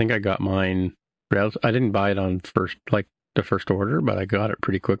 because I think I got mine. I didn't buy it on the first order, but I got it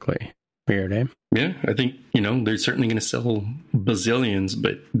pretty quickly. Weird, eh? Yeah, I think, they're certainly going to sell bazillions,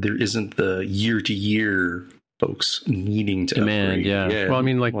 but there isn't the year-to-year folks needing to demand. Yeah. Well, I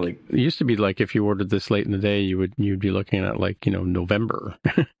mean, it used to be like if you ordered this late in the day, you'd be looking at November,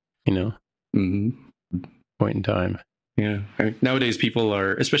 point in time. Yeah. Nowadays, people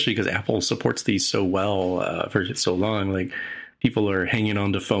are, especially because Apple supports these so well for so long, like people are hanging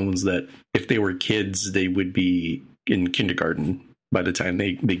on to phones that if they were kids, they would be in kindergarten by the time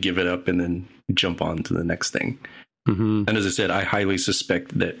they give it up and then jump on to the next thing. And as I said, I highly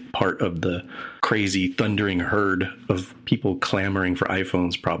suspect that part of the crazy thundering herd of people clamoring for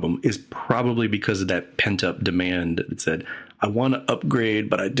iPhones problem is probably because of that pent-up demand that said, I want to upgrade,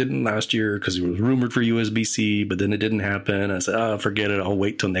 but I didn't last year because it was rumored for USB-C, but then it didn't happen. I said, forget it. I'll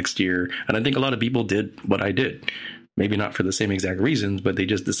wait till next year. And I think a lot of people did what I did. Maybe not for the same exact reasons, but they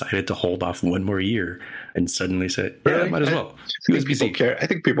just decided to hold off one more year and suddenly said, might as well. I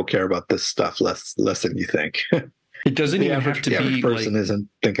think people care about this stuff less than you think. It doesn't even have to be. The average person isn't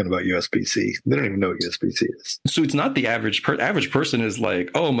thinking about USB-C. They don't even know what USB-C is. So it's not the average person is like,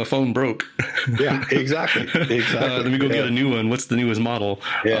 oh, my phone broke. Yeah, exactly. Let me go get a new one. What's the newest model?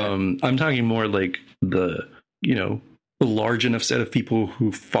 Yeah. I'm talking more like the, a large enough set of people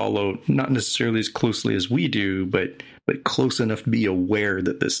who follow not necessarily as closely as we do, but close enough to be aware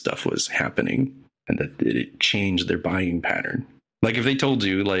that this stuff was happening and that it changed their buying pattern. Like if they told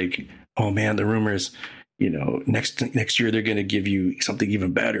you like, oh man, the rumors, next year they're going to give you something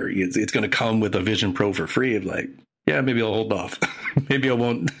even better. It's going to come with a Vision Pro for free. I'm like, yeah, maybe I'll hold off. maybe I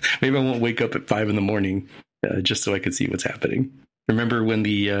won't wake up at 5 a.m. Just so I could see what's happening. Remember when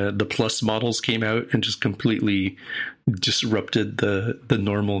the Plus models came out and just completely disrupted the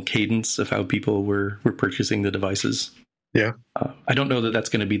normal cadence of how people were purchasing the devices? Yeah. I don't know that that's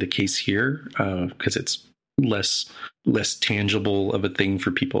going to be the case here because it's less tangible of a thing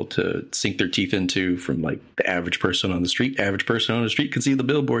for people to sink their teeth into from like the average person on the street. Average person on the street can see the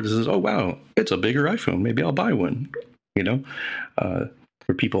billboard and says, oh, wow, it's a bigger iPhone. Maybe I'll buy one.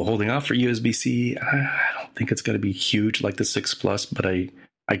 For people holding off for USB-C, I don't think it's going to be huge like the 6 Plus, but I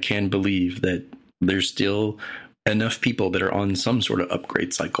can believe that there's still enough people that are on some sort of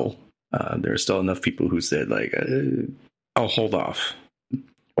upgrade cycle. There are still enough people who said, like, I'll hold off.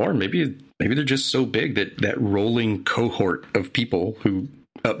 Or maybe they're just so big that rolling cohort of people who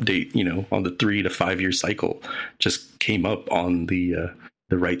update, on the 3 to 5 year cycle just came up on the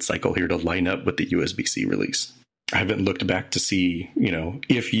right cycle here to line up with the USB-C release. I haven't looked back to see,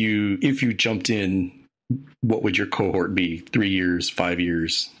 if you jumped in, what would your cohort be? 3 years, 5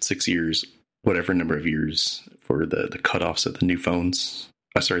 years, 6 years, whatever number of years for the cutoffs of the new phones.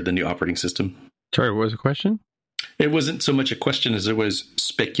 The new operating system. Sorry, what was the question? It wasn't so much a question as it was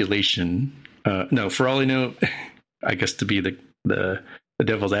speculation. No, for all I know, I guess to be the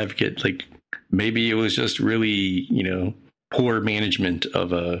devil's advocate, like maybe it was just really, poor management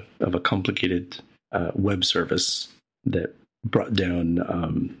of a complicated web service that brought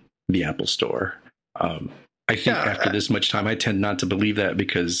down the Apple Store. I think after this much time, I tend not to believe that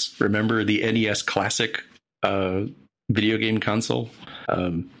because remember the NES Classic video game console?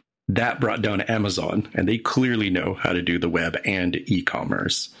 That brought down Amazon, and they clearly know how to do the web and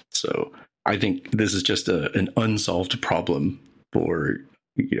e-commerce. So I think this is just an unsolved problem for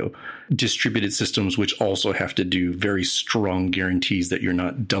distributed systems, which also have to do very strong guarantees that you're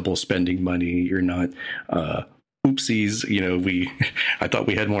not double spending money. You're not oopsies. I thought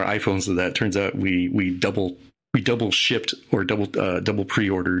we had more iPhones than that. Turns out we double shipped or double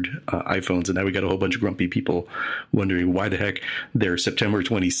pre-ordered iPhones, and now we got a whole bunch of grumpy people wondering why the heck their September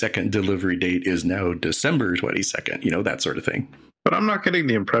 22nd delivery date is now December 22nd. That sort of thing. But I'm not getting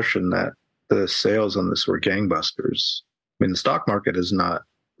the impression that the sales on this were gangbusters. I mean, the stock market has not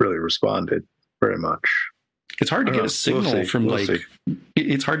really responded very much. It's hard to get a signal from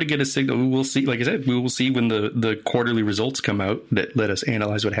it's hard to get a signal. We'll see. Like I said, we will see when the quarterly results come out that let us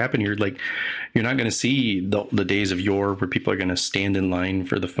analyze what happened here. Like, you're not going to see the days of yore where people are going to stand in line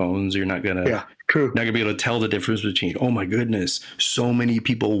for the phones. You're not going to, not going to be able to tell the difference between, oh my goodness, so many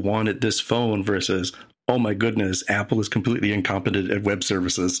people wanted this phone versus, oh my goodness, Apple is completely incompetent at web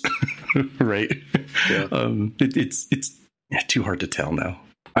services. Right? Yeah. It's too hard to tell now.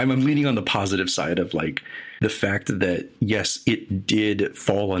 I'm leaning on the positive side of like the fact that, yes, it did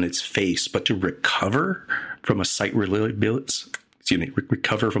fall on its face, but to recover from a site reliability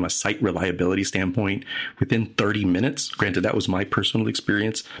standpoint within 30 minutes, granted, that was my personal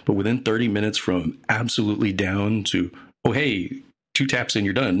experience, but within 30 minutes from absolutely down to, oh, hey, 2 taps and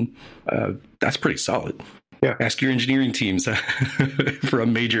you're done. That's pretty solid. Yeah. Ask your engineering teams for a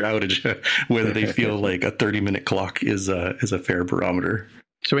major outage, whether they feel like a 30-minute clock is a fair barometer.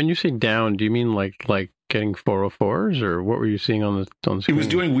 So when you say down, do you mean like getting 404s, or what were you seeing on the screen? It was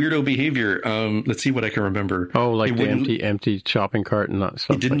doing weirdo behavior. Let's see what I can remember. Oh, like the empty shopping cart and not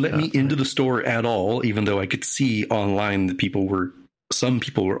stuff. It didn't let me into the store at all, even though I could see online that some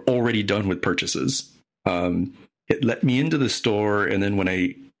people were already done with purchases. It let me into the store, and then when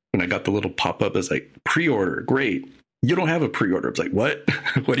I got the little pop up, it's like pre-order, great. You don't have a pre-order. It's like, what?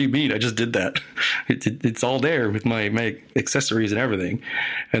 What do you mean? I just did that. It's all there with my accessories and everything.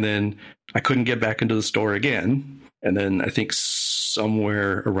 And then I couldn't get back into the store again. And then I think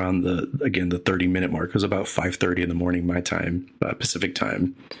somewhere around the 30-minute mark, it was about 5:30 in the morning, my time, Pacific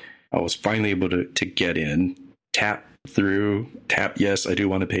time, I was finally able to get in, tap, yes, I do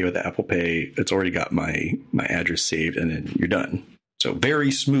want to pay with Apple Pay. It's already got my address saved, and then you're done. So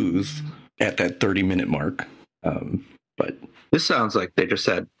very smooth at that 30-minute mark. But this sounds like they just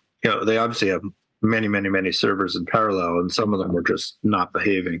had, they obviously have many, many, many servers in parallel, and some of them were just not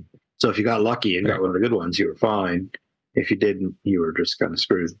behaving. So if you got lucky and got one of the good ones, you were fine. If you didn't, you were just kind of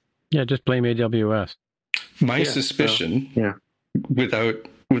screwed. Yeah, just blame AWS. My suspicion,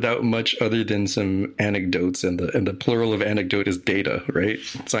 without much other than some anecdotes, and the plural of anecdote is data, right?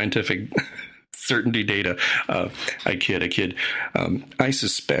 Scientific certainty data. I kid. I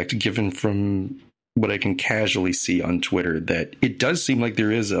suspect, given from what I can casually see on Twitter, that it does seem like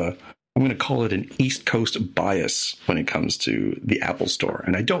there is a I'm going to call it an East Coast bias when it comes to the Apple Store.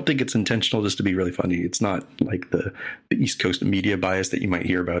 And I don't think it's intentional just to be really funny. It's not like the East Coast media bias that you might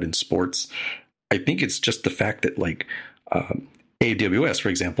hear about in sports. I think it's just the fact that like AWS, for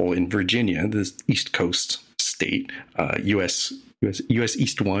example, in Virginia, this East Coast state, US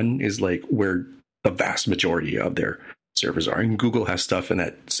East 1 is like where the vast majority of their servers are. And Google has stuff in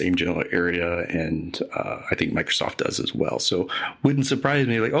that same general area, and I think Microsoft does as well. So wouldn't surprise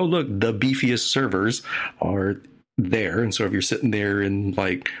me, like, oh, look, the beefiest servers are there. And so if you're sitting there in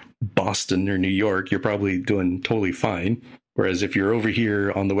like Boston or New York, you're probably doing totally fine. Whereas if you're over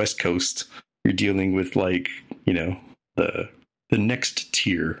here on the West Coast, you're dealing with like, you know, the next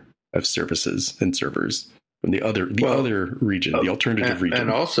tier of services and servers from the other region, the alternative region. And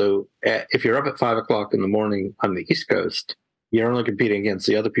also, if you're up at 5 o'clock in the morning on the East Coast, you're only competing against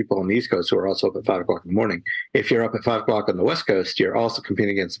the other people on the East Coast who are also up at 5 o'clock in the morning. If you're up at 5 o'clock on the West Coast, you're also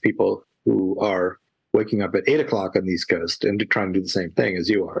competing against people who are waking up at 8 o'clock on the East Coast and trying to do the same thing as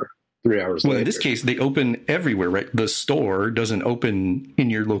you are 3 hours later. Well, in this case, they open everywhere, right? The store doesn't open in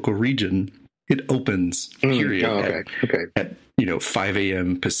your local region. It opens, period, at 5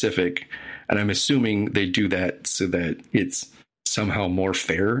 a.m. Pacific. And I'm assuming they do that so that it's somehow more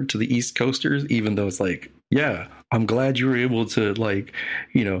fair to the East Coasters, even though it's like, yeah, I'm glad you were able to, like,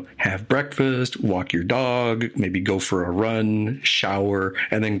 you know, have breakfast, walk your dog, maybe go for a run, shower,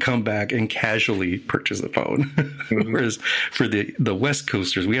 and then come back and casually purchase a phone. Mm-hmm. Whereas for the West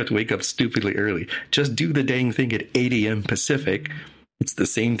Coasters, we have to wake up stupidly early. Just do the dang thing at 8 a.m. Pacific. It's the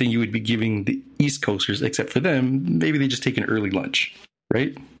same thing you would be giving the East Coasters, except for them, maybe they just take an early lunch,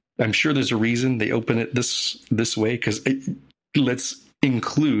 right? I'm sure there's a reason they open it this way, because let's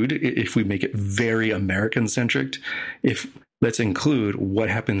include, if we make it very American-centric, let's include what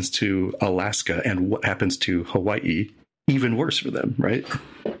happens to Alaska and what happens to Hawaii, even worse for them, right?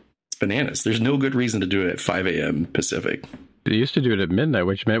 It's bananas. There's no good reason to do it at 5 a.m. Pacific. They used to do it at midnight,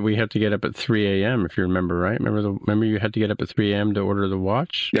 which meant we had to get up at 3 a.m., if you remember, right? Remember you had to get up at 3 a.m. to order the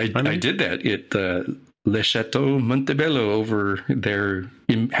watch? I did that at Le Chateau Montebello over there,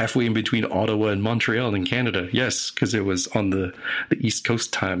 halfway in between Ottawa and Montreal in Canada. Yes, because it was on the East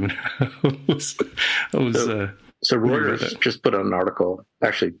Coast time. So Reuters just put out an article,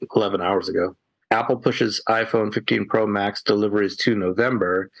 actually 11 hours ago. Apple pushes iPhone 15 Pro Max deliveries to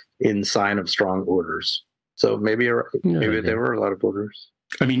November in sign of strong orders. So maybe there were a lot of orders.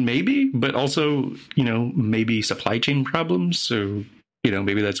 I mean, maybe, but also, you know, maybe supply chain problems. So, you know,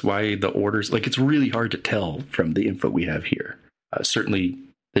 maybe that's why the orders, like, it's really hard to tell from the info we have here. Certainly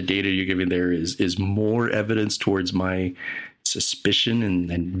the data you're giving there is more evidence towards my suspicion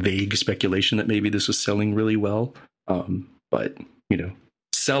and vague speculation that maybe this was selling really well. But, you know,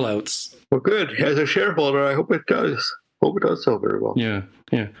 sellouts. Well, good. As a shareholder, I hope it does. Hope it does sell very well. Yeah.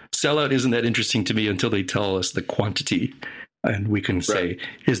 Sellout isn't that interesting to me until they tell us the quantity. And we can say,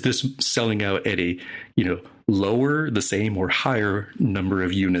 is this selling out at a, you know, lower, the same, or higher number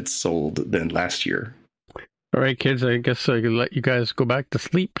of units sold than last year? All right, kids, I guess I could let you guys go back to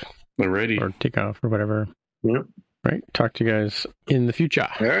sleep. Alrighty. Or take off or whatever. Yep. Right. Talk to you guys in the future.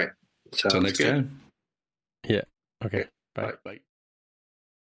 All right. Until next time. Yeah. Okay. Bye. Bye.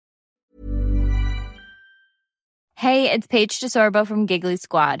 Hey, it's Paige DeSorbo from Giggly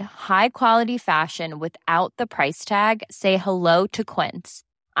Squad. High quality fashion without the price tag. Say hello to Quince.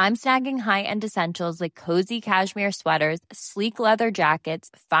 I'm snagging high-end essentials like cozy cashmere sweaters, sleek leather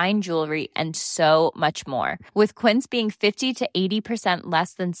jackets, fine jewelry, and so much more. With Quince being 50 to 80%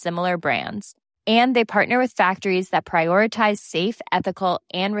 less than similar brands. And they partner with factories that prioritize safe, ethical,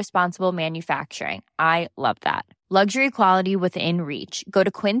 and responsible manufacturing. I love that. Luxury quality within reach. Go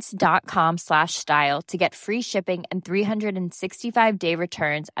to quince.com/style to get free shipping and 365-day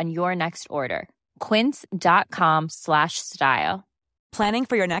returns on your next order. Quince.com/style. Planning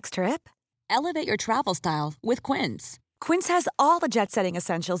for your next trip? Elevate your travel style with Quince. Quince has all the jet-setting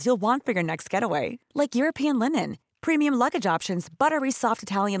essentials you'll want for your next getaway, like European linen, premium luggage options, buttery soft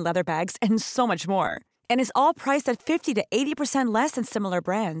Italian leather bags, and so much more. And is all priced at 50 to 80% less than similar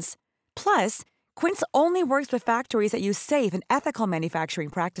brands. Plus, Quince only works with factories that use safe and ethical manufacturing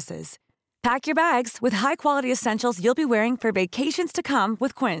practices. Pack your bags with high-quality essentials you'll be wearing for vacations to come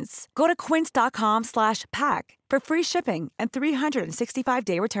with Quince. Go to quince.com/pack for free shipping and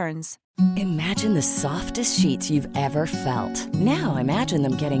 365-day returns. Imagine the softest sheets you've ever felt. Now imagine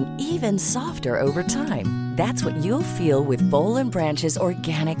them getting even softer over time. That's what you'll feel with Boll & Branch's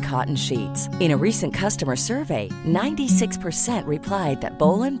organic cotton sheets. In a recent customer survey, 96% replied that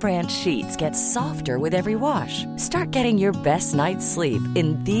Boll & Branch sheets get softer with every wash. Start getting your best night's sleep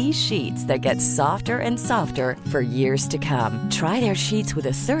in these sheets that get softer and softer for years to come. Try their sheets with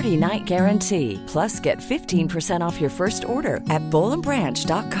a 30-night guarantee. Plus, get 15% off your first order at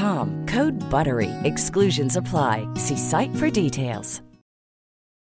BollandBranch.com. Code BUTTERY. Exclusions apply. See site for details.